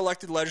before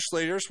elected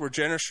legislators were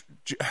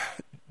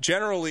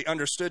generally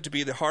understood to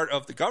be the heart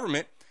of the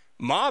government,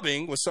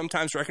 mobbing was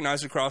sometimes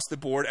recognized across the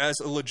board as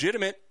a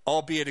legitimate,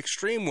 albeit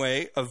extreme,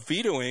 way of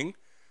vetoing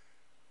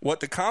what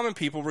the common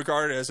people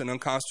regarded as an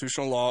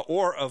unconstitutional law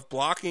or of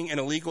blocking an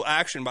illegal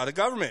action by the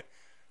government.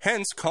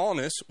 Hence,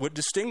 colonists would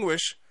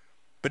distinguish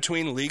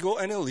between legal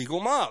and illegal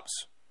mobs.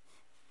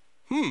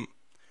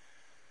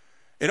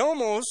 It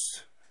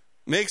almost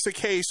makes a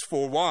case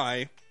for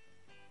why,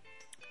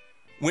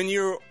 when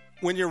you're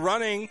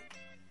running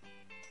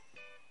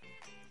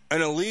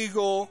an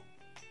illegal,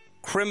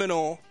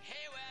 criminal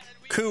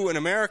coup in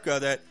America,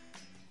 that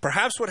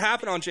perhaps what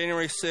happened on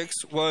January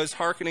 6th was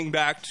hearkening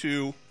back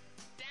to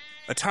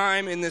a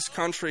time in this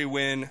country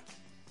when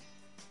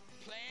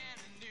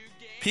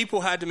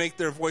people had to make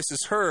their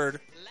voices heard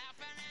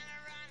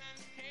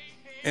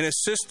in a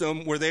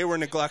system where they were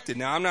neglected.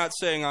 Now, I'm not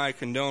saying I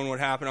condone what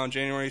happened on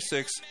January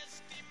 6th.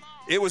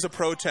 It was a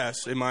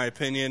protest, in my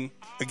opinion,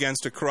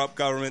 against a corrupt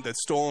government that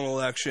stole an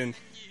election.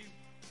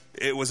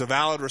 It was a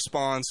valid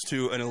response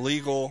to an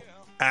illegal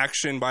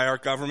action by our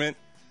government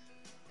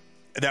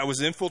that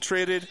was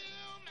infiltrated.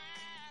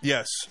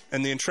 Yes.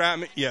 And the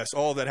entrapment, yes,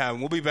 all of that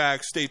happened. We'll be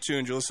back. Stay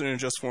tuned. You're listening to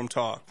Just Form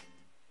Talk.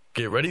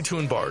 Get ready to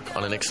embark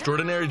on an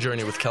extraordinary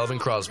journey with Kelvin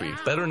Crosby,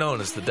 better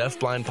known as the Deaf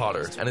Blind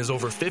Potter, and his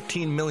over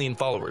 15 million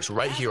followers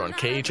right here on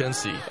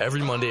KHNC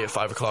every Monday at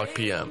 5 o'clock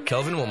p.m.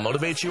 Kelvin will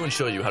motivate you and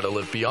show you how to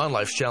live beyond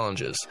life's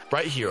challenges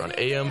right here on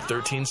AM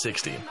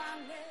 1360.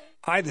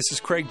 Hi, this is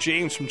Craig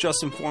James from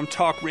Just Informed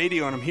Talk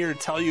Radio, and I'm here to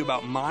tell you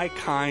about My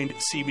Kind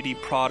CBD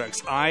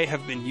products. I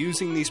have been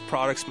using these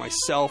products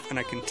myself, and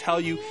I can tell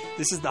you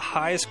this is the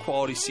highest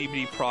quality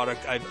CBD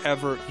product I've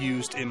ever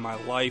used in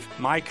my life.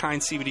 My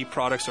Kind CBD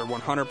products are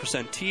 100%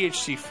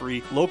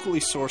 THC-free, locally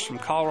sourced from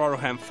Colorado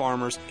hemp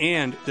farmers,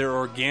 and they're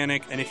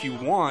organic. And if you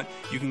want,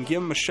 you can give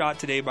them a shot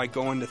today by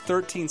going to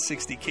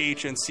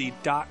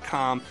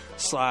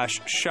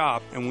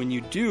 1360khnc.com/shop. And when you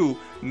do,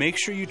 make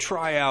sure you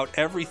try out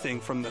everything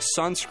from the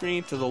sunscreen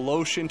to the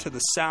lotion to the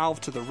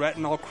salve to the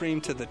retinol cream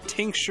to the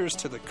tinctures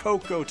to the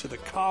cocoa to the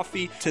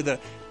coffee to the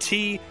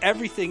tea,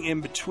 everything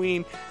in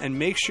between. And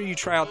make sure you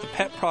try out the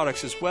pet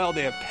products as well.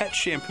 They have pet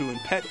shampoo and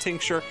pet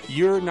tincture.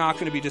 You're not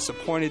going to be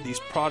disappointed. These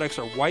products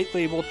are white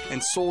labeled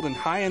and sold in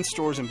high-end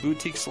stores and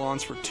boutique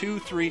salons for 2,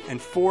 3,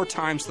 and 4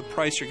 times the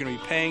price you're going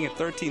to be paying at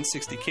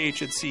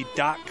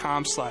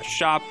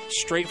 1360khnc.com/shop,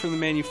 straight from the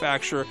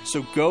manufacturer.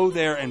 So go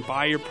there and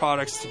buy your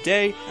products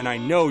today, and I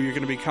know you're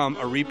going to become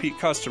a repeat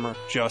customer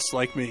just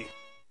like me.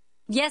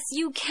 Yes,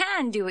 you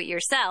can do it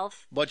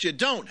yourself. But you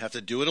don't have to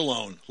do it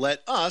alone.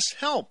 Let us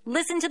help.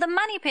 Listen to the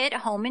Money Pit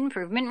Home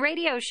Improvement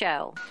Radio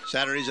Show.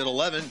 Saturdays at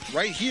 11,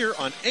 right here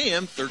on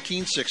AM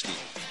 1360.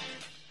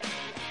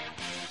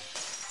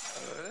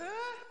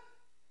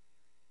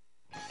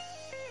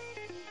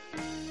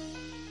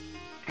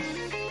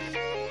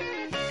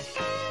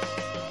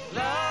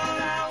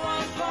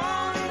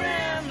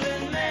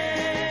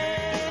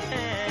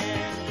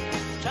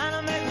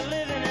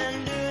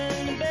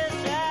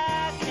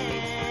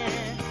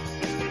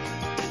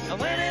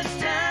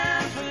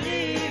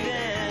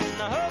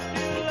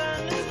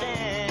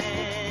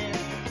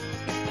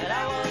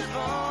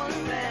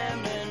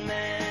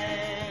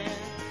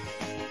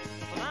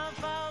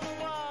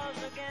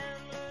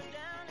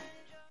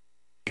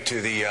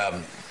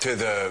 to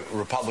the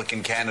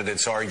Republican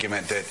candidate's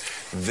argument that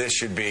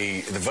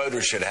the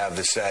voters should have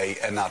the say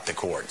and not the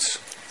courts?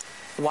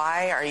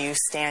 Why are you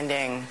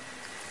standing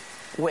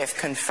with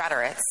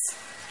Confederates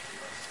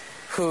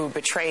who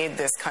betrayed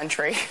this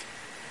country?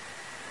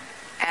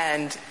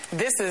 And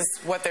this is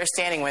what they're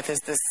standing with, is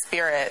the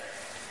spirit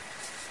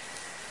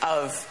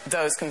of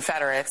those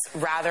Confederates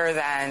rather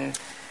than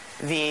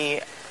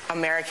the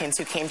Americans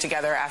who came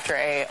together after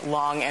a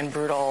long and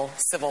brutal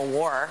civil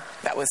war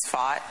that was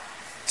fought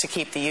to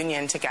keep the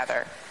Union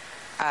together,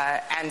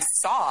 and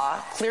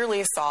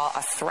clearly saw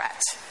a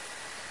threat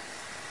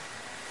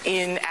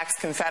in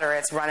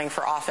ex-Confederates running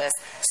for office,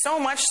 so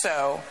much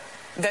so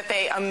that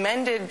they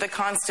amended the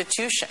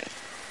Constitution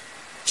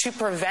to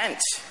prevent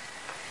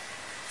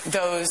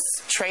those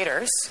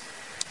traitors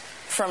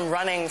from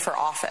running for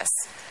office.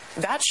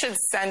 That should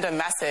send a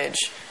message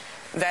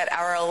that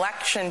our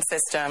election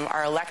system,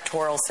 our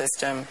electoral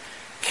system,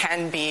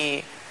 can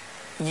be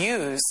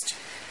used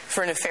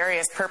for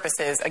nefarious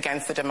purposes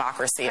against the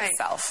democracy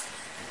itself.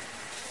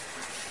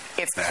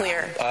 It's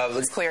clear.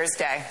 It's clear as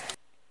day.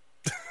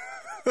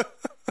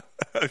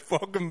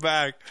 Welcome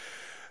back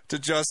to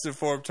Just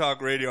Informed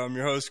Talk Radio. I'm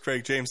your host,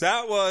 Craig James.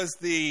 That was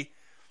the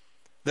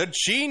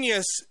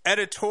genius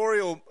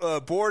editorial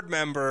board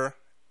member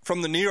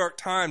from the New York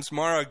Times,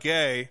 Mara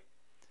Gay,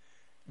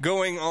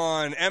 going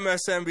on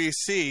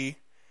MSNBC.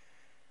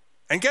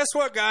 And guess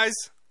what, guys?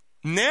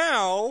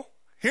 Now,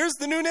 here's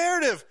the new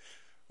narrative.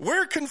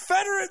 We're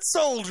Confederate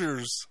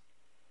soldiers.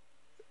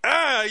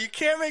 You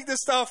can't make this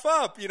stuff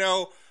up.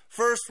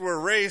 First we're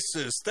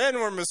racist, then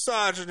we're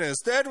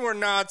misogynist, then we're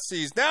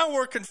Nazis, now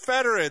we're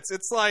Confederates.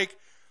 It's like,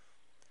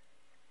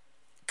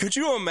 could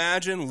you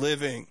imagine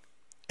living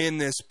in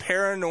this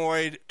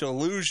paranoid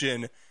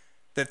delusion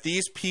that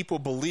these people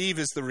believe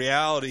is the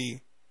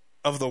reality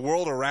of the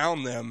world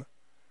around them?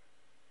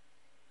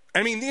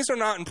 I mean, these are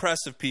not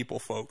impressive people,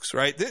 folks,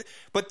 right?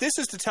 But this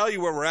is to tell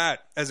you where we're at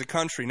as a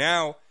country.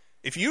 Now,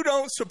 if you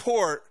don't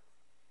support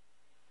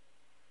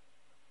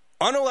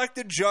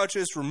unelected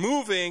judges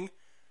removing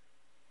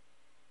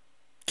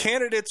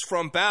candidates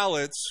from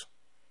ballots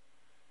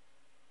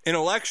in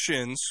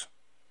elections,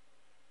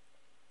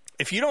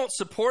 if you don't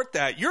support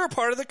that, you're a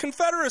part of the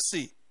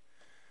Confederacy.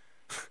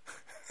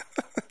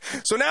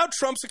 So now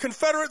Trump's a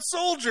Confederate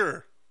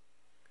soldier.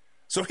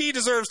 So he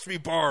deserves to be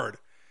barred.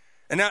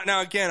 And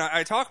now again,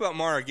 I talk about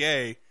Mara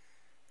Gay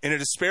in a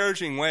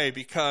disparaging way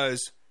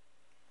because,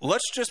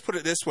 let's just put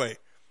it this way.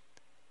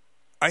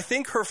 I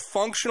think her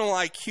functional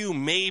IQ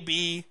may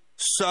be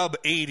sub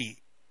 80,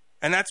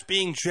 and that's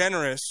being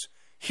generous.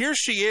 Here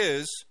she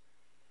is,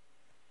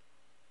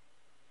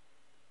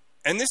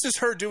 and this is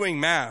her doing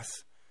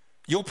math.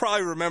 You'll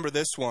probably remember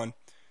this one.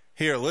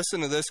 Here,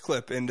 listen to this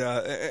clip, and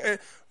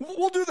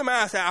we'll do the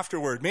math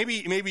afterward.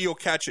 Maybe you'll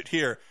catch it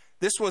here.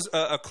 This was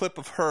a clip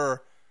of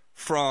her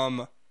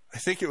from, I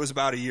think it was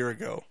about a year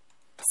ago.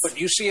 But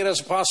you see it as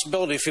a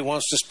possibility if he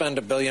wants to spend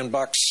 $1 billion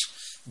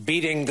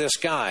beating this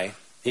guy,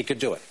 he could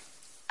do it.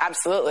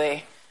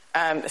 Absolutely.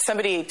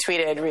 Somebody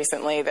tweeted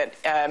recently that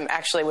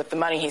actually with the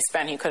money he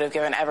spent, he could have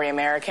given every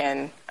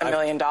American $1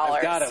 million.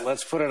 I've got it.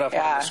 Let's put it up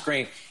on the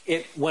screen.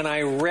 When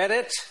I read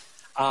it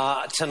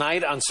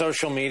tonight on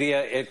social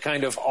media, it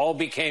kind of all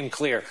became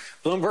clear.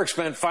 Bloomberg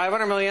spent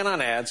 $500 million on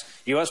ads.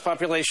 U.S.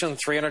 population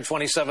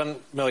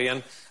 327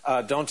 million.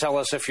 Don't tell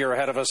us if you're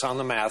ahead of us on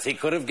the math. He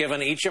could have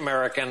given each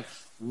American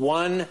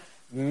 $1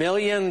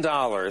 million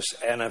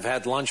and have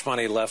had lunch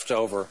money left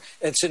over.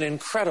 It's an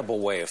incredible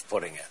way of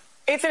putting it.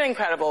 It's an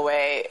incredible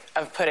way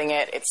of putting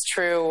it. It's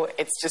true.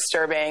 It's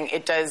disturbing.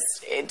 It does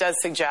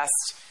suggest,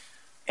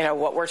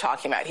 what we're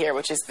talking about here,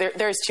 which is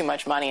there's too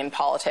much money in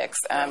politics.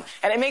 And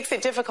it makes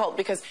it difficult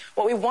because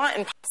what we want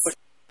in politics.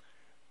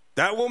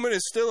 That woman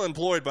is still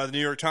employed by the New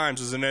York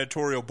Times as an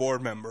editorial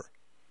board member.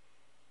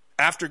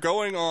 After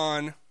going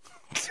on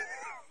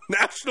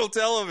national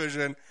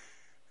television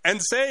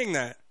and saying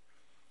that.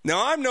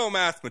 Now, I'm no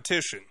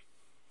mathematician,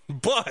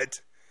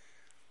 but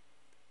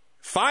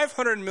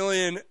 $500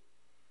 million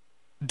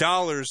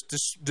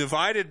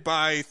divided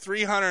by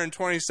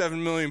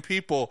 327 million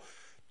people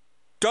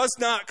does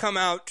not come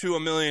out to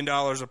 $1 million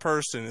a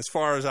person, as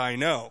far as I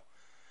know.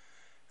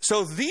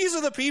 So these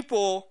are the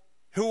people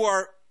who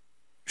are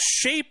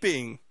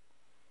shaping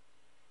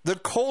the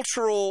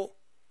cultural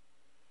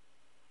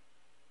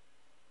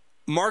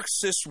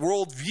Marxist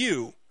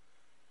worldview.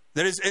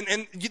 That is,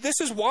 and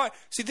this is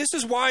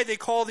why they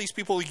call these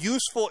people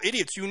useful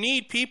idiots. You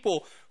need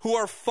people who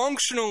are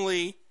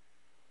functionally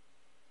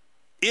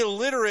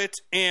illiterate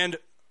and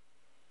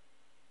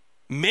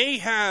may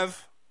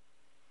have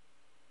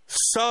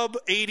sub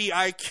 80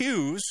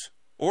 IQs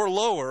or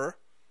lower.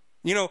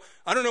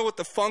 I don't know what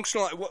the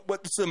functional,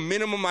 what's the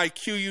minimum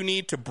IQ you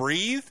need to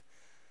breathe,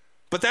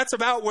 but that's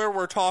about where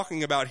we're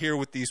talking about here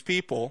with these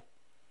people.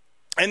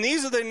 And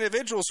these are the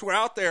individuals who are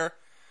out there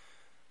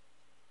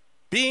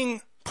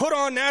being put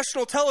on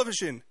national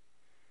television.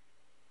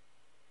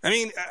 I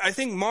mean, I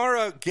think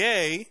Mara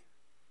Gay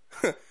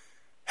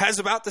has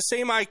about the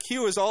same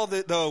IQ as all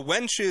the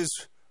wenches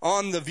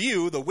on The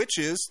View, the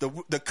witches,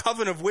 the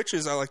coven of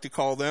witches, I like to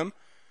call them,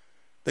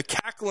 the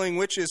cackling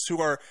witches who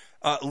are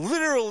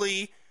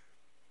literally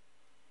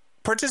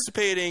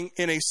participating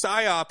in a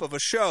psyop of a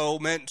show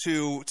meant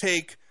to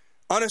take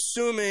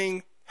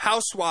unassuming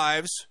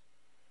housewives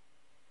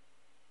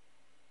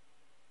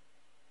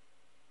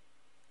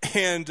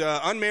and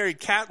unmarried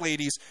cat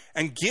ladies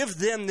and give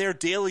them their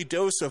daily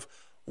dose of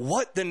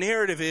what the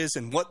narrative is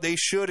and what they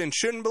should and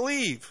shouldn't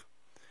believe,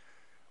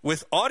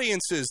 with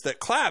audiences that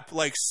clap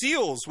like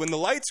seals when the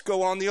lights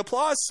go on the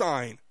applause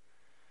sign.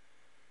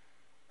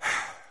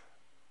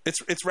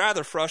 It's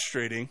rather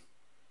frustrating.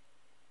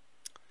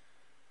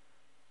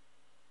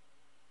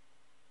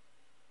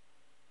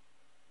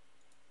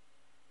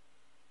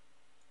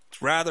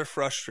 It's rather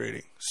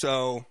frustrating.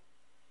 So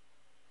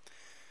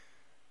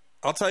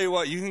I'll tell you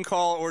what, you can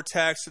call or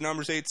text. The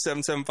number's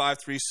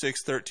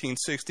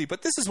 877-536-1360.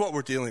 But this is what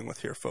we're dealing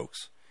with here,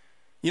 folks.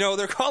 You know,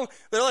 they're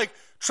like,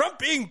 Trump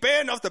being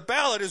banned off the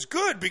ballot is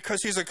good because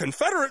he's a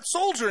Confederate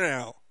soldier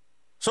now.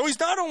 So he's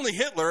not only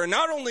Hitler and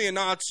not only a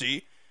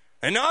Nazi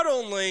and not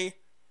only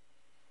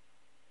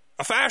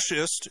a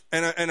fascist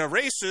and a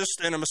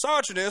racist and a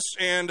misogynist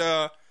and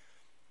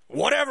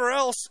whatever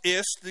else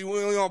we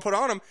want to put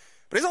on him,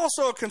 but he's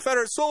also a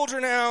Confederate soldier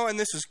now, and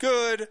this is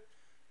good.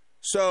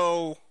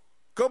 So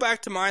go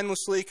back to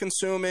mindlessly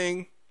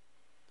consuming,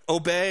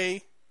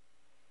 obey.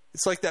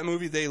 It's like that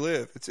movie They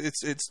Live.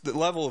 It's the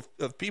level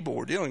of people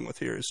we're dealing with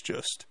here is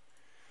just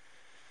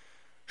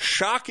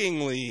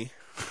shockingly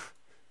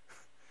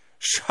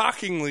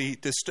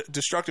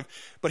destructive.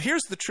 But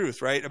here's the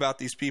truth, right, about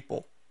these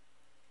people.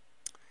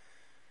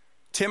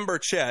 Tim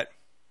Burchett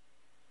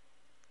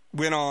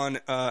went on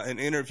an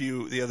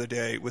interview the other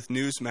day with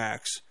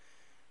Newsmax,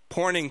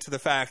 pointing to the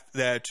fact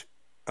that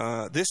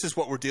this is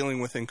what we're dealing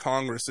with in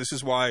Congress. This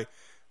is why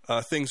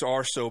things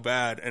are so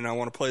bad. And I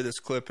want to play this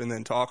clip and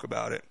then talk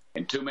about it.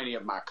 And too many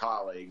of my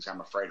colleagues,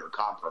 I'm afraid, are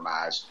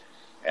compromised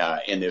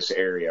in this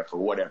area for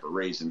whatever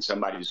reason.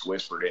 Somebody's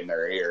whispered in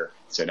their ear,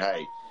 said,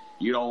 hey,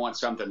 you don't want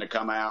something to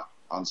come out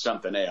on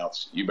something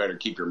else. You better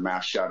keep your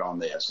mouth shut on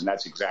this. And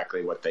that's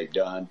exactly what they've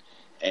done.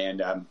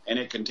 And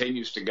it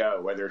continues to go,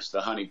 whether it's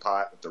the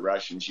honeypot that the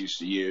Russians used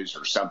to use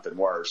or something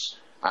worse.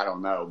 I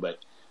don't know.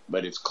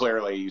 But it's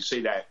clearly, you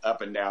see that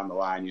up and down the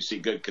line. You see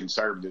good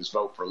conservatives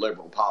vote for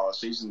liberal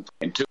policies.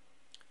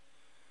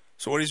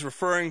 So what he's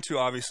referring to,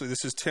 obviously,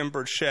 this is Tim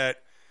Burchett,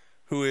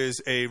 who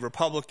is a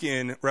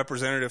Republican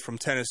representative from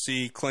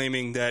Tennessee,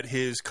 claiming that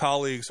his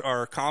colleagues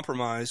are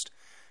compromised.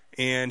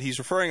 And he's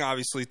referring,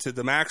 obviously, to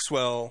the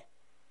Maxwell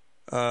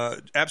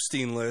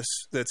Epstein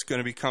list that's going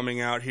to be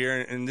coming out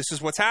here. And this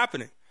is what's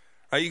happening.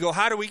 Right? You go,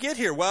 how do we get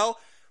here? Well,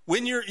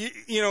 when you're,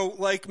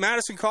 like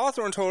Madison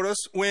Cawthorn told us,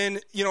 when,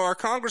 our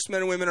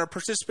congressmen and women are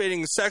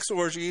participating in sex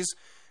orgies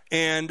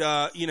and,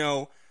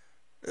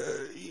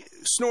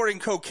 snorting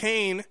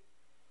cocaine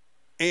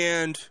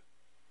and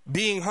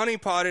being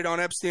honeypotted on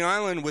Epstein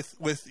Island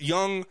with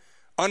young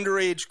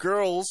underage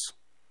girls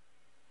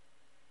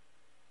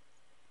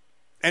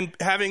and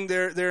having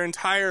their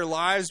entire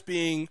lives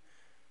being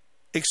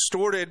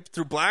extorted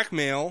through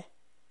blackmail,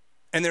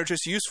 and they're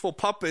just useful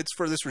puppets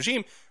for this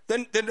regime,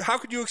 then how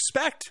could you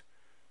expect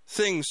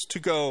things to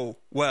go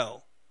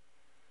well?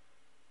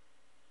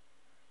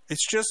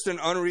 It's just an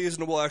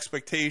unreasonable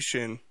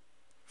expectation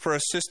for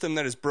a system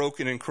that is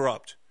broken and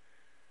corrupt.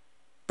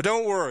 But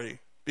don't worry,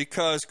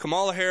 because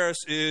Kamala Harris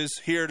is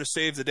here to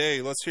save the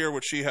day. Let's hear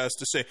what she has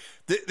to say.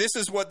 This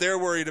is what they're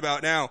worried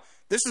about now.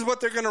 This is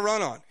what they're going to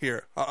run on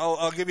here.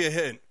 I'll give you a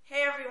hint.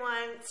 Hey,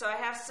 everyone. So I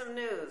have some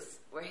news.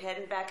 We're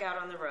heading back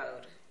out on the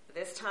road.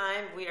 This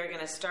time, we are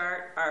going to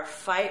start our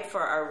Fight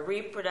for Our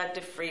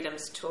Reproductive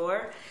Freedoms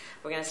tour.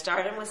 We're going to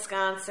start in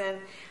Wisconsin.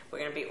 We're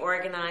going to be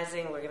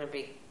organizing. We're going to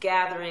be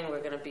gathering.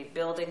 We're going to be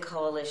building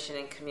coalition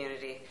and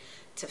community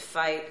to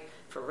fight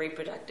for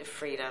reproductive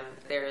freedom.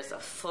 There is a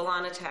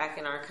full-on attack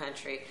in our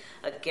country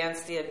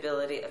against the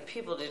ability of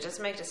people to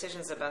just make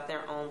decisions about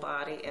their own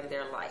body and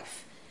their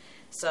life.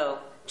 So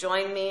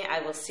join me. I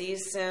will see you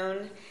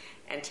soon,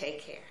 and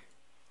take care.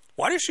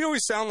 Why does she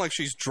always sound like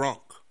she's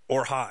drunk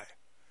or high?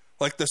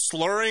 Like the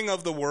slurring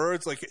of the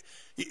words, like,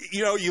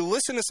 you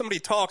listen to somebody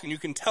talk and you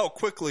can tell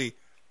quickly,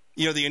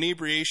 the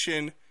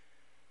inebriation.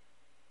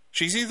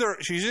 She's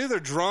either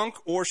drunk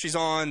or she's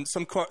on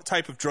some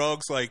type of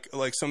drugs, like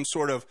some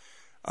sort of,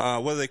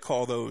 what do they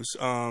call those?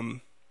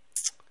 Like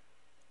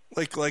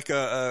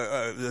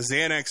a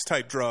Xanax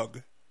type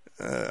drug,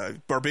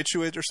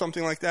 barbiturate or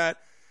something like that.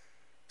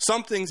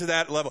 Something to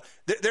that level.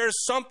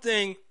 There's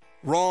something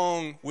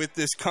wrong with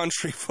this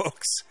country,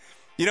 folks.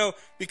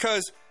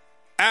 Because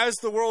as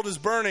the world is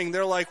burning,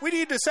 they're like, we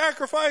need to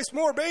sacrifice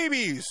more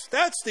babies.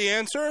 That's the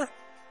answer.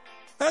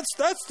 That's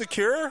the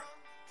cure.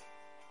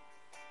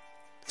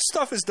 This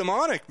stuff is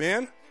demonic,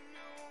 man.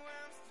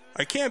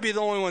 I can't be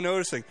the only one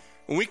noticing.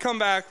 When we come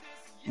back,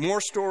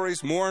 more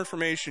stories, more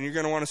information. You're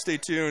going to want to stay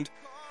tuned.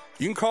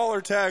 You can call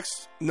or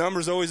text.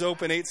 Number's always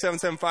open,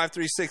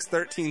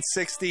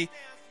 877-536-1360.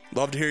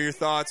 Love to hear your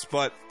thoughts,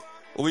 but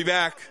we'll be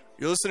back.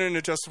 You're listening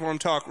to Just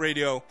Informed Talk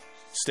Radio.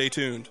 Stay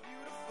tuned.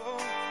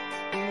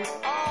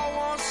 Oh.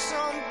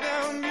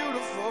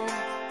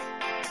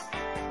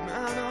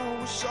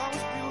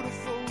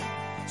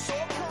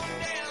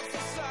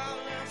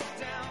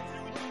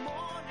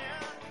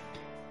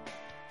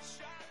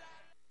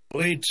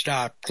 Bleed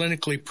Stop,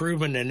 clinically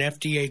proven and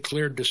FDA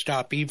cleared to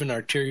stop even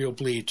arterial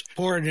bleeds.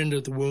 Pour it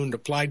into the wound,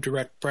 apply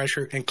direct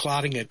pressure, and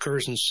clotting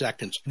occurs in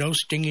seconds. No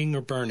stinging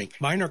or burning.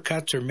 Minor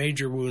cuts or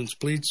major wounds,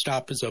 Bleed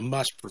Stop is a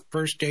must for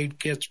first aid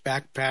kits,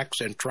 backpacks,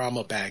 and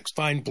trauma bags.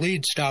 Find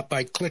Bleed Stop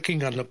by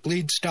clicking on the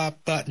Bleed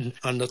Stop button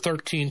on the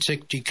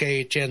 1360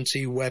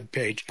 KHNC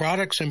webpage.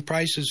 Products and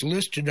prices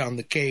listed on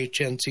the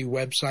KHNC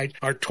website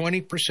are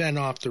 20%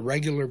 off the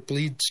regular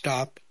Bleed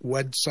Stop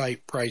website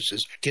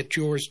prices. Get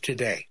yours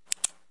today.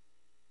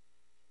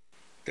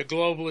 The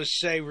globalists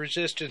say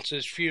resistance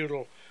is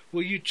futile.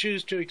 Will you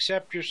choose to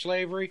accept your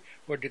slavery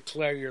or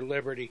declare your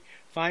liberty?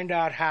 Find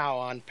out how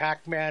on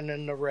Pac-Man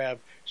and the Rev,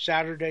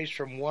 Saturdays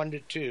from 1 to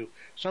 2.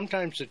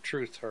 Sometimes the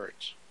truth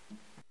hurts.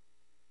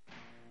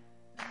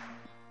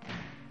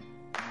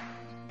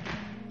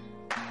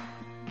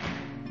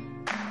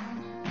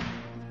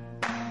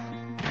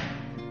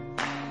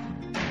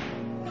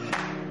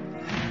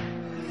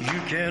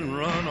 You can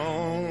run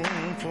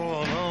on for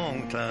a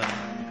long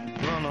time,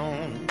 run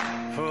on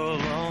for a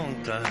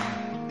long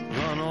time,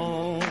 run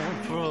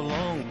on for a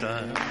long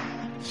time.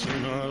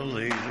 Sooner or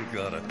later,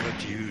 gotta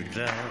cut you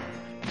down.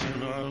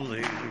 Sooner or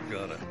later,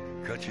 gotta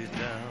cut you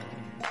down.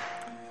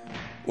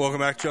 Welcome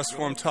back to Just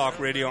Form Talk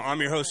Radio.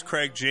 I'm your host,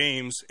 Craig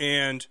James,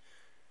 and,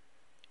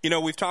 you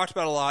know, we've talked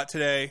about a lot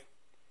today,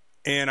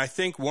 and I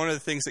think one of the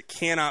things that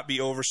cannot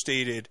be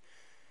overstated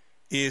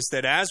is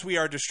that as we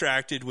are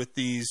distracted with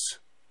these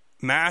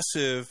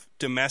massive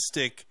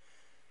domestic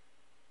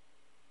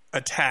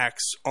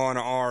attacks on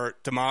our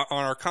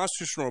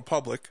constitutional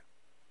republic.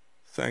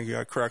 Thank you,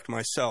 I correct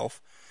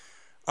myself.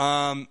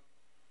 You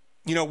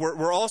know,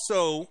 we're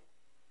also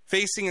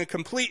facing a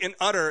complete and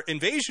utter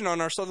invasion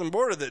on our southern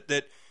border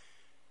that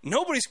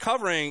nobody's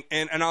covering.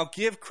 And I'll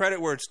give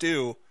credit where it's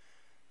due.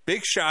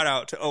 Big shout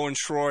out to Owen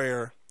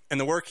Schroyer and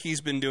the work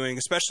he's been doing,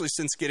 especially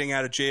since getting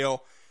out of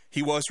jail.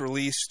 He was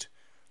released,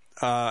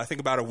 I think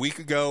about a week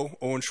ago.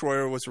 Owen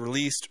Schroyer was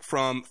released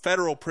from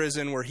federal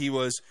prison where he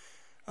was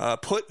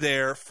put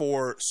there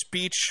for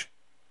speech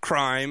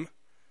crime,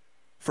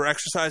 for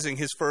exercising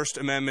his First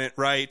Amendment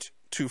right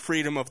to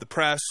freedom of the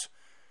press.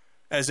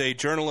 As a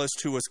journalist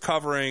who was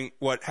covering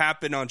what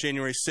happened on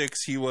January 6th,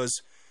 he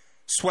was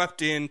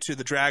swept into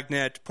the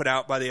dragnet put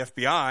out by the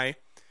FBI,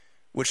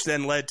 which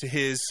then led to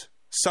his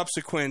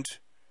subsequent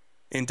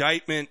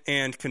indictment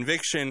and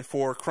conviction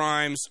for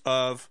crimes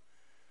of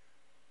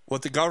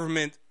what the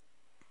government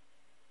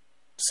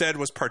said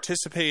was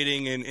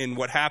participating in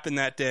what happened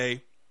that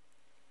day.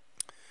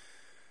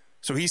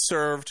 So he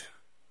served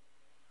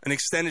an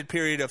extended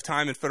period of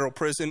time in federal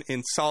prison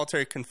in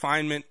solitary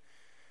confinement,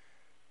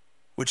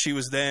 which he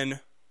was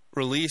then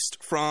released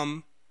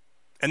from.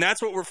 And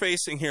that's what we're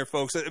facing here,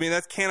 folks. I mean,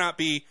 that cannot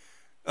be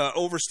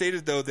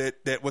overstated, though,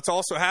 that what's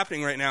also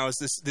happening right now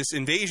is this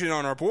invasion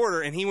on our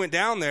border. And he went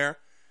down there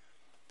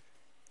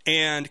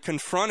and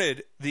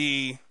confronted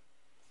the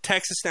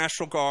Texas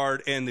National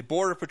Guard and the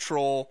Border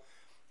Patrol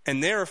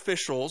and their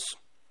officials.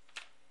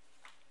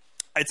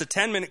 It's a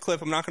 10-minute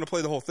clip. I'm not going to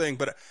play the whole thing,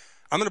 but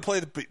I'm going to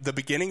play the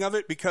beginning of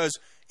it because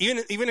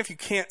even if you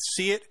can't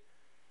see it,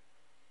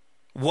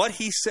 what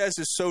he says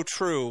is so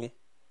true.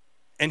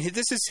 And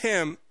this is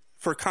him,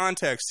 for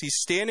context. He's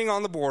standing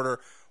on the border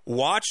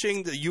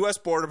watching the U.S.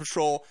 Border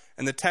Patrol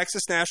and the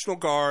Texas National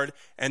Guard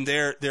and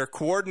their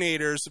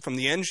coordinators from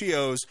the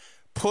NGOs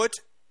put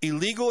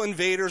illegal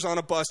invaders on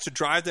a bus to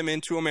drive them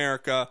into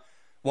America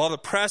while the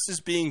press is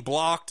being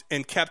blocked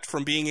and kept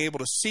from being able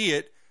to see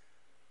it.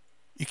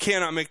 You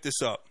cannot make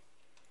this up.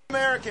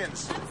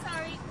 Americans. I'm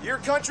sorry. Your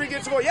country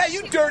gets away. Yeah,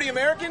 you dirty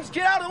Americans.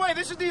 Get out of the way.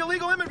 This is the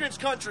illegal immigrants'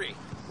 country.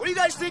 What do you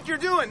guys think you're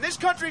doing? This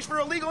country's for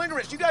illegal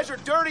immigrants. You guys are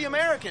dirty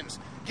Americans.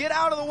 Get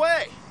out of the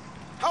way.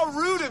 How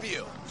rude of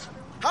you.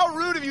 How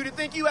rude of you to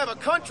think you have a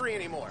country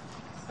anymore.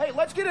 Hey,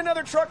 let's get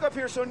another truck up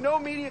here so no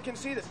media can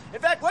see this.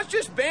 In fact, let's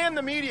just ban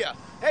the media.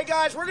 Hey,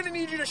 guys, we're going to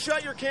need you to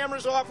shut your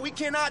cameras off. We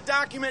cannot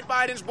document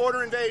Biden's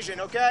border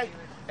invasion, okay?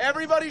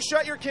 Everybody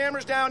shut your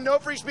cameras down. No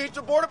free speech.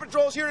 The Border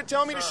Patrol's here to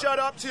tell me to shut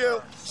up,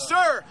 too.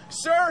 Sir,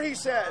 he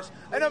says,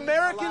 an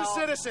American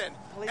citizen.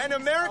 An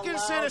American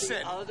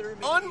citizen.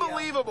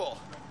 Unbelievable.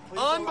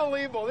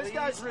 Unbelievable. This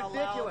guy's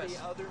ridiculous.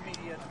 The other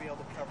media to be able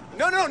to cover this.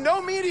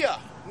 No media.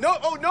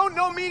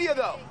 No media,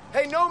 though.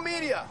 Hey, no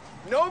media.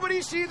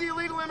 Nobody see the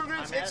illegal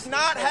immigrants. It's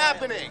not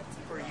happening.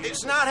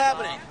 It's not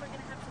happening.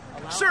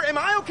 Sir, am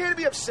I okay to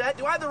be upset?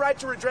 Do I have the right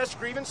to redress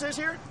grievances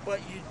here? But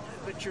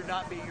you're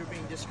not being. You're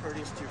being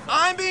discourteous to your friends.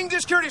 I'm being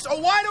discourteous. A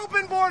wide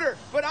open border,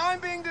 but I'm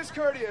being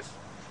discourteous.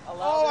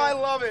 I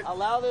love it.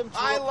 Allow them to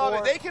I report. love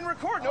it. They can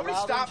record. Nobody's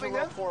stopping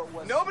them.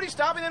 What's... Nobody's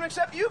stopping them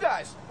except you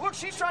guys. Look,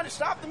 she's trying to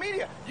stop the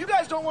media. You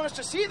guys don't want us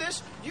to see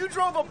this. You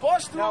drove a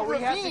bus through a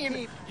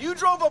ravine. You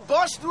drove a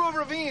bus through a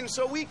ravine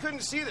so we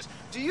couldn't see this.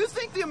 Do you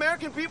think the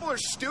American people are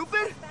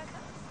stupid?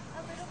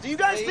 Do you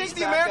guys think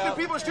the American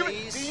people are stupid?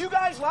 Do you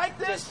guys like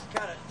this?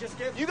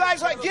 You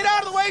guys like, get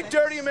out of the way,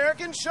 dirty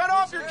Americans. Shut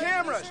off your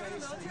cameras.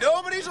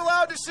 Nobody's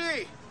allowed to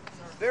see.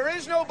 There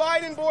is no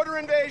Biden border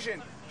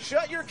invasion.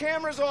 Shut your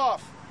cameras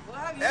off.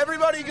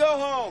 Everybody go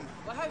home.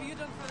 What have you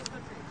done for this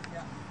country?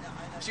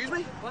 Excuse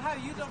me? Well, how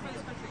do you done for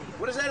this country?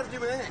 What does that have to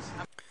do with anything?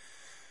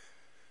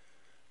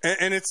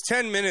 And it's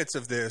 10 minutes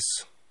of this,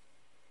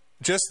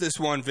 just this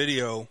one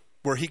video,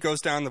 where he goes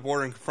down the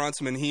border and confronts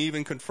them, and he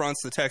even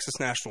confronts the Texas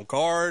National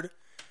Guard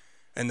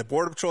and the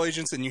Border Patrol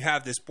agents, and you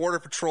have this Border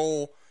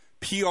Patrol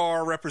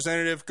PR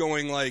representative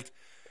going like,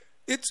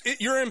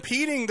 you're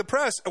impeding the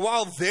press,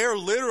 while they're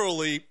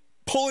literally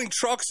pulling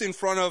trucks in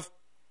front of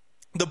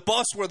the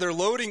bus where they're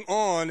loading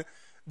on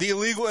the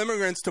illegal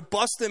immigrants to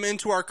bust them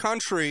into our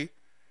country.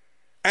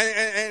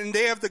 And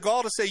they have the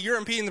gall to say you're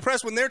impeding the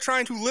press when they're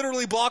trying to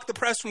literally block the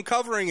press from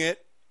covering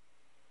it.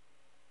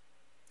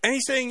 And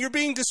he's saying you're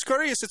being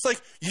discourteous. It's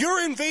like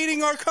you're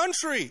invading our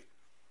country.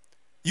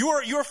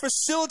 You're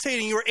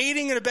facilitating, you're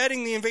aiding and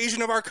abetting the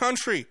invasion of our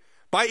country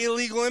by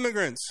illegal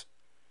immigrants.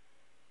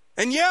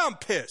 And yeah, I'm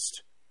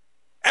pissed.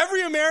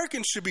 Every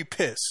American should be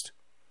pissed.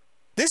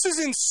 This is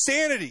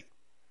insanity.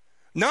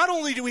 Not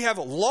only do we have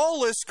a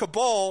lawless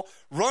cabal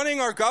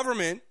running our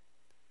government,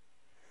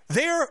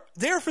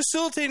 they're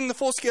facilitating the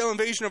full-scale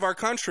invasion of our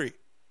country.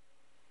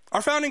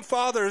 Our founding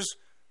fathers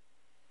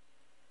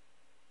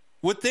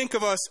would think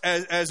of us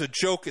as a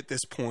joke at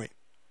this point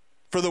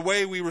for the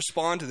way we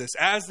respond to this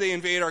as they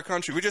invade our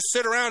country. We just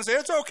sit around and say,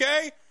 it's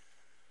okay.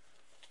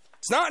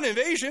 It's not an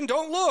invasion.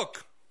 Don't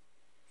look.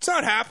 It's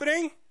not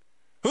happening.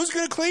 Who's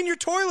going to clean your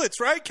toilets,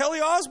 right?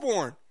 Kelly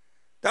Osbourne.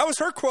 That was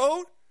her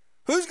quote.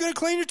 Who's going to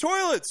clean your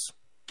toilets?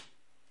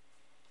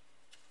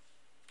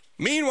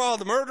 Meanwhile,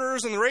 the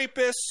murderers and the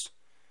rapists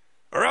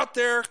are out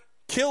there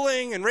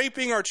killing and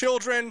raping our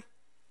children.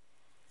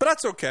 But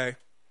that's okay.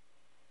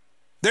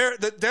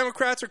 The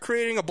Democrats are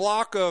creating a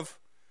block of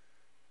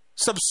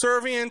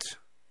subservient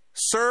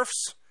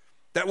serfs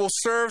that will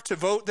serve to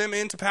vote them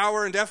into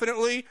power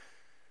indefinitely,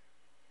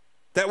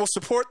 that will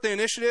support the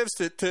initiatives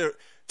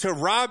to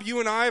rob you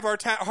and I of our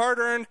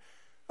hard-earned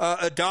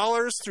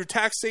dollars through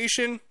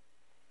taxation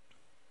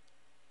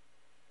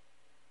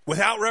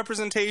without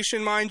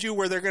representation, mind you,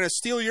 where they're going to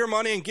steal your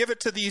money and give it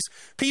to these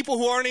people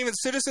who aren't even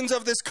citizens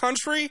of this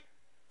country,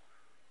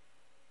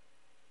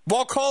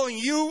 while calling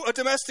you a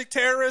domestic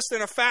terrorist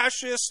and a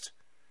fascist.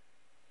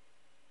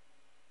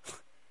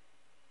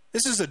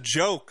 This is a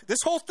joke. This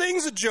whole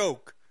thing's a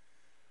joke.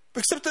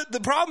 Except that the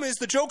problem is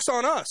the joke's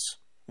on us.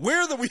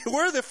 We're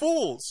the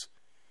fools.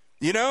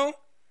 You know?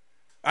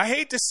 I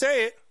hate to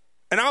say it,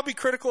 and I'll be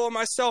critical of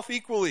myself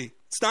equally.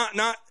 It's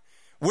not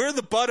we're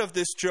the butt of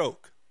this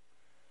joke.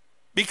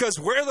 Because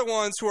we're the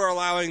ones who are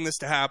allowing this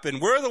to happen.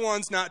 We're the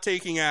ones not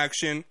taking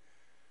action.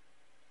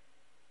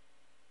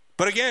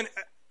 But again,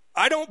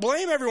 I don't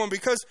blame everyone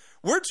because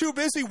we're too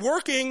busy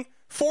working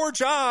 4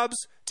 jobs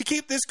to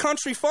keep this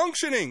country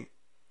functioning.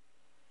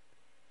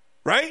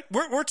 Right?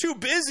 We're too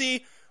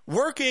busy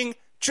working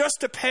just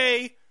to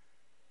pay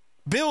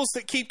bills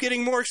that keep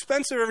getting more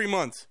expensive every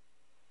month.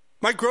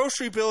 My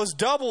grocery bill has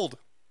doubled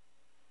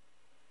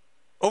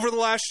over the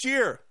last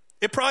year.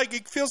 It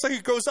probably feels like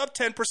it goes up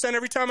 10%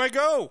 every time I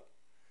go.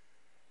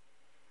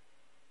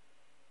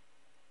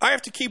 I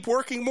have to keep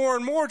working more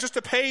and more just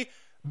to pay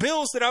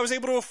bills that I was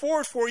able to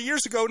afford 4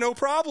 years ago, no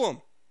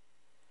problem.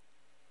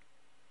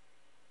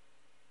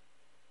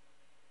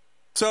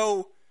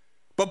 So,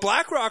 but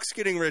BlackRock's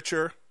getting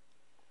richer.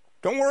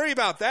 Don't worry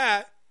about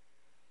that.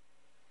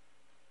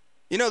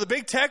 You know, the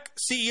big tech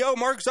CEO,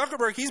 Mark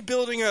Zuckerberg, he's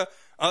building a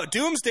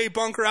doomsday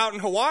bunker out in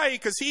Hawaii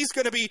because he's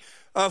going to be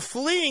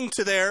fleeing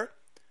to there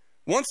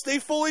once they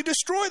fully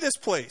destroy this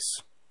place.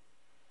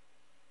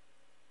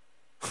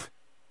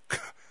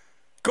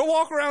 Go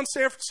walk around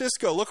San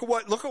Francisco. Look at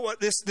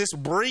what this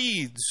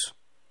breeds.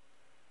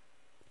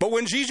 But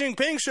when Xi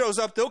Jinping shows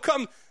up, they'll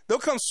come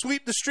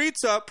sweep the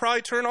streets up,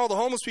 probably turn all the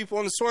homeless people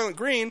into Soylent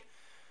Green,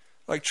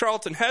 like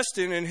Charlton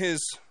Heston in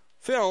his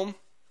film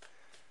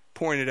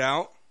pointed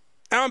out.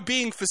 And I'm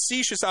being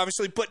facetious,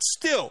 obviously, but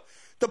still,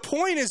 the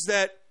point is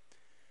that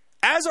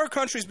as our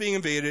country's being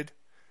invaded,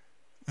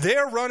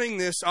 they're running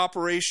this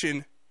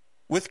operation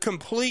with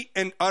complete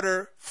and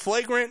utter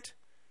flagrant,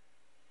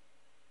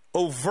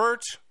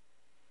 overt,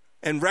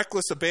 and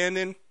reckless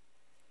abandon.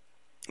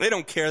 They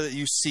don't care that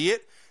you see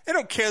it. They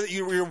don't care that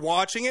you're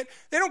watching it.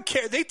 They don't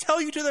care. They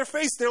tell you to their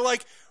face. They're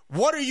like,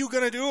 what are you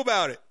going to do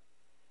about it?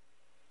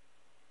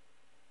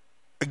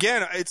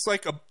 Again, it's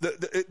like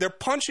they're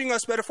punching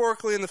us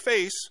metaphorically in the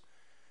face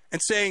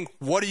and saying,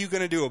 what are you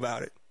going to do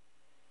about it?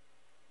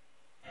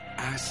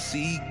 I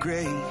see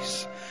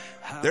grace.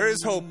 There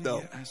is hope,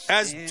 though.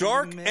 As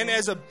dark and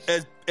as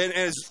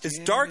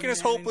dark and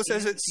as hopeless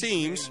as it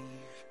seems,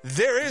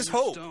 there is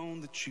hope.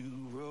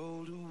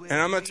 And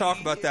I'm going to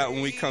talk about that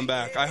when we come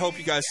back. I hope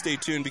you guys stay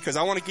tuned because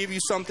I want to give you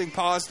something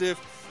positive,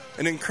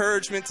 an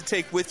encouragement to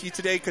take with you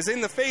today, because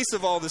in the face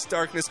of all this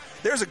darkness,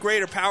 there's a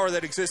greater power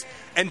that exists,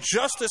 and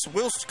justice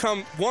will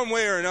come one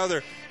way or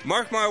another.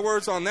 Mark my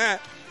words on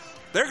that.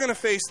 They're going to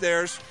face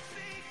theirs.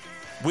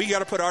 We got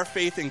to put our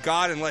faith in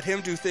God and let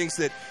Him do things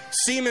that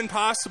seem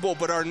impossible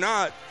but are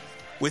not.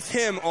 With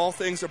Him, all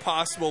things are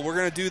possible. We're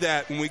going to do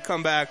that when we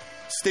come back.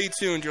 Stay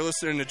tuned. You're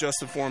listening to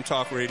Just Informed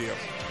Talk Radio.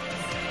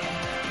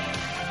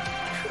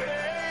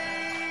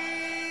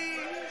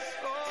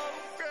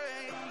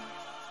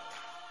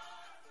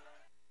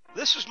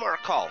 This is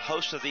Mark Call,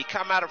 host of the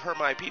Come Out of Her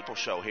My People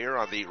show here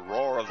on the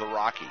Roar of the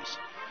Rockies.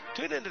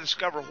 Tune in to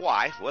discover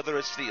why, whether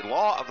it's the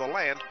law of the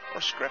land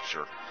or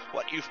Scripture,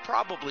 what you've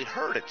probably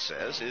heard it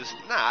says is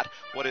not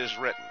what is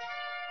written.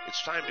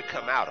 It's time to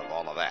come out of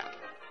all of that.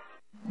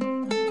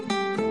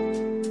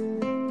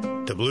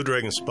 The Blue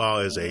Dragon Spa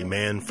is a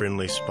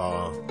man-friendly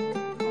spa,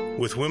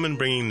 with women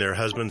bringing their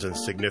husbands and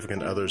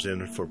significant others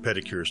in for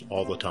pedicures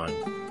all the time.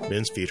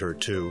 Men's feet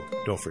hurt too,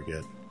 don't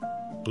forget.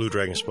 Blue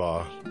Dragon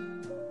Spa,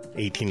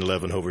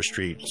 1811 Hover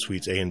Street,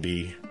 Suites A and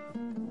B,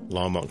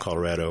 Longmont,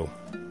 Colorado,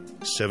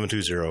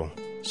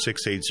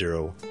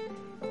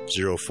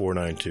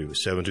 720-680-0492,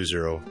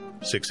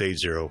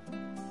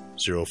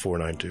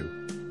 720-680-0492.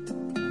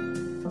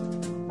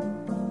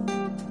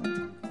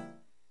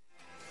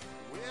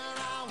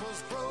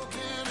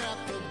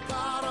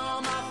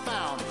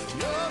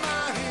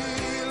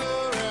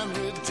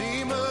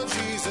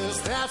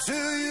 That's who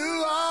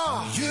you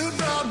are. You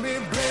brought me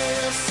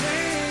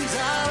blessings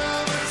out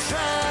of a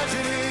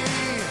tragedy.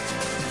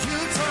 You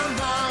turned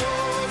my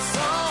old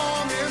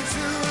song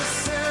into a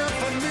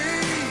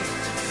symphony.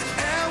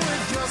 And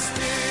with your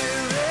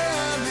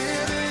spirit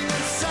living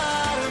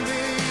inside of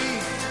me,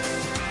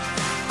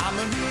 I'm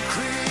a new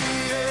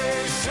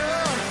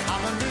creation.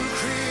 I'm a new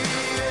creation.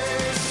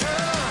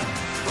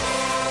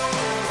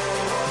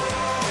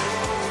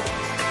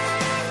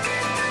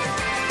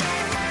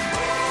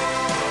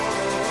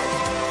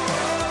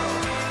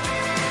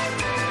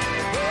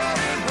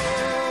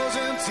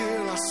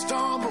 Till I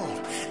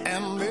stumbled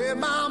and made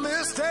my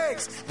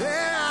mistakes,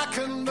 then I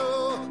could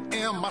know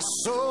in my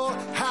soul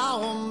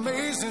how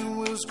amazing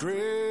was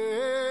grace.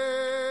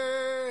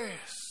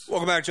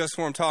 Welcome back to Just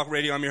Informed Talk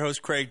Radio. I'm your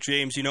host, Craig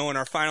James. You know, in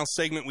our final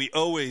segment, we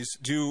always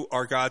do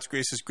our God's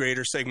Grace is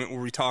Greater segment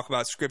where we talk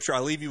about Scripture. I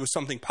leave you with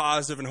something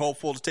positive and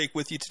hopeful to take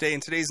with you today,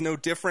 and today's no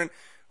different.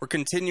 We're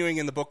continuing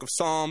in the book of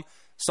Psalm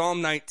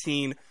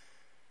 19,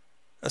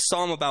 a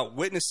psalm about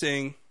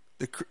witnessing,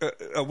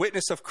 a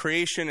witness of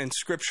creation and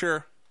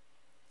Scripture,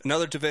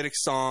 another Davidic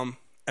psalm,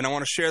 and I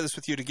want to share this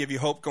with you to give you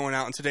hope going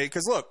out in today.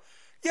 Because look,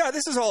 yeah,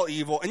 this is all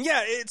evil, and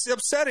yeah, it's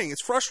upsetting,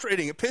 it's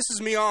frustrating, it pisses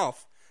me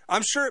off.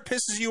 I'm sure it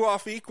pisses you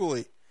off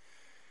equally.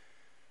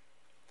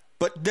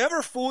 But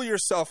never fool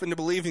yourself into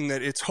believing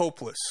that it's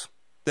hopeless,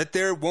 that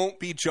there won't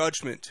be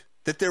judgment,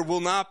 that there will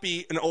not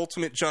be an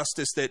ultimate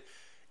justice, that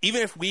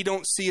even if we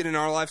don't see it in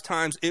our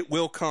lifetimes, it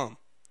will come,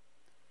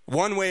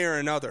 one way or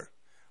another.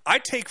 I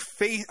take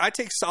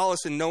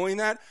solace in knowing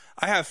that.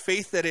 I have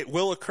faith that it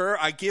will occur.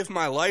 I give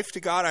my life to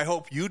God. I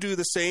hope you do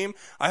the same.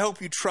 I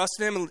hope you trust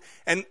in Him.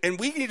 And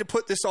we need to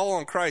put this all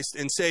on Christ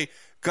and say,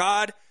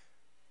 God,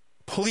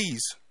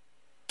 please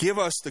give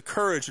us the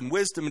courage and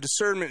wisdom and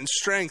discernment and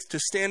strength to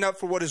stand up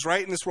for what is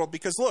right in this world.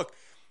 Because look,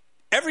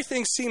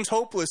 everything seems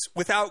hopeless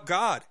without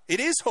God. It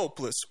is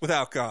hopeless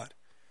without God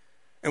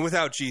and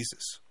without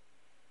Jesus.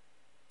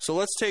 So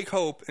let's take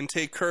hope and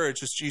take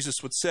courage, as Jesus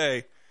would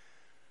say.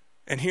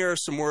 And here are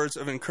some words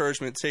of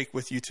encouragement to take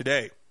with you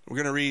today. We're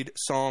going to read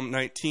Psalm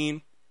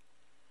 19.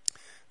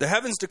 The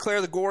heavens declare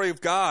the glory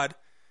of God,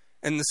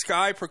 and the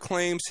sky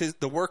proclaims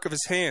the work of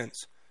His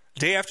hands.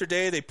 Day after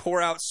day they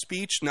pour out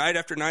speech. Night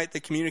after night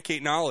they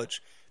communicate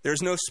knowledge. There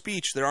is no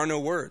speech. There are no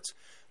words.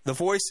 Their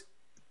voice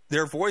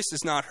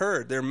is not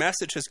heard. Their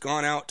message has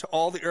gone out to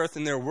all the earth,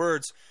 and their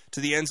words to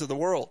the ends of the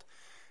world.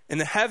 In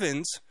the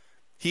heavens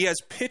He has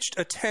pitched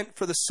a tent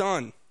for the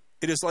sun.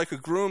 It is like a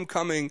groom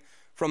coming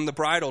from the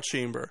bridal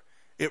chamber.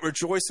 It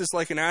rejoices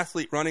like an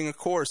athlete running a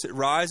course. It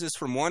rises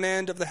from one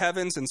end of the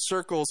heavens and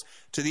circles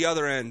to the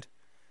other end.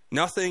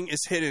 Nothing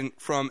is hidden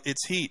from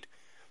its heat.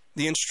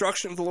 The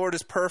instruction of the Lord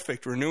is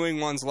perfect, renewing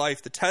one's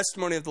life. The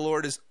testimony of the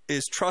Lord is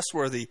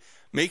trustworthy,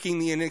 making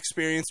the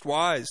inexperienced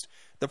wise.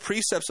 The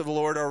precepts of the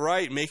Lord are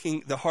right,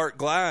 making the heart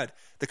glad.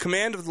 The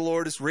command of the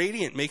Lord is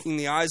radiant, making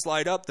the eyes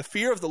light up. The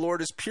fear of the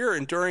Lord is pure,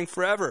 enduring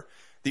forever.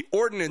 The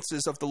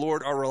ordinances of the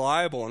Lord are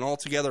reliable and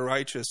altogether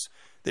righteous.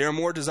 They are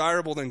more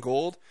desirable than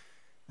gold,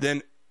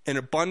 than an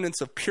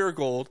abundance of pure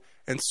gold,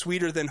 and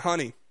sweeter than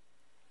honey,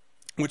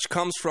 which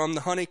comes from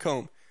the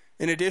honeycomb.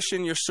 In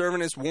addition, your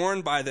servant is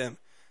warned by them.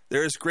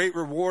 There is great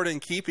reward in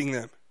keeping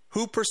them.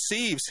 Who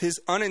perceives his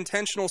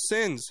unintentional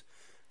sins?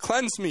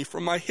 Cleanse me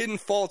from my hidden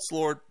faults,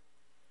 Lord.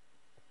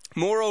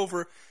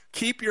 Moreover,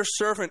 keep your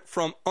servant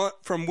from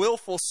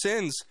willful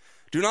sins.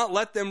 Do not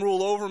let them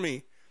rule over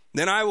me.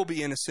 Then I will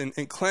be innocent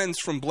and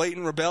cleansed from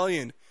blatant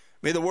rebellion.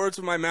 May the words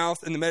of my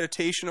mouth and the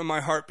meditation of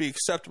my heart be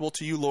acceptable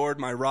to you, Lord,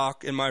 my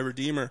rock and my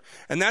redeemer.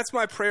 And that's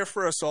my prayer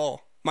for us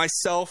all,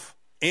 myself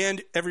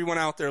and everyone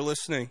out there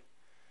listening.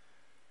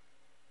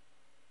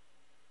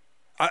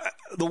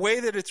 The way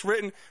that it's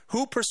written,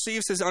 who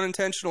perceives his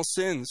unintentional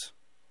sins?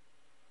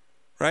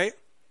 Right?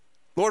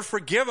 Lord,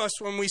 forgive us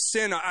when we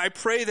sin. I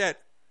pray that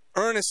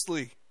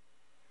earnestly.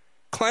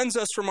 Cleanse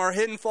us from our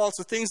hidden faults,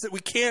 the things that we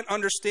can't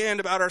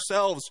understand about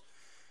ourselves.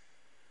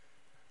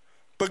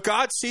 But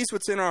God sees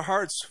what's in our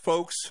hearts,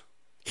 folks.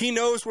 He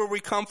knows where we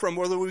come from,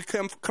 whether we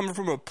come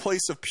from a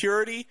place of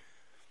purity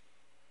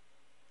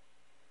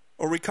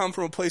or we come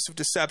from a place of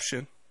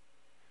deception.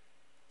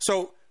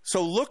 So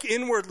So look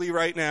inwardly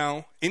right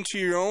now into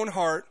your own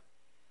heart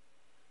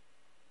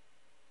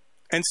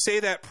and say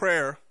that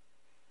prayer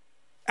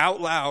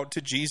out loud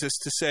to Jesus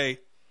to say,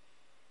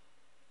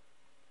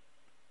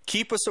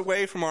 keep us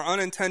away from our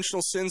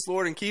unintentional sins,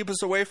 Lord, and keep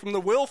us away from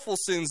the willful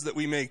sins that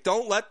we make.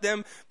 Don't let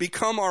them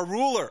become our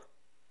ruler.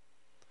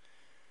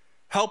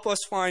 Help us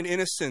find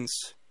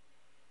innocence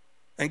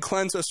and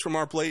cleanse us from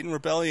our blatant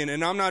rebellion.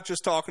 And I'm not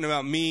just talking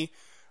about me.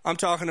 I'm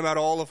talking about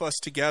all of us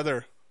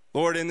together.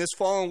 Lord, in this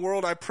fallen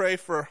world, I pray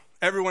for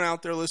everyone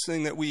out there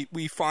listening that we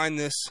find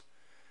this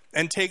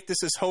and take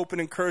this as hope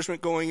and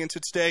encouragement going into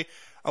today.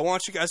 I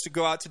want you guys to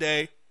go out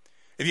today.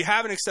 If you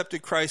haven't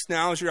accepted Christ,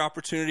 now is your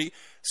opportunity.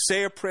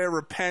 Say a prayer,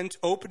 repent,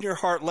 open your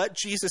heart, let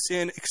Jesus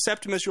in,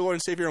 accept him as your Lord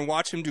and Savior, and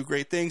watch him do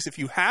great things. If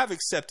you have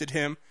accepted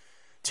him,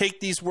 take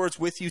these words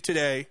with you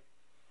today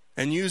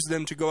and use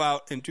them to go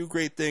out and do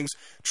great things,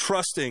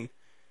 trusting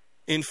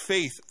in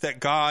faith that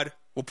God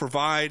will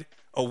provide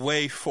a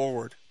way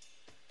forward.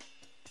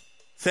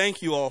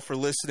 Thank you all for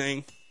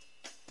listening.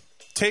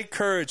 Take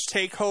courage,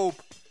 take hope.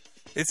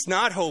 It's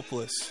not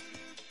hopeless.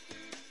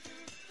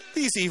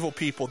 These evil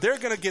people, they're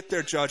going to get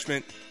their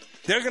judgment.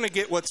 They're going to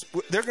get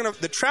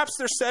the traps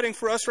they're setting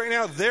for us right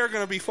now, they're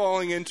going to be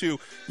falling into.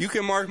 You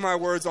can mark my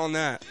words on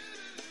that.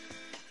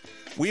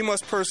 We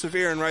must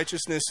persevere in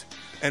righteousness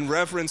and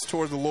reverence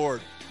toward the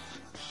Lord.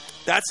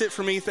 That's it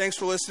for me. Thanks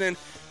for listening.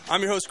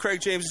 I'm your host,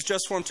 Craig James. It's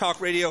Just Form Talk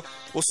Radio.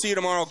 We'll see you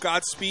tomorrow.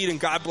 Godspeed and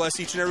God bless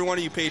each and every one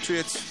of you,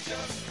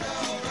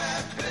 Patriots.